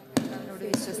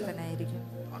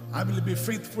 I will be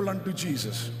faithful unto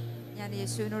Jesus. ഞാൻ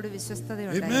യേശുവിനോട്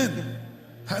വിശ്വസ്തതയുണ്ടായിരിക്കും. Amen.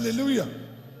 Hallelujah.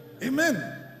 Amen.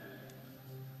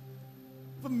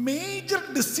 Major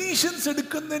decisions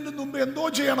എടുക്കുന്നതിന് മുമ്പ് എന്തോ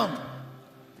ചെയ്യണം?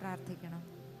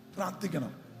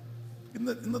 പ്രാർത്ഥിക്കണം.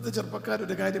 ഇന്നത്തെ ചെറുപ്പക്കാർ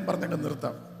ഒരു കാര്യം പറഞ്ഞങ്ങ്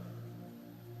നിർത്താം.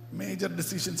 മേജർ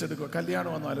ഡിസിഷൻസ് എടുക്കുക.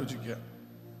 കല്യാണം എന്ന് ആലോചിക്കുക.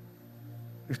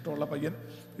 ഇഷ്ടമുള്ള പയ്യൻ,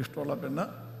 ഇഷ്ടമുള്ള പെണ്ണ്,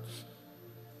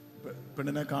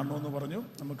 പെണ്ണിനെ കാണണമെന്ന് പറഞ്ഞു.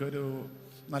 നമുക്കൊരു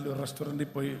നല്ലൊരു റെസ്റ്റോറൻറ്റിൽ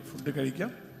പോയി ഫുഡ്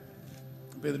കഴിക്കാം.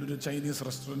 അപ്പോൾ ഇതിലൊരു ചൈനീസ്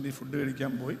റെസ്റ്റോറൻറ്റിൽ ഫുഡ്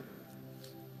കഴിക്കാൻ പോയി,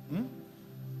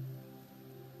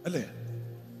 അല്ലേ?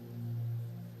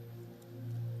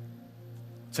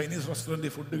 ചൈനീസ്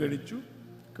റെസ്റ്റോറൻറ്റിൽ ഫുഡ്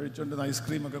കഴിച്ചുകൊണ്ട്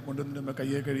ഐസ്ക്രീമൊക്കെ കൊണ്ടുവന്നിട്ട്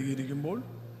കയ്യെ കഴുകിയിരിക്കുമ്പോൾ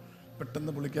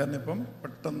പെട്ടെന്ന് പുള്ളിക്കാരനിപ്പം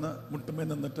പെട്ടെന്ന് മുട്ടുമേ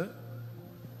നിന്നിട്ട്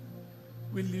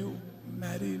വിൽ യു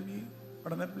മാരി മീ?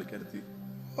 ഉടനെ പുള്ളിക്കാരത്തി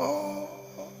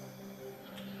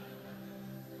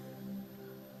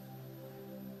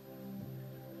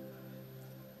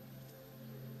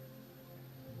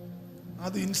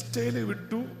അത് ഇൻസ്റ്റയിൽ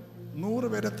വിട്ടു. 100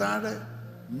 പേരെ താഴെ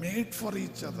മെയ്ഡ് ഫോർ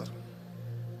ഈച്ച് അതർ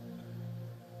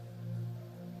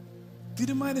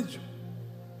തീരുമാനിച്ചു.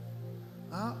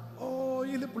 ആ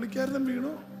ഓയിൽ പുള്ളിക്കാരനും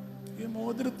വീണു, ഈ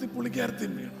മോതിരത്തിൽ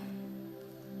പുള്ളിക്കാരത്തിയും വീണു.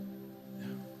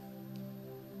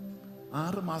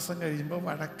 6 മാസം കഴിയുമ്പോൾ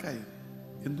വഴക്കായി.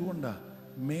 എന്തുകൊണ്ടാ?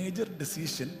 മേജർ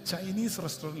ഡിസിഷൻ ചൈനീസ്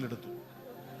റെസ്റ്റോറൻറ്റിൽ എടുത്തു.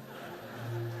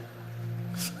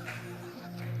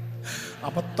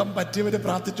 അബദ്ധം പറ്റിയവര്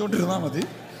പ്രാർത്ഥിച്ചുകൊണ്ടിരുന്നാ മതി.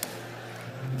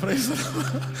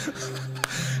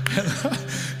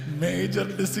 മേജർ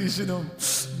ഡിസിഷനും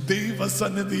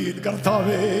ദൈവസന്നിധിയിൽ,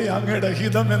 കർത്താവേ അങ്ങയുടെ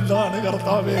ഹിതം എന്താണ്?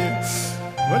 കർത്താവേ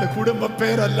അവന്റെ കുടുംബ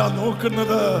പേരല്ല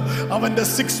നോക്കുന്നത്, അവന്റെ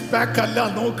 6 പാക്ക് അല്ല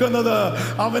നോക്കുന്നത്,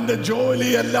 അവന്റെ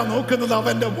ജോലിയല്ല നോക്കുന്നത്,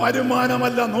 അവന്റെ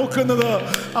വരുമാനമല്ല നോക്കുന്നത്,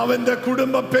 അവന്റെ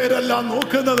കുടുംബ പേരല്ല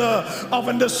നോക്കുന്നത്,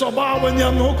 അവന്റെ സ്വഭാവം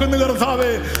ഞാൻ നോക്കുന്നു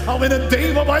കർത്താവേ. അവന്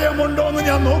ദൈവഭയമുണ്ടോ എന്ന്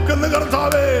ഞാൻ നോക്കുന്നു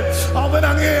കർത്താവേ. അവൻ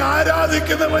അങ്ങേ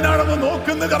ആരാധിക്കുന്നവനാണെന്ന്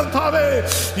നോക്കുന്നു കർത്താവേ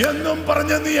എന്നും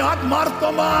പറഞ്ഞ് നീ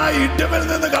ആത്മാർത്ഥമായി ഇടവിൽ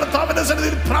നിന്ന് കർത്താവിന്റെ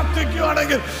സന്നിധിയിൽ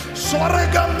പ്രാർത്ഥിക്കുകയാണെങ്കിൽ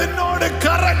സ്വർഗ്ഗം നിന്നോട്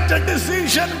കറക്റ്റ്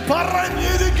ഡിസിഷൻ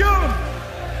പറഞ്ഞിരിക്കും.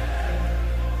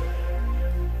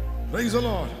 Praise the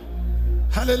Lord.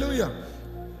 Hallelujah.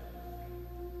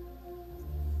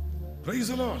 Praise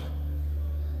the Lord.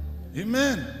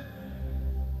 Amen.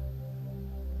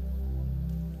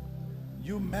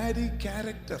 You marry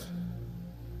character.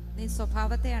 നീ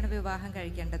സ്വഭാവത്തെയാണ് വിവാഹം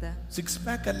കഴിക്കേണ്ടത്, 6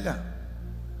 pack അല്ല.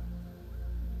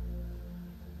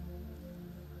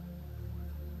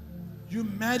 You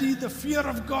marry the fear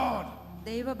of God.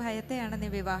 ദൈവഭയത്തെയാണ് നീ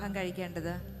വിവാഹം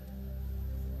കഴിക്കേണ്ടത്.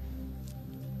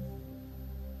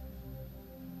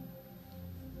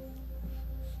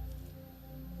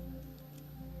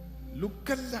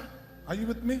 ലുക്കല്ല. Are you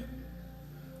with me?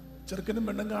 ചെറുക്കനും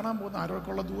പെണ്ണും കാണാൻ പോകുന്ന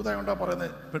ആരോഗ്യമുള്ള ദൂതായോണ്ടാ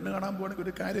പറയുന്നത്. പെണ്ണ് കാണാൻ പോവാണെങ്കിൽ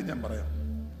ഒരു കാര്യം ഞാൻ പറയാം.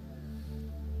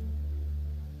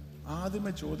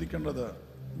 ആദ്യമേ ചോദിക്കേണ്ടത്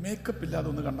മേക്കപ്പ് ഇല്ലാതെ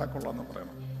ഒന്ന് കണ്ടാ കൊള്ളാന്ന്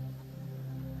പറയണം.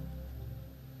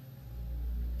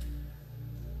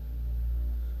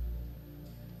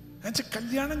 എന്നുവെച്ചാൽ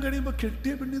കല്യാണം കഴിയുമ്പോ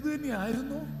കെട്ടിയ പെണ്ണ് ഇത്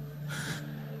തന്നെയായിരുന്നു.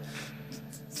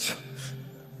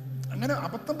 അങ്ങനെ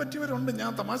അബദ്ധം പറ്റിയവരുണ്ട്,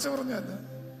 ഞാൻ തമാശ പറഞ്ഞത്.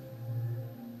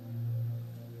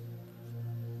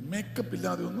 മേക്കപ്പ്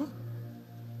ഇല്ലാതെ ഒന്ന്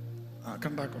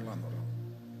കണ്ടാ കൊള്ളാന്ന് പറഞ്ഞു.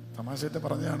 തമാശയായിട്ട്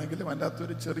പറഞ്ഞാണെങ്കിലും അതിൻ്റെ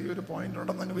അകത്തൊരു ചെറിയൊരു പോയിന്റ്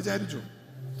ഉണ്ടെന്ന് അങ്ങ് വിചാരിച്ചു.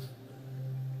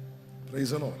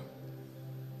 Praise the Lord.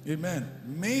 Amen.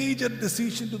 Major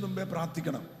ഡിസിഷന് മുമ്പേ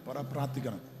പ്രാർത്ഥിക്കണം.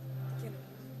 പ്രാർത്ഥിക്കണം.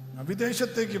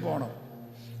 വിദേശത്തേക്ക് പോകണം,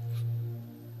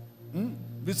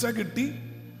 വിസ കിട്ടി,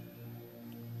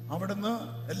 അവിടുന്ന്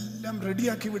എല്ലാം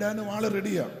റെഡിയാക്കി വിടാനും ആള്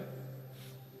റെഡിയാ.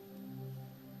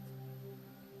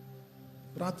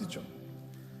 പ്രാർത്ഥിച്ചോ?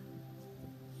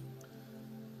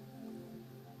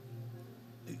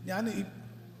 ഞാൻ ഈ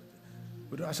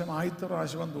ഒരു ആദ്യത്തെ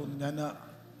പ്രാവശ്യം തോന്നുന്നു ഞാൻ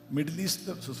മിഡിൽ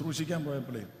ഈസ്റ്റ് ശുശ്രൂഷിക്കാൻ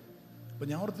പോയപ്പോഴേ, അപ്പോൾ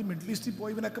ഞാൻ ഓർത്ത് മിഡിൽ ഈസ്റ്റിൽ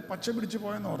പോയി ഇവനൊക്കെ പച്ച പിടിച്ച്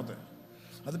പോയെന്ന് ഓർത്ത്.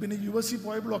 അത് പിന്നെ US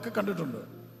പോയപ്പോഴൊക്കെ കണ്ടിട്ടുണ്ട്.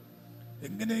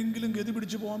 എങ്ങനെയെങ്കിലും ഗതി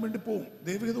പിടിച്ച് പോകാൻ വേണ്ടി പോവും,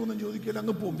 ദൈവഹിതമൊന്നും ചോദിക്കില്ല,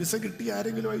 അങ്ങ് പോവും. വിസ കിട്ടി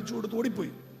ആരെങ്കിലും അയച്ചു കൊടുത്ത്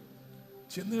ഓടിപ്പോയി.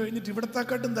 ചെന്ന് കഴിഞ്ഞിട്ട്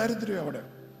ഇവിടത്തെക്കാട്ടും ദാരിദ്ര്യം അവിടെ.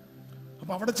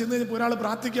 അപ്പോൾ അവിടെ ചെന്ന് കഴിഞ്ഞപ്പോൾ ഒരാൾ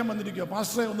പ്രാർത്ഥിക്കാൻ വന്നിരിക്കുക.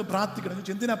 പാസ്റ്ററെ ഒന്ന് പ്രാർത്ഥിക്കണം.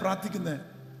 ചോദിച്ചു എന്തിനാ പ്രാർത്ഥിക്കുന്നത്?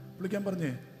 വിളിക്കാൻ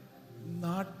പറഞ്ഞേ,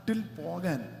 നാട്ടിൽ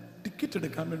പോകാൻ ടിക്കറ്റ്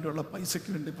എടുക്കാൻ വേണ്ടിയുള്ള പൈസയ്ക്ക്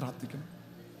വേണ്ടി പ്രാർത്ഥിക്കണം.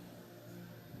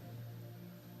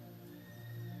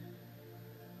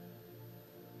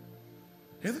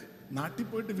 ഏത് നാട്ടിൽ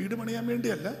പോയിട്ട് വീട് പണിയാൻ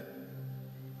വേണ്ടിയല്ല,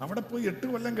 അവിടെ പോയി 8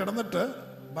 കൊല്ലം കിടന്നിട്ട്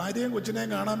ഭാര്യയും കൊച്ചിനെയും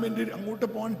കാണാൻ വേണ്ടി അങ്ങോട്ട്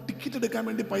പോകാൻ ടിക്കറ്റ് എടുക്കാൻ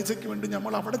വേണ്ടി പൈസയ്ക്ക് വേണ്ടി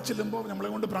നമ്മൾ അവിടെ ചെല്ലുമ്പോൾ നമ്മളെ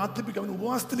കൊണ്ട് പ്രാർത്ഥിപ്പിക്കും. അവൻ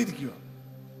ഉപവാസത്തിലിരിക്കുക.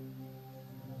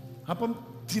 അപ്പം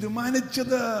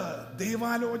തീരുമാനിച്ചത്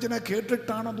ദൈവാലോചന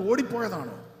കേട്ടിട്ടാണോ, അത്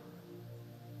ഓടിപ്പോയതാണോ?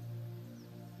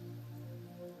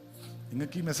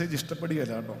 നിങ്ങൾക്ക് ഈ മെസ്സേജ്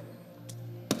ഇഷ്ടപ്പെടുകയല്ല കേട്ടോ.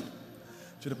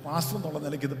 ഒരു പാസ്റ്റർ എന്നുള്ള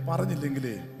നിലയ്ക്ക് ഇത്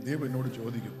പറഞ്ഞില്ലെങ്കിലേ ദൈവം എന്നോട്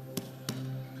ചോദിക്കും.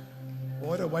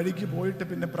 ഓരോ വഴിക്ക് പോയിട്ട്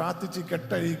പിന്നെ പ്രാർത്ഥിച്ച്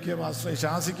കെട്ടഴിക്കുക പാസ്റ്ററെ,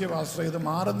 ശാസിക്കുക പാസ്റ്ററെ, ഇത്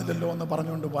മാറുന്നില്ലല്ലോ എന്ന്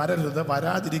പറഞ്ഞുകൊണ്ട് വരരുത്.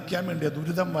 വരാതിരിക്കാൻ വേണ്ടിയാണ്,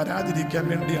 ദുരിതം വരാതിരിക്കാൻ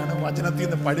വേണ്ടിയാണ് വചനത്തിൽ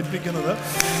നിന്ന് പഠിപ്പിക്കുന്നത്.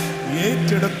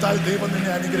 ഏറ്റെടുത്താൽ ദൈവം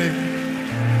നിന്നെ അനുഗ്രഹിക്കും.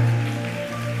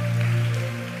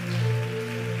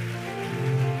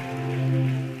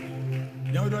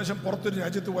 ഞാൻ ഒരു പ്രാവശ്യം പുറത്തൊരു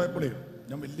രാജ്യത്ത് പോയപ്പോഴേ,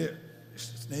 ഞാൻ വലിയ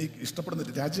ഇഷ്ടപ്പെടുന്ന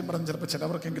രാജ്യം പറഞ്ഞ് ചിലപ്പോൾ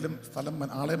ചിലവർക്കെങ്കിലും സ്ഥലം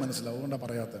ആളെ മനസ്സിലാവും, അതുകൊണ്ടാണ്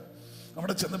പറയാത്തത്.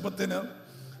 അവിടെ ചെന്നപ്പോഴത്തേന്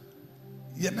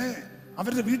എന്നെ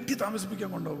അവരുടെ വീട്ടിൽ താമസിപ്പിക്കാൻ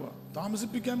കൊണ്ടുപോവുക.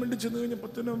 താമസിപ്പിക്കാൻ വേണ്ടി ചെന്ന്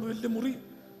കഴിഞ്ഞപ്പോഴത്തേനും വലിയ മുറി.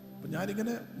 അപ്പം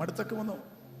ഞാനിങ്ങനെ മടുത്തൊക്കെ വന്നു.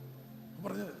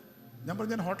 ഞാൻ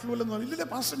പറഞ്ഞു ഞാൻ ഹോട്ടൽ വല്ലതും. ഇല്ലില്ല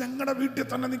പാസ്റ്റർ, ഞങ്ങളുടെ വീട്ടിൽ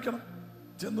തന്നെ നിൽക്കണം.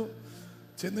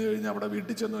 ചെന്ന് കഴിഞ്ഞ് അവിടെ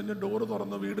വീട്ടിൽ ചെന്ന് കഴിഞ്ഞാൽ ഡോറ്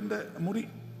തുറന്നു, വീടിൻ്റെ മുറി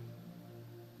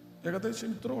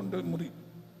ഏകദേശം ഇത്ര ഉണ്ട് മുറി,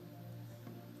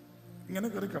 ഇങ്ങനെ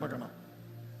കയറി കിടക്കണം.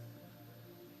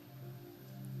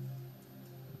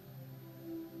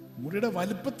 മുറിയുടെ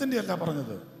വലിപ്പത്തിൻ്റെ അല്ല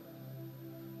പറഞ്ഞത്,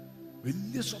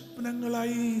 വലിയ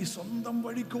സ്വപ്നങ്ങളായി സ്വന്തം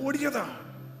വഴിക്ക് ഓടിയതാ.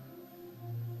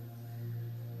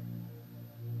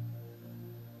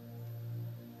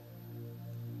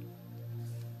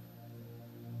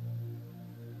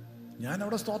 ഞാൻ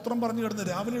അവിടെ സ്തോത്രം പറഞ്ഞു കിടന്ന്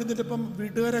രാവിലെ എഴുന്നേറ്റപ്പം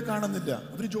വീട്ടുകാരെ കാണുന്നില്ല,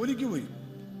 അവര് ജോലിക്ക് പോയി.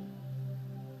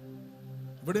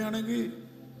 ഇവിടെയാണെങ്കിൽ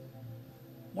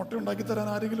മുട്ട ഉണ്ടാക്കി തരാൻ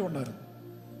ആരെങ്കിലും ഉണ്ടായിരുന്നു.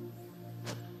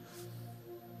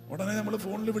 ഉടനെ നമ്മൾ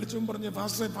ഫോണിൽ വിളിച്ചും പറഞ്ഞ്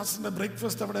ഫാസ്റ്ററിന്റെ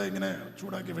ബ്രേക്ക്ഫാസ്റ്റ് അവിടെ ഇങ്ങനെ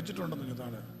ചൂടാക്കി വെച്ചിട്ടുണ്ടെന്ന്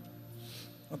താഴെ.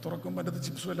 അത് തുറക്കുമ്പോൾ അതിൻ്റെ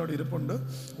ചിപ്സും എല്ലാം അവിടെ ഇരിപ്പുണ്ട്.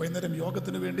 വൈകുന്നേരം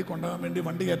യോഗത്തിന് വേണ്ടി കൊണ്ടുപോകാൻ വേണ്ടി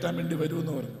വണ്ടി കയറ്റാൻ വേണ്ടി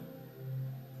വരുമെന്ന് പറഞ്ഞു.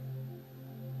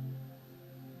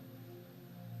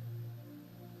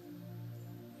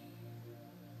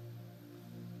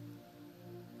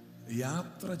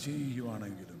 യാത്ര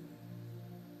ചെയ്യുവാണെങ്കിലും,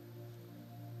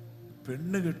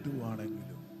 പെണ്ണ്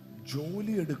കെട്ടുവാണെങ്കിലും,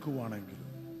 ജോലി എടുക്കുവാണെങ്കിലും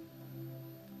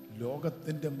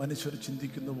ലോകത്തിന്റെ മനുഷ്യർ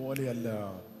ചിന്തിക്കുന്ന പോലെയല്ല.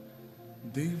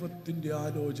 ദൈവത്തിന്റെ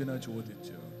ആലോചന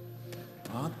ചോദിച്ച്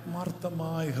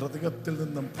ആത്മാർത്ഥമായ ഹൃദയത്തിൽ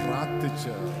നിന്നും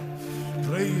പ്രാർത്ഥിച്ച്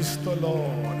price the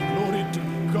Lord, glory to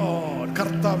God,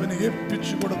 കർത്താവിനെ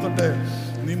ഏൽപ്പിച്ചു കൊടുത്തിട്ട്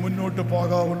നീ മുന്നോട്ട്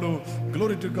പോകാവുള്ളൂ.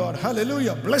 Glory to God,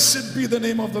 hallelujah, blessed be the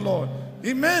name of the Lord,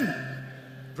 amen,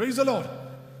 price the Lord,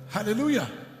 hallelujah,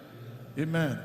 amen.